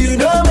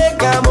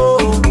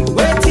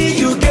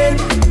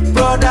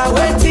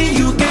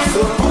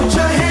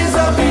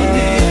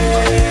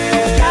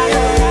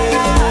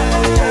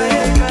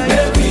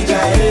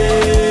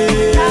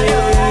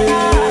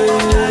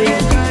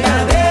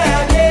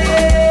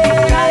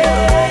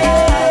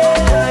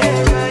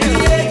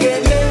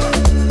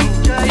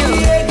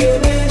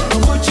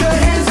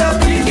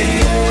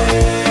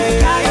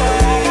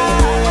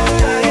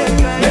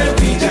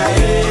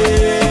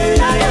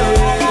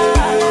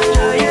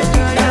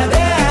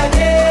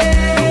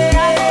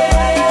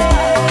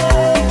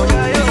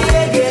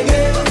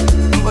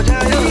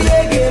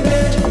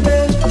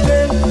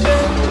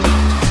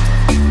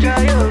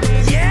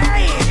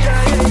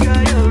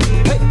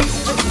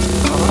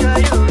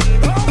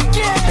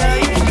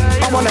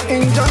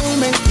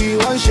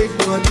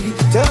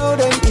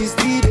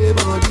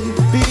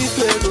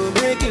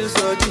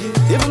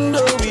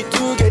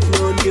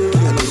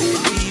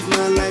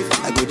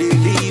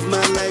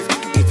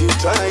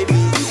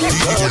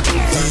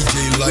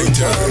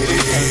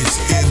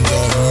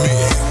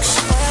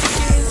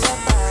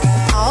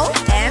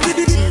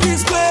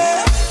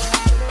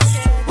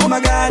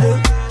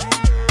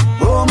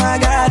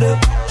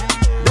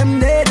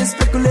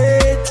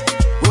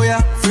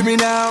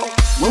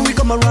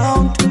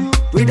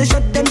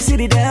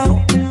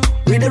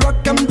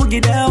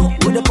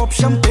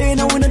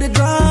 the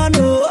drown,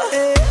 oh?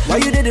 Why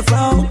you did the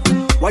frown?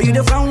 Why you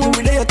the frown when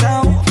we lay your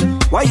town?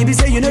 Why you be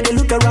say you know they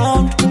look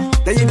around?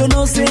 Then you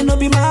gonna say no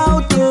be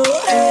mouth, oh?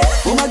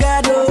 Oh my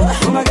God,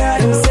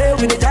 them say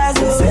with the jazz,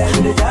 oh.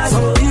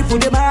 Some people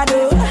they mad,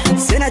 oh.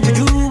 Say na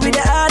juju with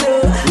the hard,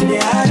 oh.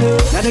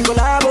 Now they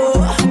collab, oh.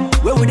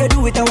 What would they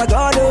do with our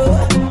God,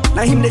 oh?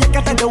 Now him they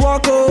cut at the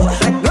walk, oh.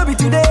 Like no be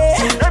today.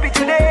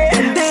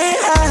 And they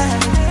are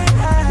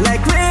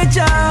like Ray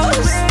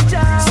Charles.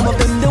 Some of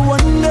them they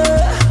wonder,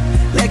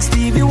 like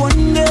Stevie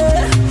Wonder,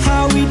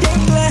 how we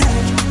declare.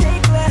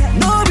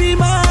 No be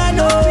man,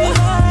 oh.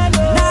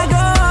 Nah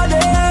God,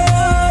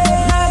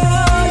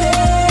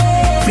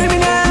 free me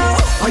now.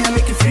 Oh, you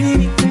make it free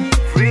me.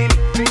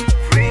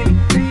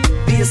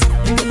 Be yourself,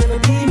 you can never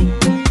be me.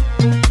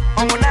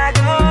 Oh, nah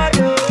God,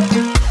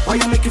 oh,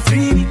 you make it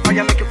free me.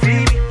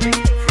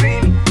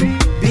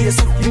 Be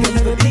yourself, you can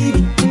never be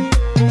me.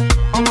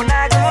 Oh,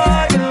 nah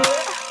God,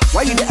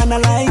 why you dey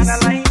analyze?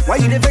 Why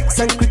you dey vex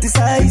and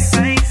criticize?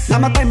 Now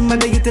my time I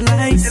dey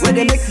utilize. When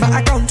they make my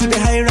account to the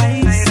high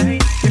rise.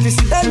 If you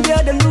sit down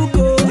there the look,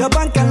 oh, your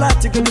bank a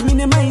lot you gonna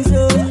minimize,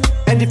 oh.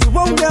 And if you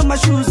won't wear my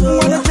shoes, oh,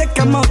 wanna check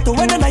them out to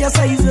whether your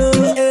size,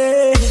 oh.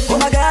 Hey. Oh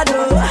my God,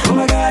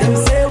 them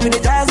say with the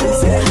jazz,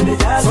 oh.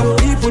 Some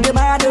people they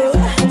mad, oh.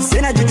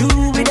 Say na juju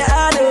with the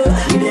hard, oh.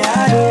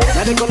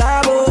 Now they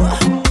collab,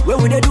 oh.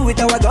 What would they do with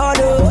our God,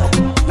 oh?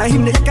 Now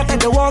him they cut at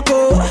the walk,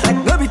 oh.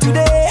 Like no be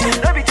today.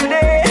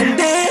 And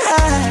they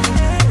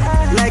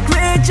are like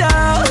Ray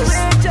Charles.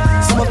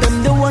 Some of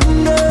them they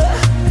wonder,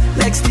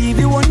 like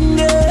Stevie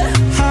Wonder,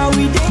 how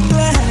we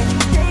declare.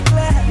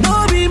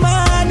 No be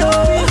man, oh.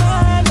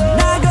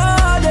 Nah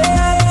God,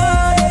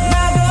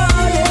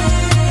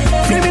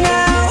 free me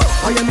now.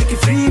 Oh, you make it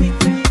free me.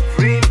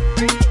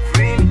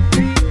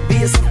 Be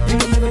yourself, you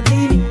can never be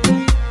me.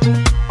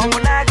 Oh,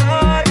 nah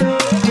God,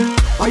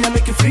 oh, you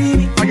make it free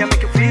me.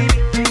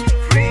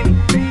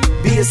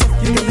 Be yourself,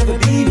 you can never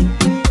be me.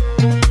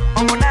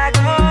 Oh, nah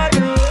God,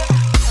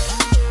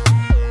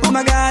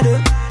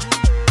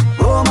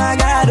 oh my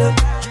God,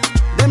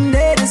 them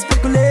they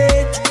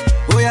speculate.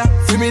 Oh yeah,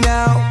 free me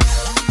now.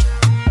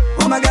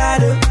 Oh my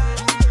God,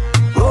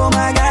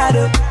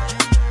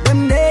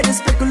 them they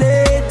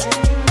speculate.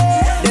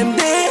 Them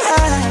they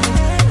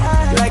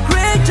high, like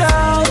Ray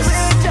Charles.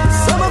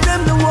 Some of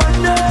them the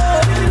wonder,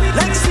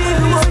 like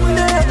Stevie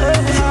Wonder,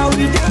 how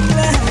we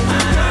declare.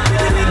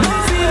 No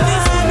fear,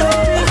 no,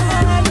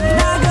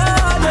 nah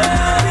God,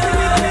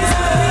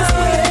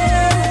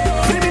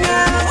 free me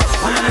now.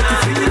 I'm gonna make you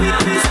free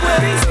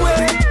me,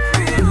 Psquare.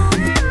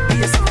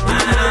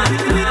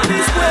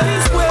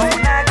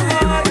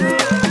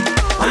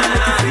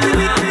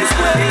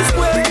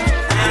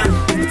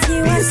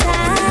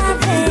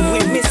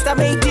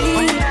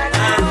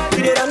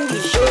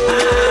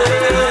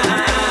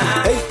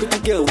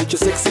 With your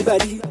sexy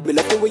body, me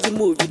love the way you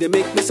move, you they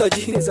make me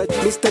surgy.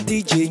 Mr.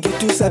 DJ, you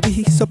too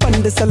sabi. So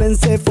pan the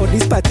silence for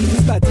this party.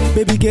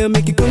 Baby girl,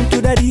 make it come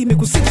to daddy. Make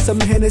you sip some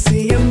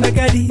Hennessy and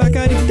Bacardi.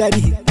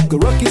 Daddy, go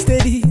rock it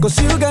steady, cause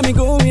you got me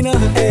going on.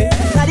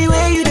 Now the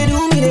way you they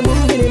do me, they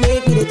move me, they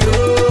make me they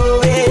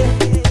throw.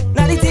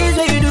 Now the things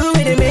where you do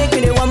me, they make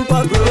me they one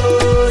pop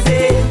rose.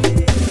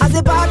 As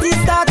the party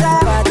starter,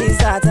 I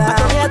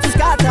come here to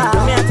scatter.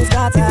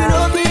 If you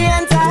know me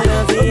enter,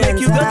 make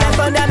you go get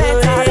fundamental.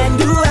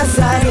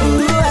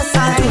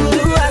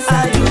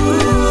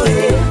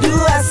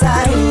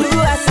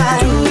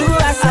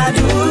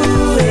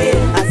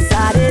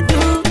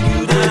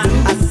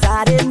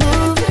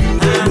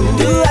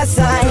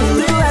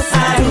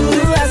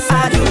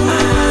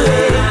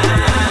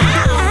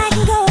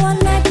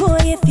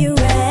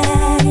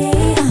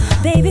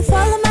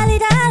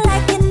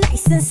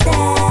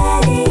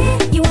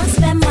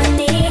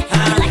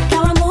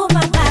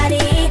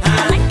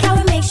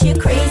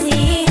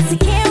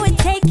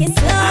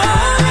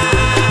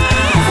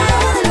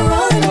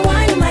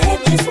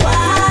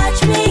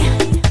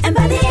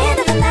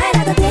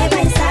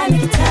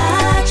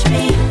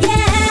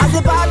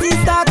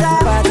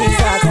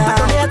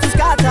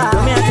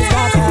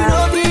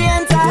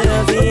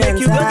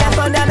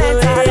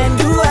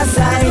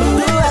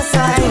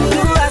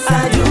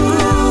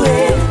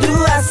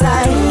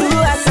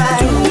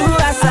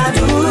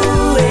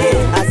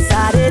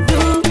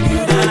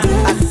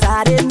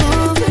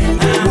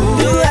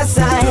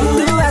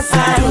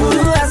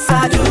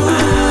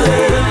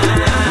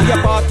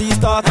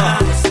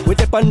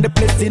 On the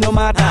place, no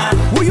matter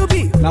who you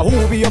be, now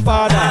who be your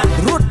father?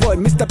 Rudeboy,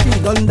 Mr. P,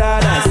 done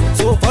dadas.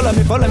 So follow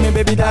me,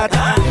 baby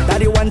dada.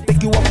 Daddy want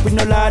take you up with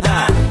no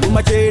ladder. Do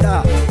my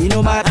trader, it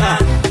no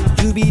matter.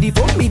 You be the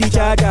phone, be the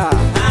charger.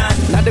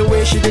 Not the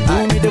way she dey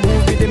do me, the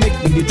movie, they make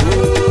me the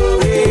true.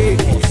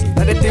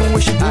 Not the thing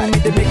we she do me,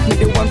 they make me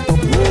the one to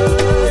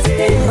rose.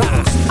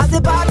 As the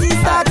party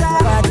starter, I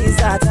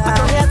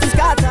come here to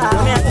scatter.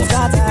 If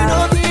you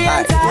know me,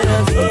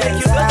 make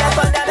you go get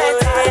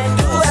fundamental and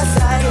do a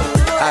side.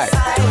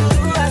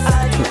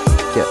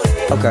 Yeah,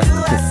 okay.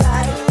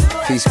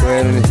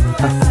 Psquare in it.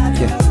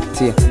 Yeah,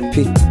 TP.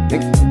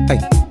 Hey,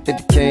 hit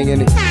the king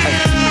in it. Hey,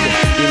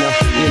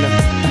 you know.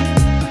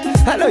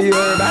 I know you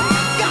heard about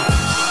it.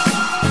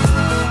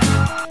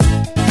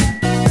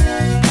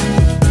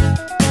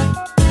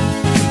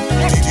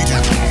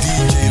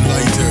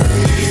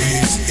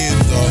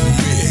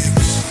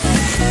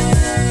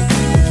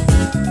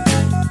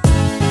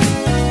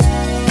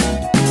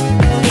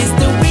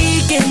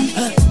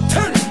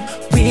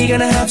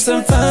 gonna have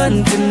some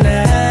fun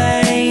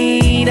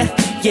tonight.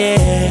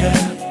 Yeah.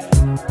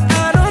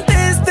 I don't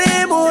taste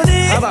the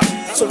money,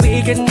 so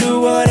we can do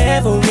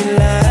whatever we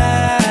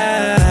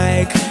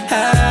like.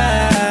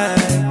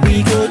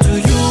 We go to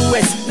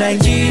US,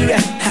 Nigeria,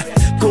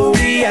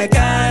 Korea,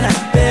 Ghana,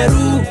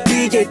 Peru.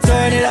 DJ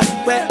turn it up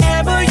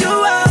wherever you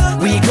are.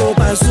 We go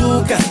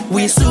bazooka,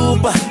 we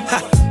super,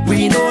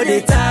 we know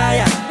they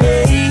tire.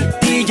 Hey,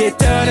 DJ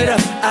turn it up,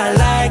 I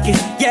like it,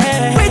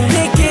 yeah. We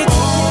take it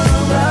all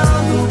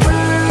around the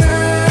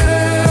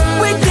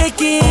world. We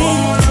take it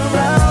all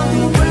around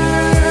the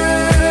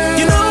world.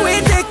 You know we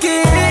take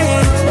it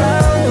all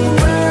around the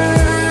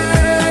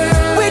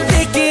world. We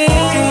take it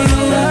all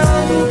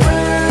around the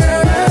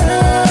world.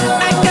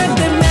 I got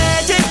the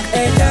magic,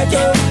 hey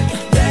Jajo.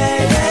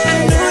 I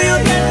know you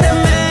got the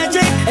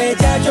magic, hey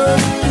Jajo.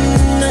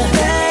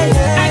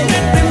 I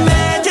got the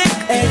magic,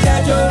 hey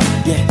Jajo.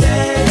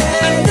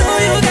 I know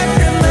you got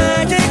the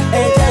magic,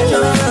 hey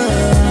Jajo.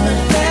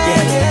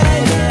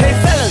 Hey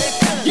fellas,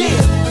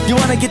 you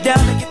wanna get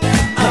down?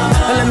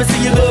 Let me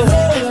see you go.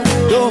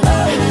 Go.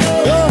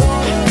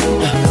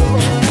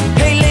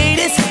 Hey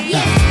ladies,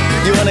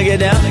 you wanna get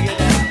down?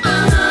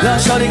 Now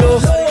shawty go.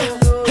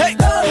 Hey,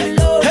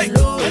 hey.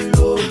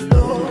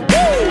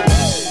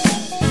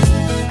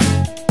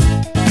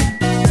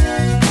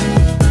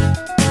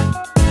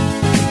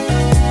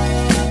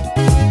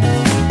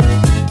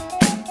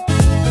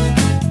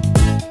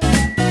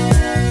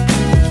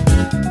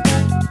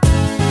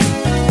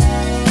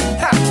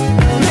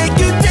 Make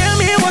you tell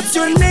me what's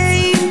your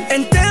name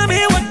and tell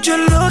me what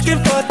you're looking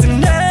for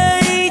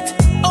tonight.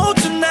 Oh,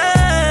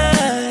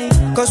 tonight.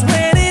 Cause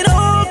when it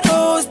all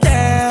goes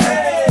down,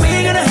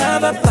 we're gonna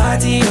have a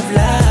party of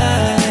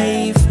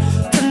life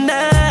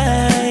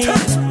tonight.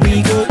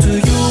 We go to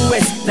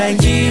US,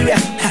 Nigeria,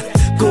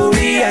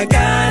 Korea,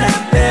 Ghana,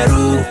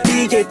 Peru.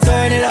 DJ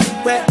turn it up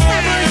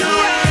wherever you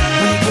are.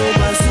 We go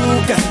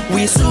bazooka,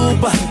 we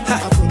super,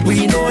 we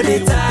know they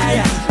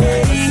tire.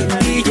 Hey,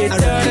 DJ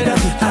turn it up,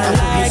 I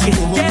like it.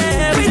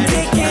 Yeah, we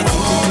take it.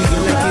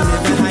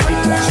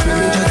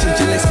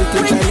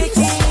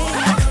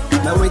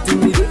 Now waiting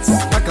minutes,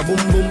 pack a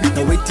boom boom.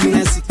 Now waiting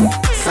and see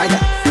saga,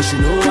 but she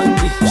know one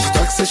day. She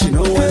talks so she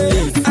know one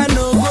day. I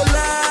know go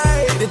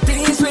lie, the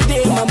things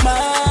within my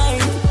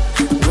mind.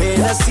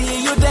 When I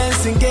see you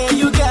dancing, girl,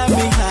 you got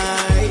me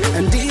high.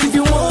 And if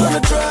you wanna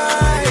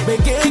try,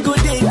 make a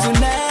good day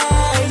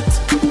tonight.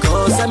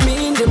 Cause I'm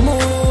in the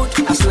mood,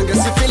 as long as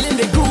you're feeling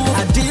the groove,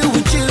 I deal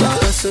with you.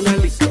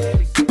 Personally,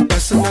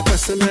 personally,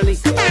 personally,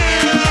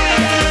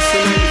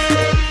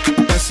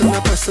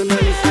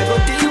 I go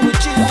deal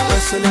with you.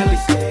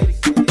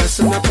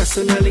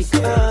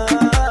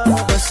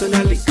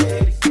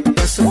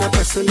 personally,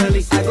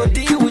 personally, I go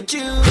deal with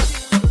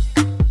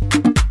you.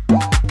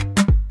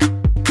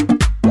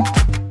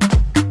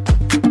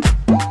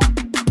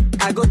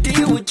 I go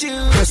deal with you.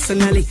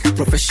 personally,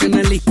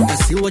 professionally. I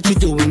see what you're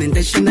doing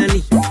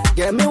intentionally.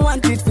 Get me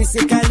want it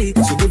physically,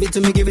 So give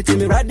it to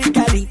me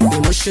radically,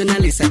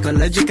 emotionally,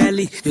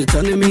 psychologically. You're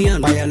turning me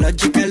on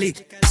biologically,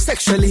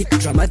 sexually,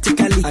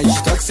 dramatically. And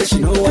she talks, say she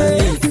know what I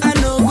mean. I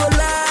know go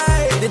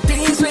lie, the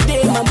things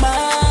within my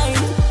mind.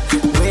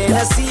 When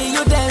I see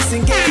you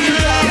dancing, girl, you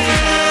got me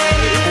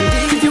high. And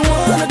if you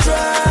wanna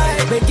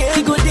try, make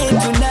a good day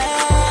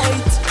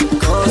tonight.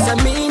 Cause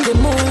I'm in the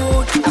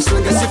mood, as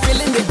long as you're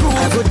feeling the groove,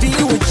 I go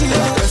deal with you.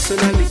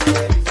 Personally,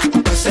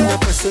 personally,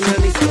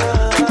 personally,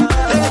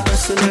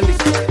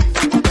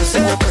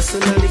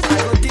 I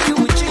go deal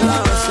with you.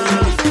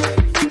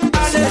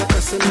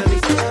 personally,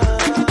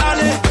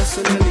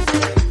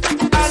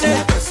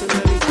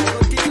 personally,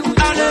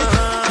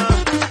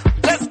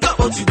 Let's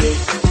go today.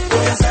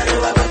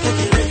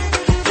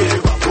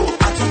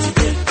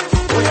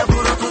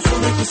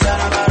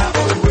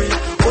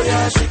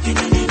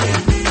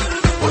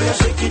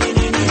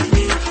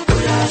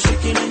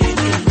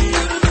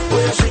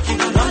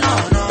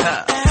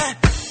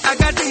 I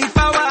got the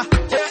power,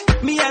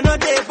 me I know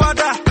the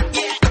border.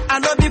 I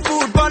know the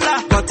footballer,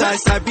 but I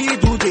sabi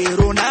do the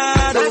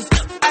Ronaldo.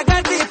 I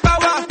got the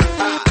power,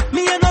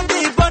 me I know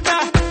the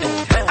border.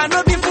 I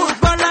know the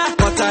footballer,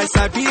 but I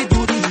sabi do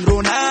the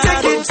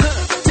Ronaldo.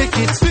 Take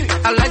it,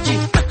 Alaji.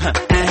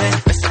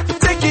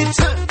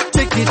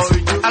 Take it,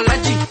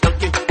 Alaji.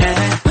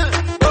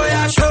 Oh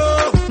yeah,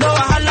 show, no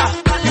wahala.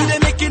 You dey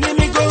making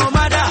me go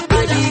mad,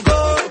 baby go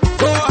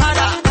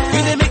harder.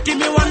 You dey making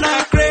me wanna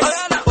craze.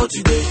 Oh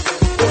today,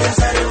 oh yeah,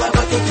 sorry, wa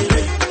ba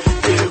kekere.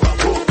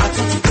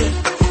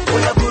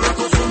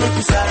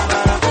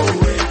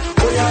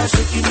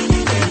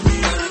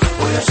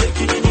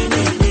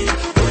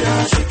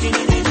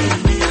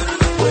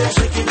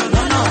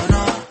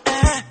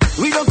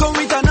 We gon' come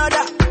with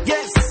another,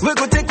 yes. We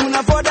gon' take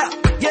una further,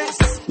 yes.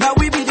 Now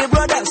we be the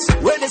brothers,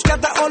 where they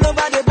scatter all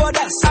over the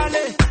borders.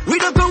 We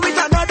gon' come with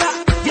another,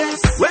 yes.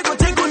 We gon'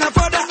 take una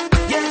further,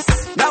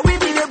 yes. Now we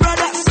be the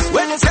brothers,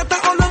 where they scatter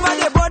all over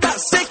the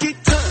borders. Take it,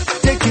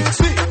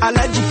 sweet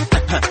Alaji.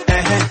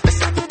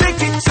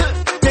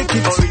 Take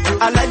it,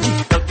 Alaji.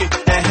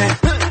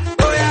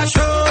 Oh yeah,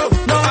 show,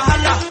 no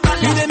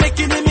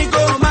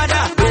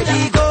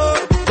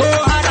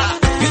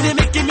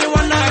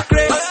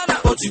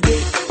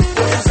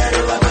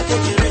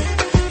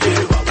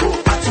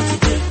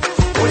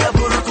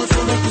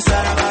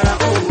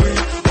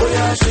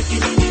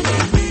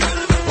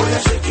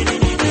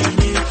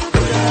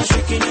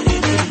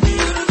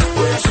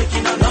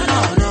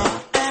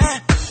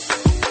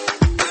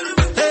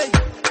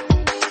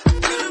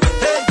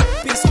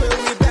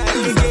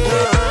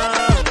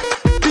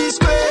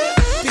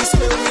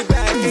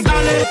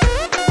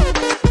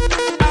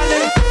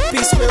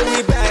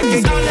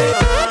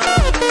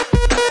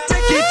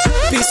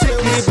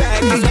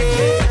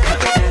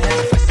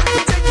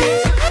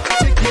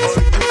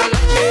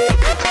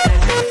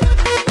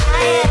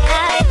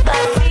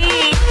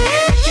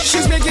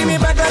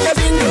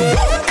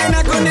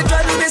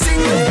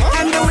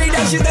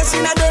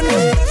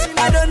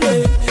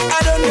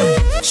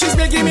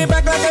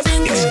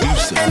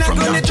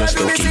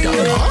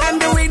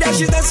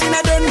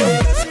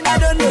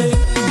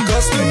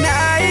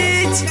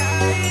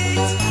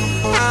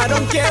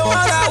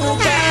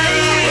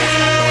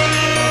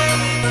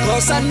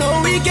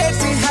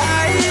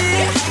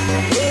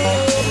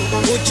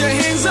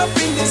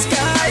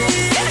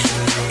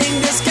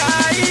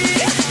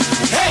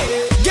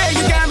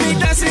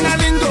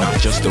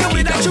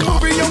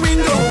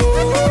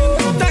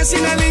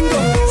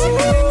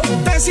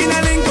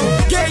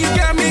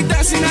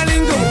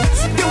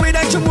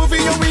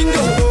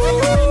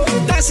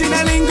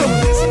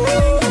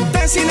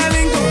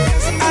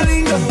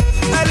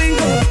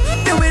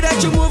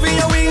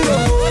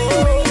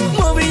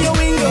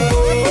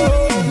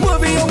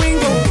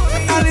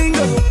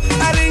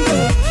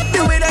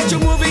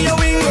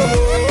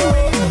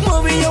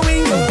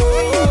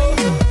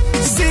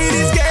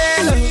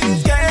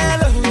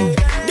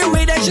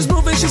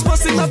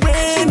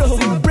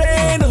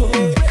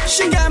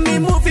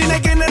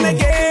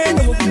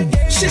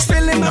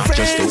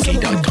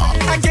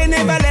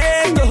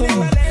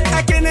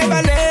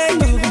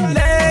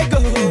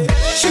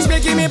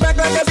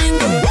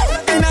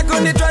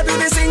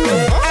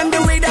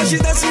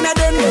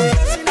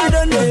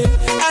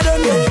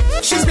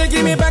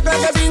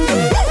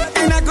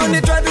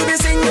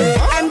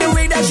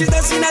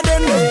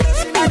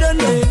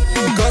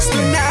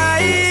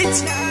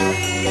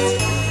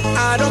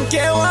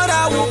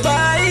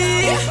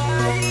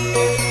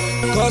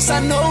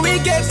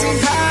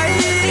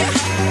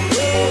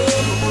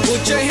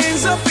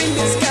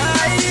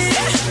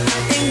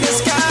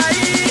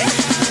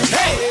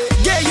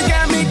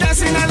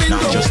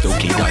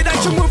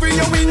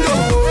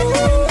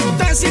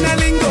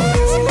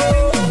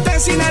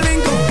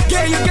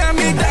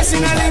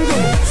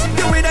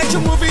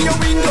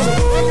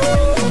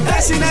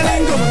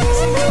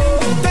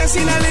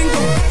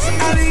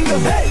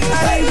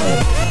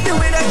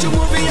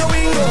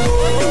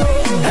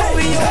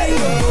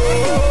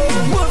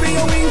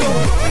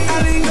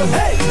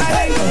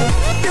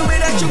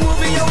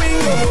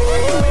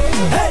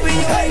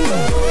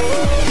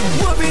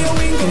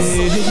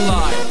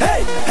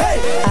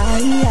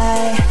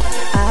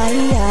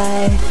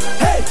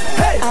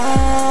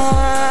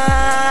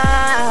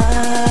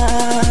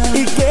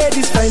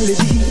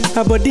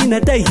Body na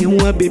die here,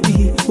 one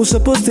baby. Who's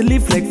supposed to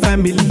live like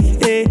family?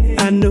 Hey,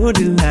 I know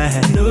the lie.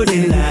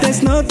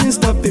 There's nothing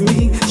stopping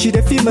me. She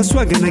dey feel my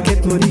swag and I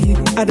get money.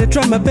 I dey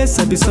try my best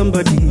to be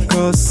somebody,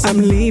 cause I'm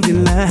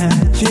living life.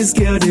 This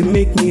girl they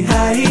make me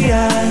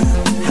higher.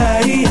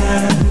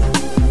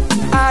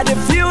 I dey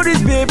feel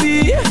this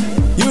baby.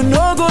 You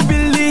no go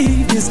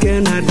believe this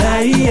girl na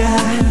die.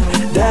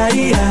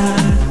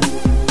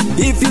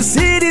 If you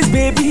see this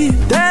baby,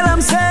 tell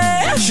them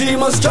say she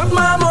must chop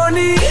my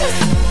money.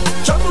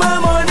 Chop my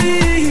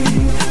money,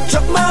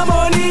 chop my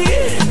money,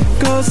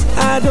 cause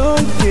I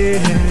don't care.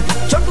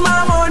 Chop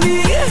my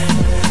money,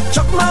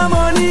 chop my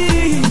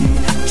money,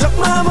 chop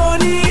my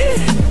money,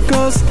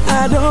 cause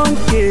I don't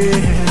care.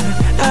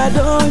 I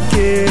don't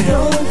care, I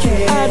don't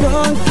care, I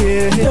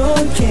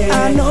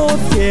don't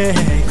care,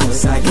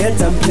 cause I get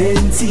them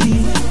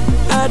plenty.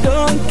 I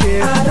don't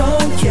care, I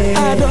don't care,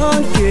 I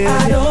don't care,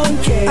 I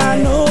don't care,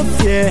 I don't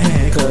care,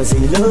 cause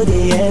you know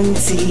they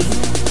empty.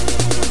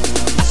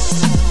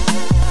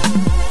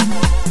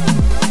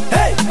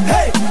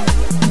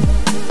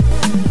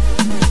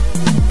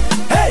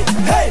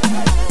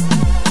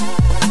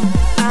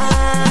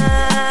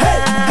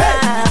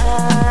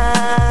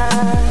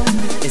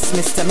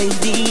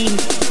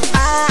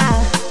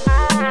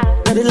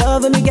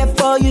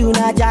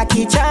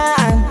 Jackie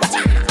Chan,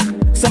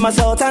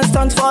 somersault and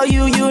stunt for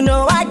you, you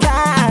know I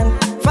can.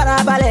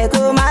 Farabale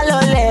ko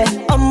malole,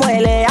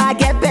 omwele I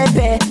get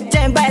pepe.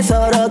 Jemba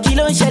soro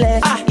kilon shele.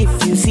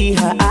 If you see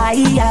her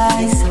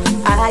eyes,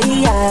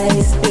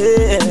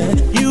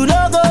 you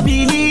don't go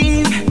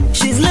believe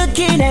she's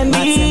looking at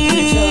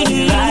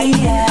me.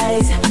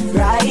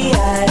 Right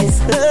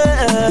eyes.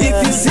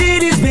 If you see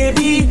this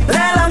baby,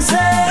 then I'm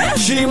saying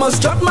she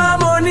must chop my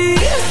money,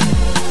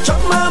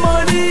 chop my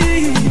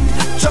money,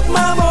 chop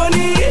my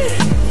money,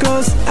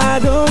 cause I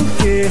don't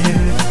care.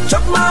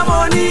 Chop my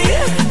money,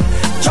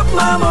 chop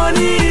my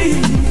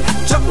money,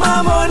 chop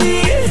my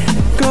money,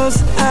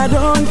 cause I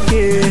don't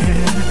care.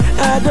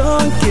 I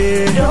don't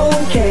care, I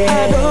don't care,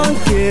 I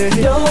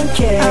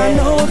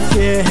don't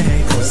care,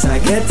 cause I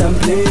get them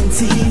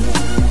plenty.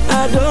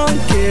 I don't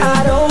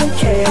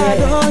care, care. I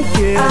don't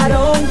care. I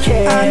don't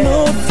care. I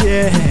know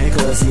fear.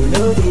 Cause you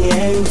know the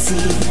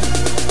empty.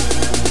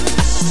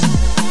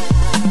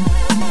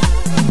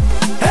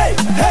 Hey,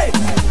 hey.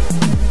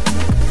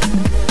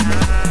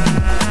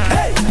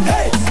 Hey,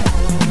 hey.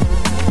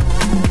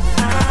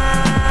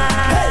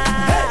 Hey,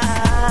 hey.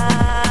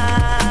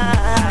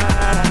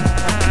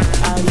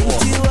 I'll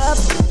lift you up.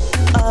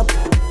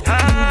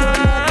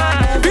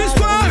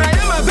 Psquare, I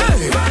am a bell.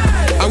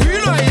 I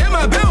will, I am a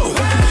bell.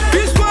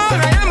 Psquare,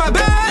 I am a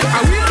bell.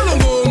 I will,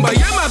 I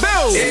am a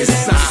bell.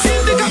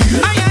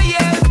 Ay, ay,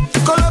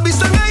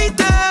 Colombia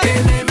ngaite.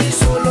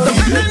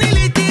 Tocando ni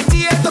lititi,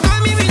 toca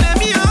mi vida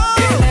mío.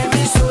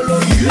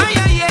 Ay,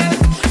 ay,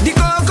 di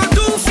coco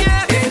tu fie.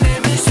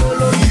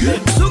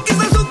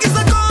 Sukisa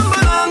como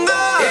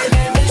longa.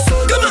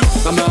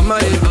 Come on, mama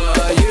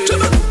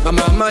eva,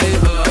 mama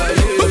eva,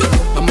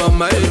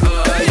 mama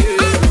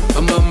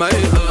eva, mama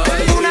eva.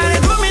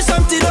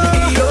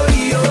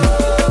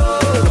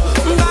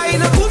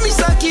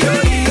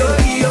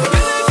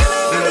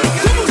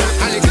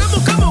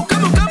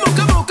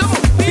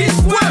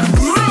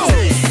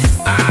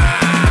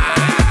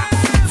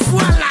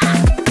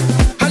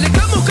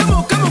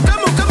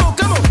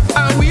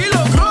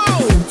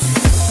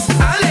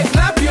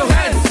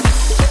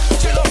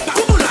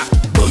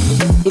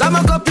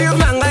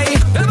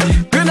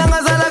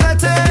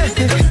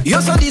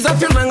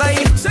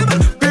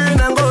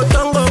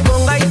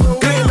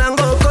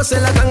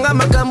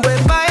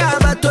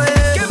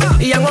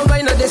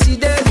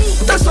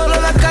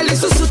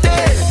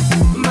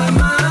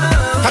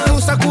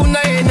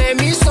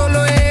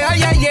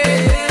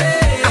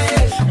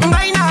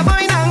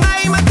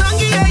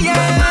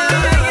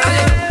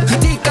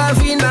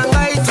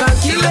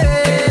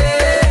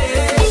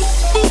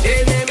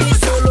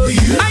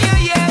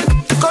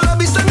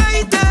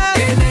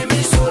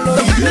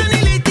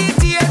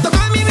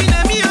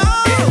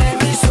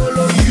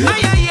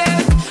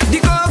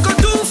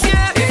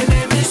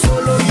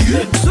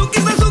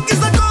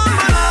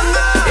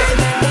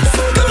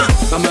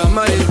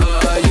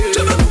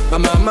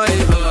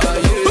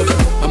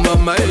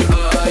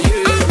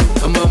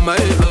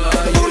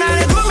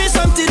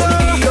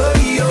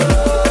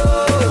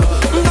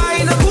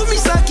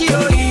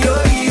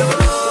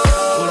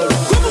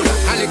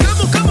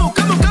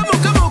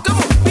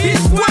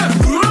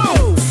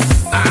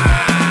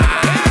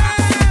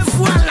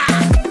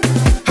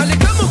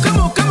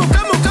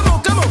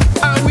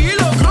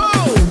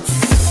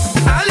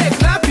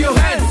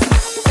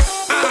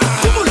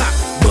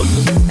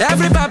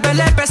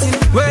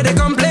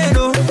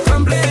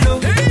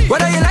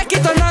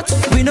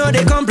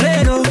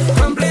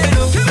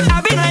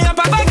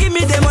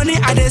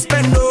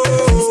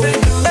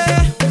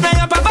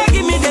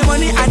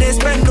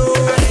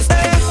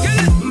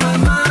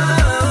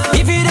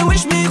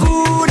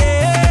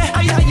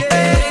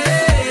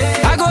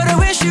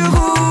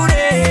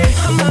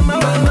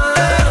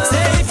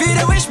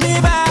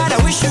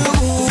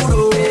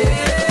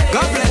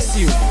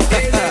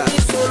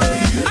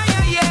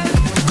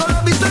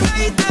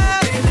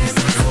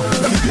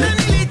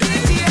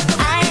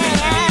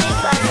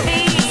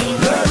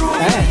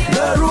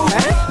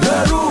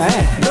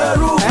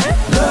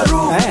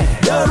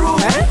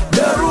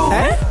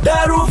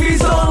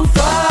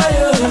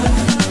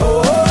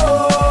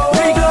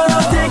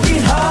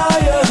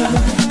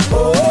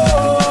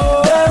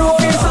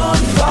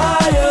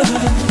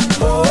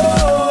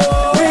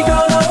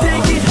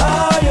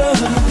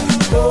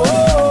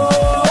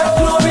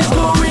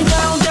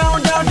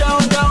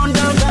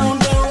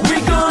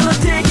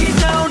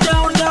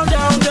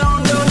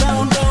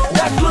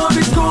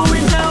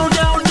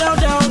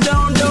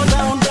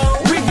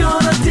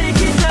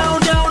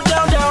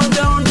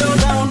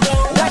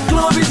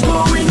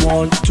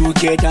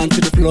 Get down to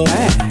the floor.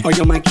 On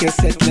your mic, get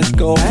set, let's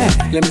go.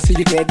 Let me see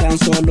you get down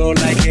so low,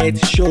 like head,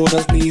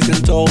 shoulders, knees,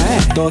 and toes.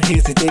 Don't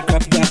hesitate,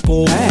 grab that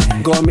pole.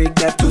 Go make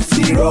that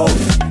 2-0.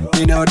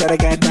 You know that I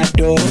got that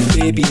dough.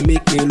 Baby,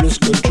 make me lose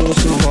control.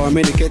 So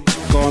communicate.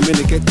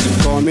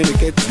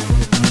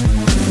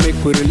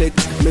 Make we relate.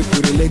 Make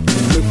we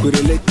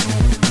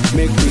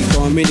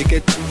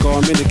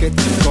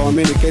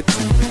communicate.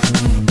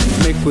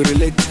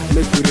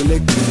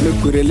 Make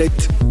we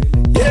relate.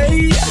 Yeah,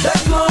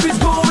 that love is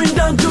going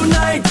down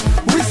tonight.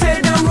 We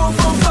set the roof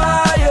on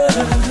fire.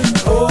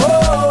 Oh,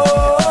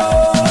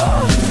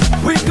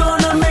 we're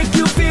gonna make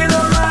you feel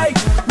alright.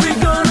 We're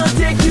gonna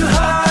take you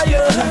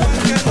higher.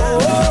 Oh,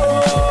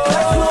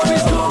 that love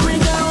is going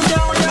down.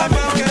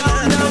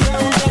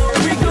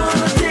 We're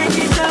gonna take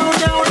it down.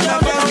 That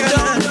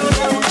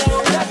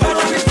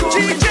love is going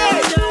down.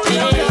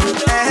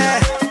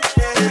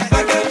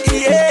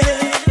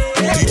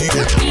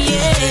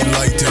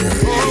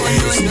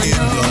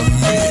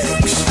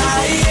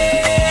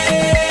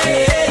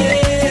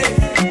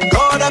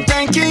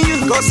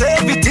 Cause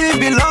everything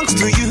belongs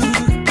to you.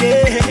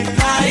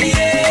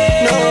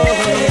 No,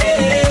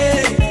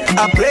 I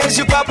praise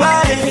you,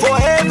 Papa, for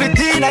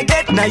everything I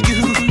get now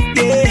you.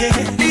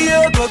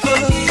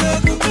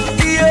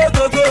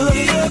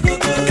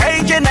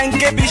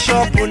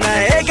 Bishop, una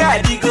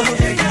ega digo.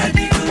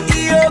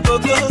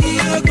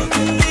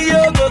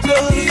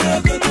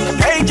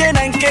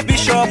 nke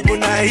bishop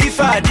na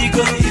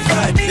ifadigo.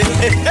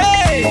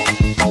 Hey!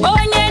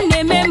 Onye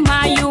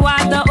Nemema, you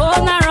are the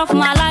owner of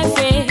my life.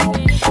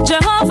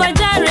 Jehovah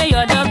Jireh,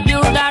 you're the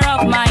builder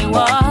of my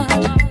world.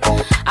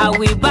 I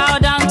will bow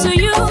down to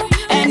you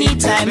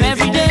anytime,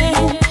 every day,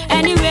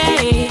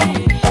 anywhere.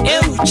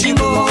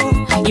 Euchimo,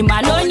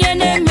 Imano onye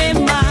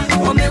Nemema,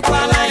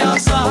 omekwala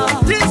yoso.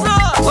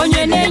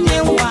 Onye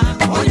nenyewa,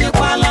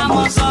 onyekwala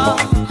moso.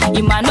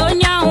 Imano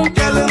nyau,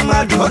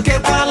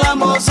 okekwala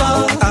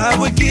moso. I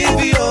will give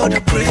you all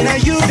the praise. Now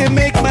you they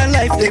make my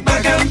life they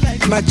bagam.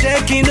 My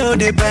checking all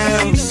the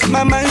bounce.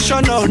 My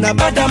mansion on a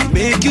badam.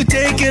 Make you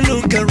take a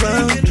look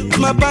around.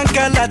 My bank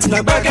alert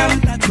na bagam.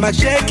 My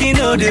checking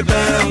all the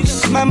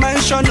bounce. My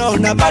mansion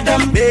on a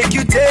badam. Make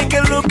you take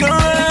a look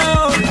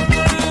around.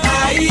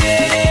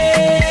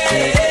 Yeah.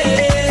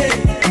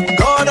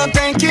 God, I'm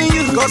thanking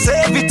you, cause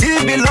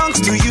everything belongs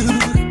to you.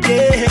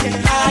 Yeah.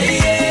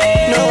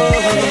 No.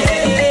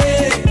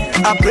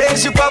 I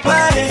praise you,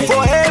 Papa,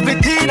 for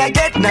everything I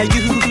get now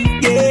you.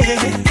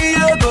 Yeah.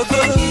 Yo go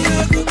go.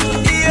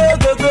 Yo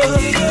go go.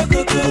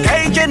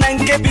 Kenke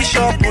nanke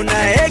bishop na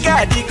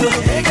egadigo.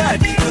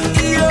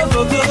 Yo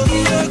go go.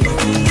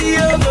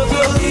 Yo go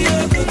go.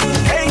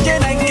 Kenke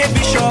nanke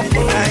bishop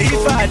na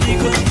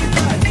ifadigo.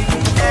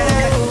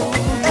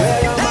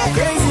 My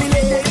crazy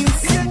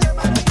ladies,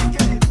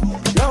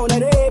 now that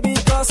they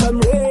because I'm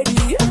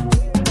ready.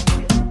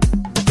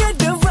 Get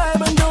the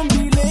vibe and don't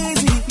be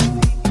lazy.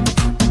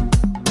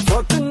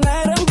 For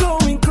tonight I'm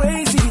going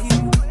crazy,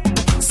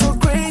 so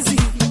crazy.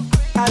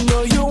 I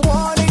know you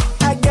want it,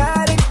 I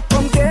got it,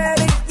 come get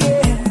it,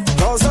 yeah.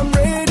 Cause I'm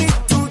ready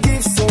to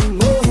give some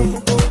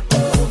more.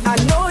 I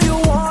know you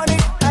want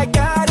it, I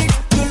got it,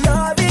 you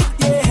love it,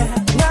 yeah.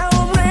 Now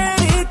I'm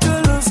ready to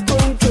lose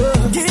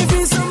control. Give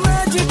me some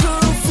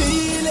magical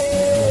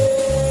feeling.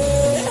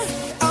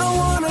 I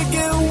wanna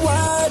get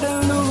wild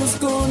and lose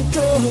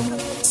control.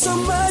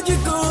 Some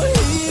magical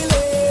healing.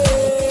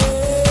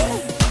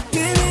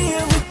 Give me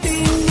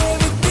everything,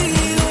 everything,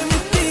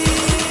 everything.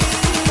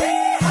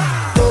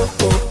 Oh,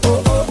 oh, oh,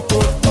 oh,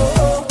 oh, oh,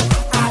 oh.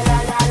 Ah, la,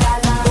 la, la,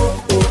 la. Oh,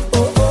 oh,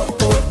 oh, oh,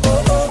 oh,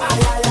 oh, oh. Ah,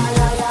 la, la,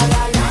 la, la,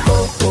 la, la.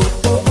 Oh, oh,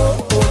 oh,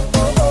 oh, oh,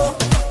 oh, oh.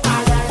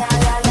 Ah, la, la,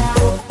 la, la.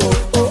 Oh, oh,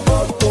 oh,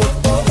 oh, oh,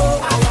 oh, oh.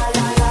 Ah, la,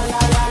 la, la,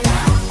 la, la, la.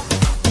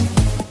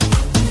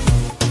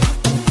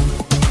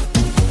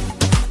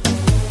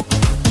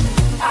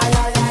 Ah,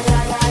 la, la, la,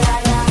 la, la,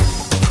 la.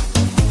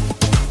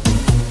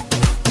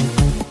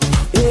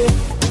 Yeah.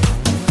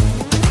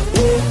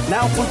 Yeah.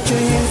 Now put your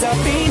hands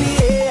up in the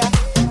air.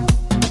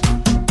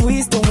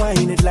 Twist and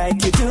wind it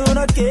like you do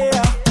not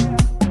care.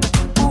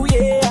 Oh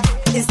yeah,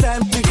 it's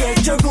time to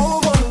get your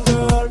groove on,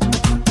 girl.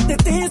 The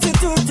things you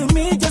do to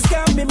me just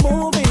got me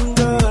moving,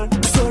 girl.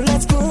 So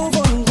let's groove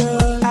on,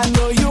 girl. I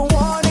know you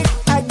want it,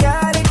 I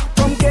got it,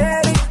 come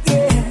get it,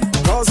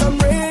 yeah. Cause I'm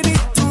ready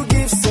to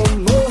give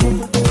some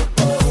more.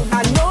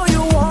 I know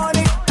you want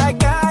it, I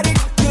got it,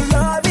 you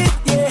love it,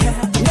 yeah.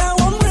 Now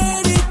I'm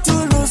ready to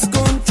lose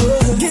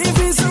control. Give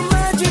me some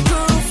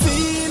magical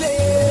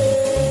feeling.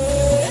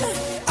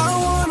 I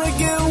wanna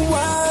get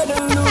wild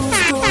and lose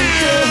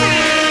control.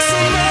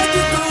 Some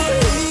magical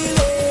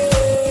healing.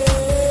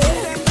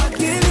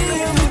 Give me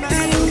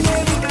everything,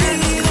 everything,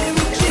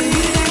 everything.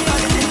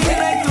 Be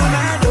like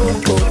tornado.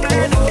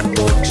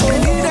 She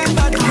need that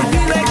battery,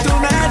 be like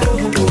tornado.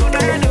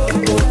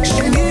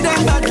 She need that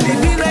battery,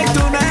 be like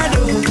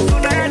tornado.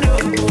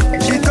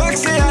 She talk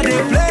say I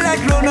dey play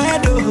like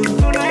Ronaldo.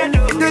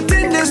 The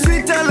thing they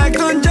sweeter like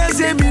Don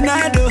Jazzy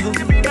Eminado.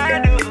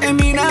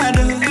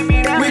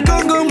 We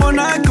gon' go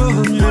Monaco.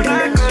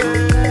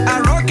 I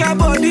rock her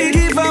body,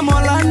 give her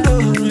Orlando.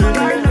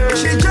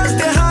 She just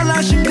dey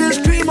holla, she dey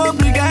scream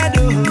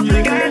obrigado.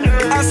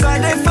 As I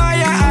dey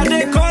fire, I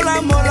dey call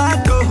her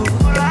Molato.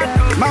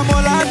 My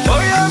Molato.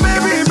 Oh yeah,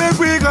 baby, make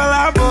we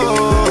collabo.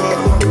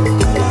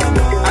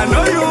 I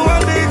know you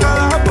want the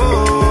collabo.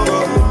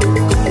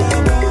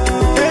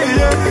 Hey,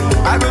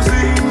 yeah, I go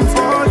sing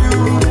for you,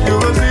 you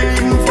go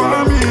sing for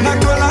me. Na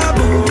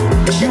collabo,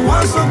 she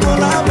wants some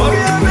collabo. Oh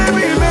yeah,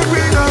 baby, make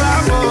we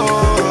collabo.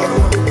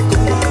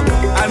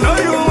 I know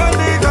you want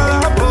the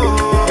collabo.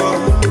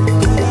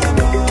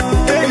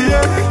 Hey,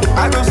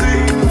 yeah, I go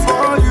sing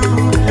for you,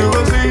 you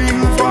go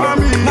sing for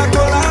me. Na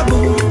collabo,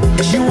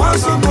 she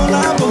wants some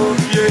collabo.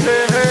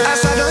 Yeah,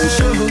 as I don't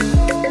show,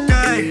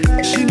 guy,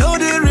 she know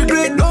they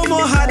regret no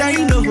more. How I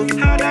know?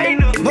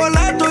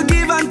 Molato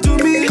give unto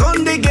me,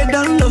 come they get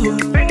down low.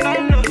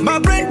 My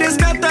brain they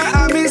scatter,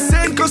 I'm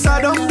insane cause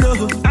I don't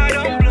know.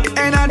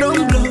 And I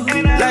don't blow,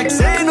 like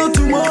say no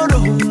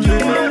tomorrow.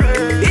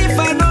 If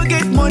I don't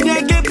get money,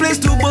 I get place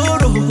to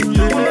borrow.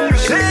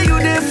 Say you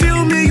they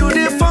feel me, you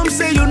they form,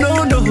 say you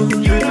know no.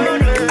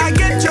 I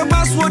get your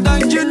password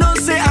and you know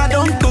say I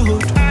don't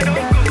code.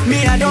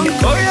 Me I don't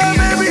code. Oh yeah,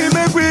 baby,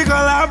 make we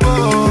collabo.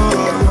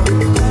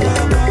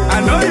 I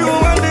know you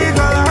want the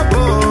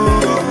collabo.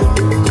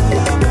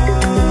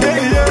 Yeah,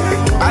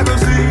 yeah, I go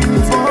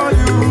sing for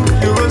you,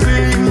 you go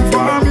sing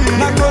for me.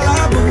 Na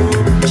collabo,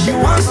 she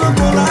wants some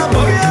collabo.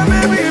 Oh yeah,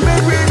 baby,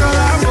 make we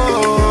collabo.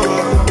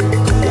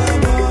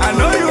 I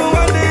know you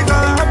want the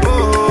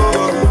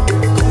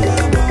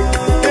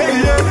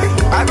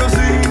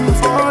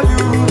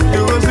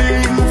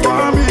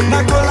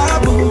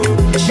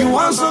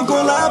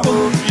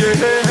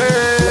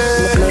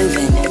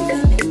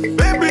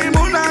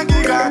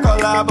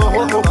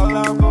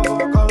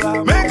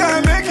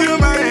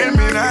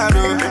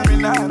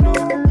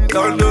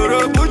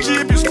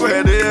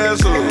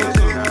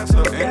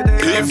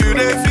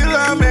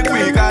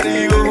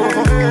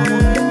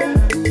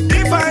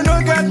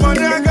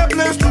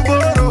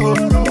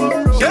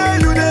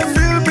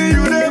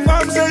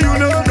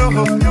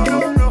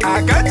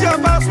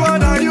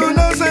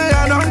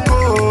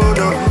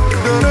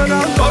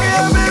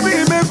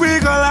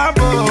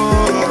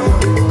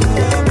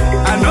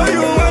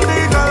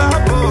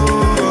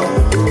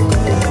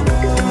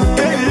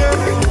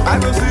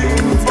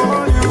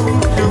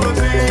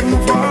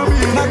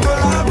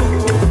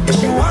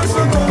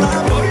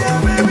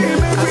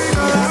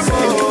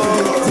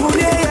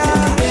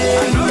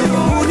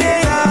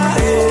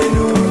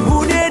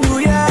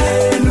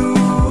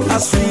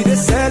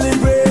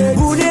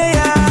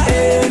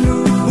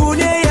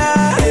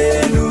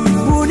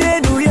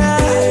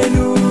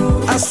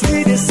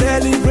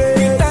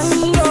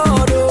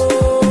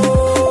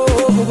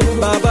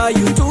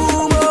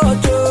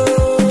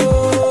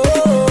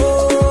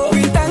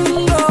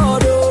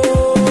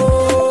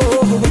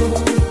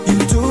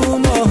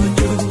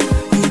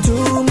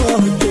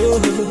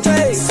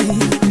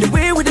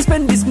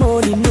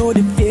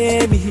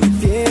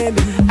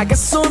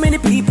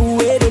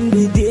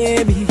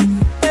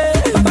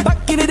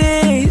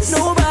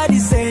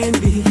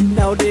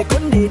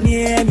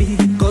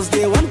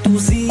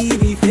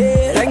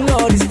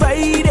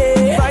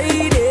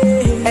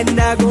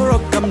I go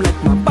rock 'em like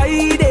my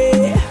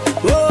baby.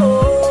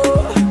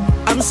 Oh,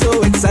 I'm so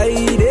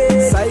excited.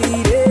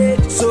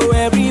 So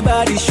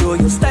everybody show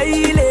your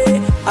style.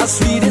 As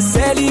we dey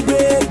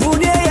celebrate,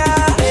 Buneya,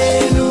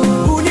 Elu,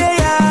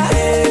 Buneya,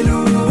 Elu,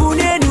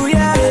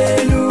 Bunenuya,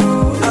 Elu.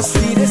 As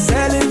we dey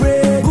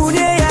celebrate,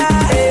 Buneya,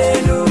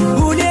 Elu,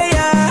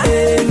 Buneya,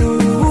 Elu,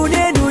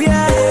 Bunenuya,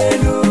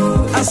 Elu.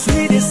 As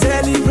we dey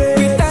celebrate,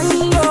 we thank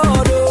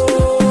God,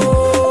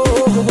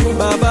 oh,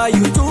 Baba,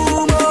 you too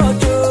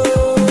much, oh.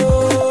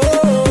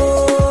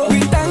 We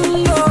thank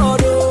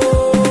God,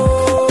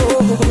 oh,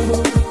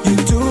 you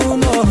too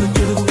much,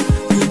 oh.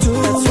 You too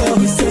much. That's why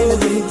we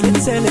celebrate,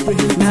 let's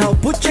celebrate. Now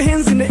put your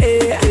hands in the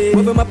air,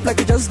 wave them up like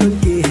you just don't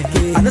care.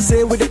 I don't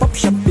say with the pop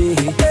shop,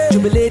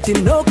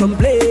 jubilating, no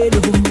complaint.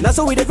 That's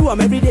how we do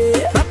them every day.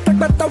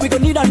 But we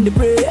gon' need on the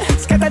pray.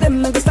 Scatter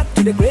them and go start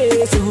to the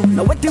grace.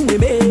 Now what thing we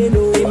made,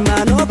 no.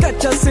 Man, no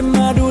catch us in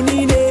my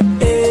dunine,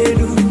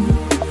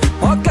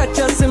 oh, catch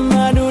us in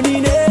my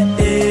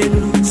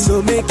dunine,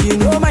 so make you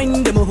no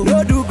mind them,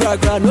 no do gra,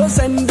 no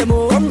send them,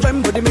 come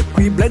join body, make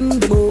we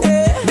blend them,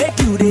 make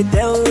you they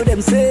tell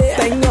them, say,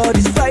 thank God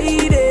it's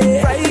Friday,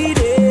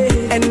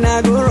 and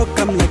I go rock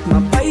 'em like my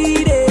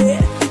baby.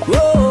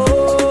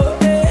 Whoa,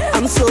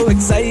 I'm so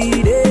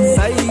excited.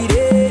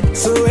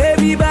 So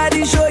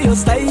everybody show your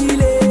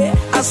style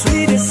as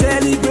we dey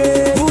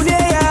celebrate.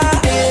 Buneya,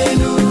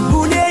 Elu,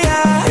 Buneya,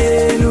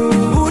 Elu,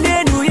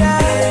 Bunenuya,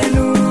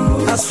 Elu.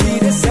 As we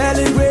dey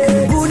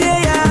celebrate.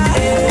 Buneya,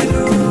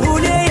 Elu,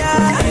 Buneya,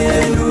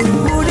 Elu,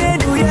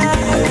 Bunenuya,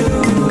 Elu.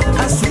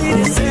 As we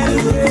dey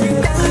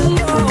celebrate. Thank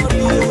God,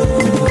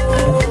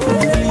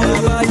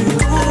 Baba, you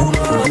too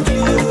much.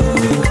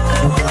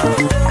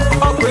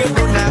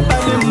 Okwego na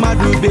bali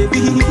madu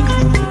baby.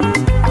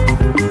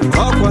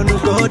 Okwano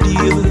godi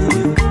yo.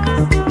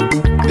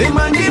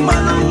 Imani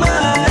maluma,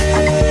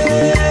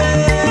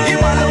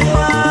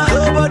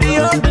 nobody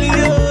ugly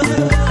yo.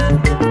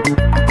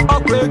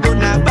 Okwego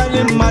na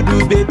bali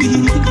madu baby.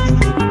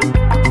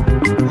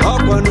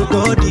 Okwano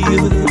godi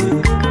yo.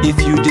 If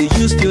you dey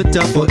use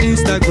filter for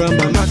Instagram,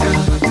 Amaka,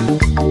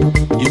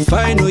 you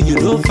find or you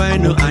don't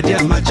find no idea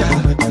matcha.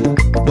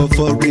 But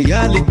for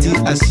reality,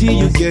 I see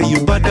you girl, you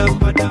badam.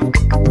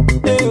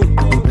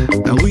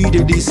 Now we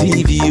dey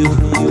deceive you.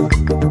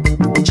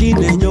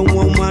 Jine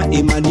nyomwa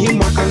imani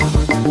maka.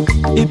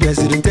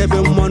 Ibezi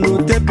tebe monu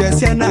tebe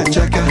siana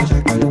chaka.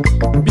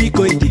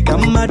 Biko idika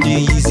madi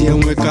easy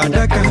and we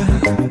kadaka.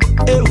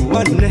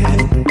 One.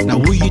 Now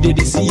we dey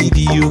deceive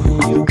you.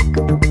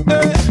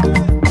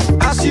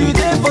 As you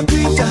there for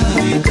Twitter,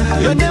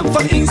 your name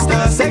for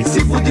Insta, sexy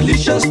for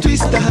delicious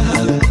twister.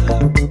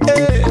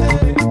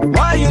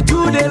 Why you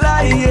do the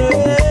lie?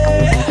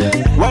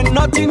 When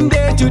nothing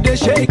there to the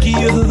shake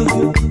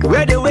you,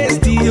 where the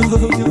waste you.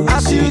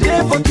 As you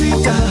there for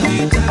Twitter,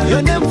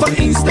 your name for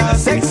Insta,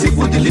 sexy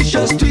for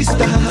delicious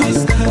twister.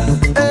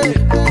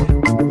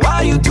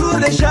 Why you do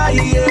the shy?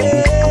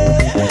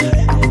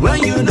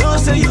 When you know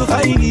say you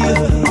find you,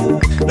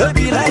 don't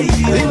be like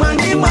you.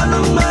 Imani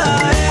maluma,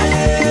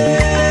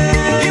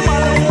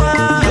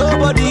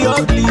 nobody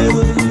ugly.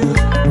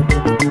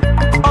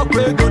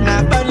 Okwego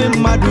na bali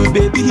madu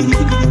baby.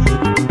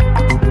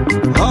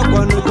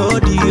 Okwano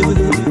godi yo.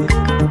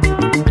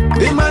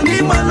 Imani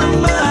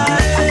maluma,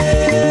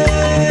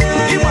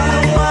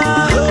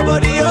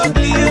 nobody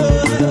ugly.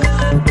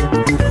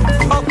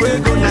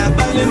 Okwego na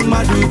bali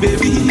madu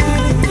baby.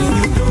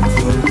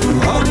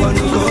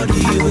 Okwano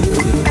godi yo.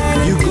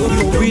 You go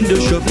for window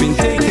shopping,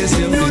 take a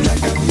selfie.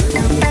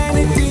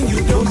 Anything you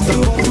do,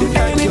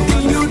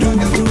 anything you do,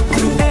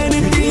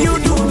 anything you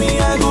do me,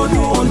 I go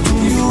do unto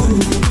you.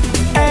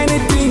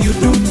 Anything you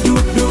do,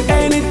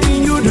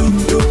 anything you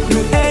do,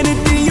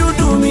 anything you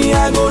do me,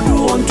 I go do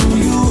unto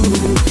you.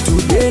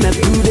 Today not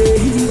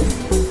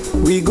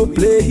today, we go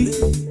play.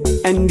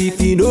 And if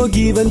you no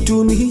given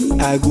to me,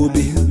 I go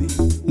be.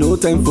 No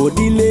time for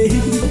delay.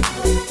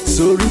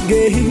 Sorry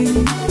gay.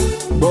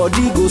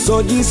 Body go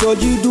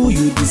soji, do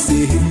you the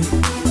same?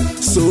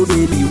 So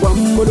baby,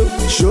 one more,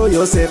 show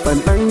yourself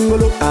and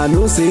tango. I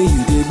know say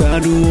you the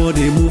bad all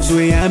the moves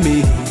where I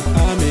make.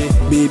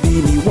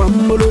 Baby, me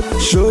one more,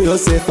 show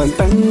yourself and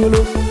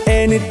tango.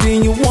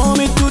 Anything you want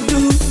me to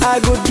do, I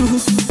go do.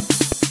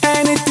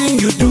 Anything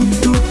you do,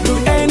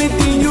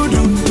 anything you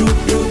do,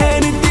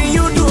 anything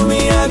you do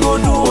me, I go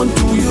do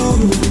unto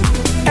you.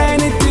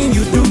 Anything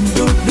you do,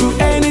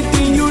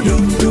 anything you do,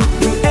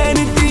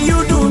 anything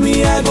you do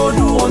me, I go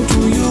do unto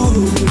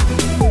you.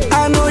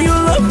 I know you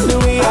love the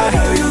way I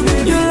heard you,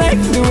 baby. You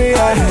like the way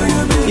I heard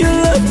you, baby. You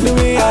love the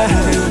way I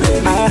heard you,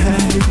 baby.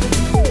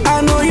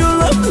 I know you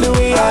love the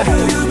way I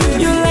heard you,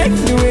 baby. You like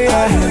the way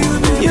I heard you,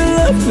 baby. You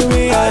love the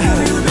way I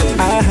heard you,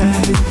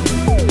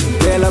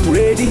 baby. Girl, I'm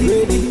ready.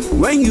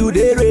 When you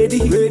dey ready.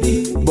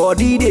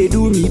 Body they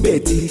do me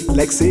betty,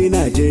 like say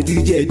na jetty.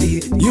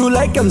 You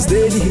like I'm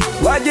steady.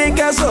 Waje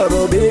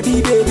kasoro,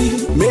 baby.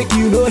 Make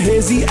you no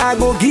hazy, I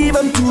go give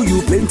them to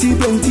you plenty.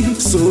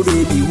 So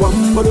baby,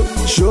 one more,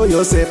 show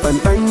yourself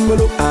and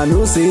tango. I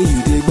know say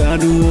you dey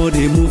bad all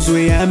the moves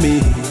where I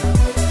make.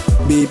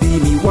 baby,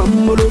 me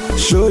one molo.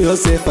 Show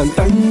yourself and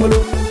thank molo.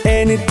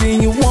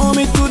 Anything you want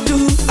me to do,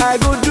 I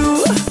go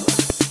do.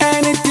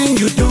 Anything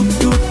you do,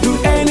 do, do.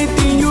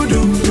 Anything you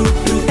do, do,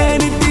 do.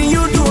 Anything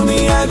you do me,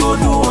 I go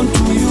do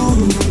unto you.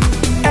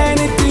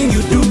 Anything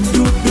you do,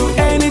 do, do.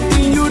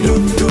 Anything you do,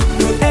 do,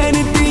 do.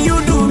 Anything you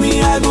do me,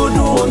 I go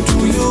do unto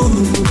you.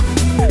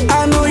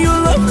 I know you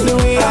love the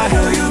way I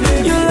heard you,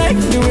 baby. You like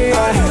the way I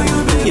heard you,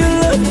 baby. You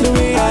love the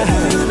way I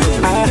heard you, baby.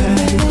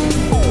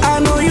 I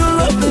know you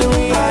love the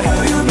way I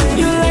heard you,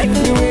 baby. You like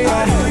the way I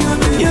heard you,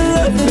 baby. You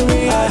love the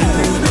way I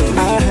heard you, baby.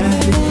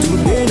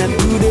 Today not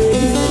today.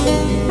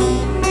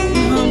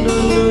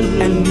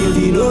 And if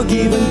you no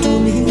given to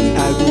me, I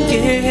go get.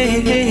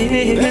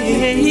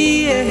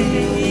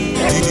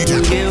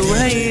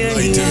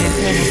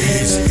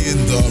 Is in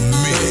the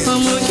mix.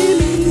 I'm looking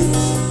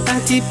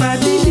at the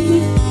party.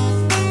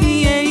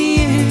 Yeah,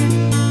 yeah,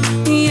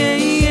 yeah,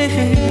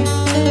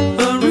 yeah.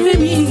 Oh,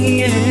 Remy,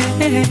 yeah.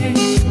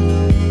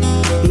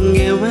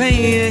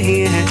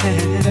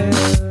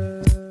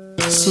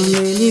 So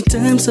many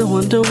times I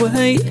wonder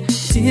why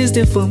tears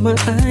there for my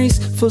eyes.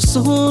 For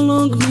so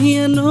long, me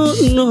I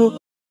don't know.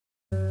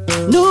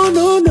 No,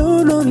 no,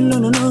 no, no, no,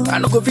 no, no. I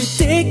don't go fi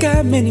take her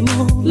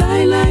anymore.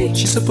 Lie, lie.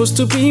 She's supposed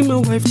to be my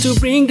wife to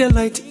bring the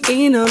light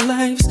in our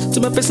lives. To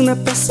my personal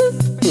person,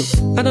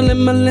 I don't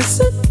learn my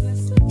lesson.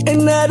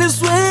 And I just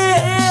swear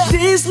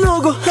this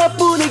no go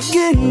happen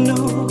again, no.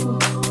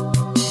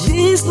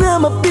 This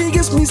not my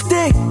biggest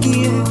mistake,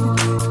 yeah.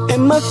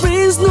 And my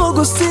friends no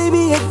go see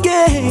me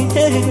again.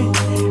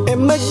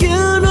 And my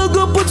girl no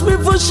go put me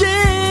for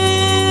shame.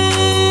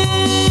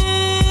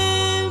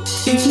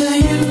 If not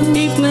you,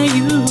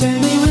 tell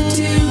me what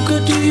you go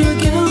do your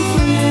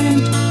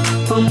girlfriend.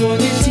 I'm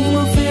gonna team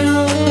of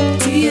Pharaoh,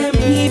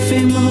 TME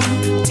Femo,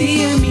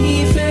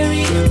 TME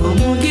Ferry. I'm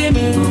gonna get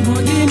me,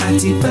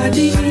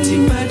 Antibody.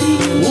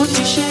 Won't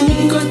you share me,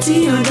 got the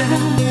other?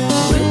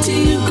 Wait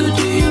till you go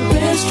do your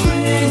best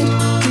friend.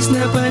 It's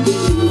not body,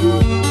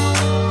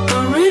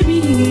 already,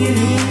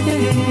 yeah.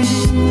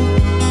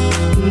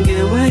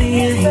 Get why,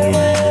 yeah.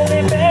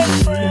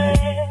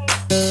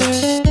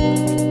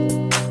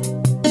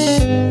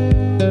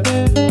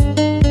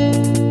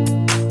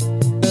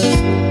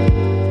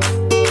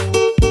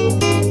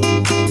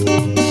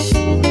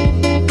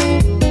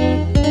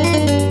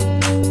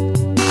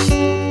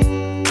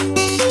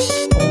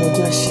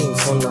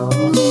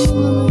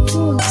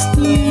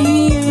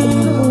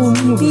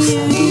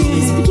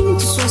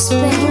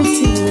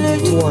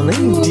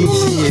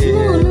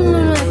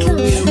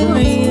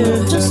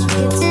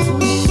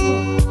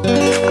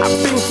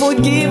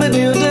 Forgiven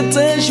the other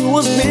time she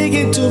was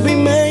begging to be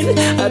mine.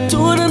 I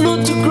told her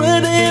not to cry,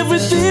 that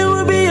everything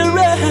will be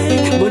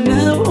alright. But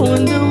now I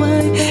wonder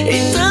why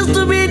it has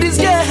to be this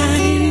guy.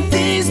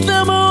 This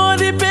time I'm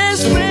the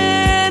best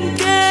friend,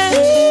 yeah.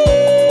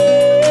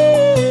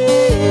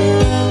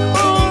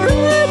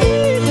 Already.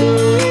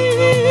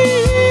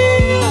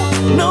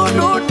 No.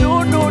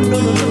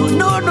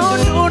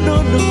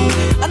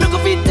 I don't go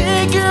fi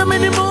take him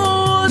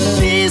anymore.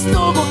 This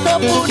no go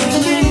happen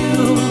again.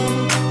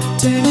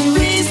 Tell me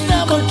this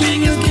now, my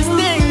biggest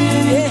mistake,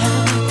 yeah.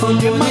 From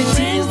my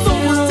friends,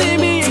 don't see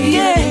me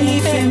again.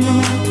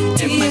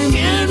 And my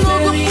girl no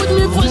go put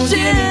me for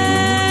shame.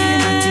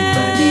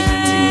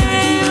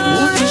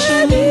 Won't you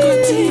share me, got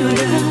the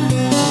other?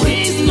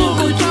 This no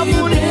go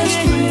happen again.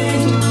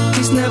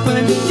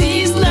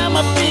 This not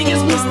my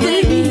biggest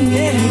mistake.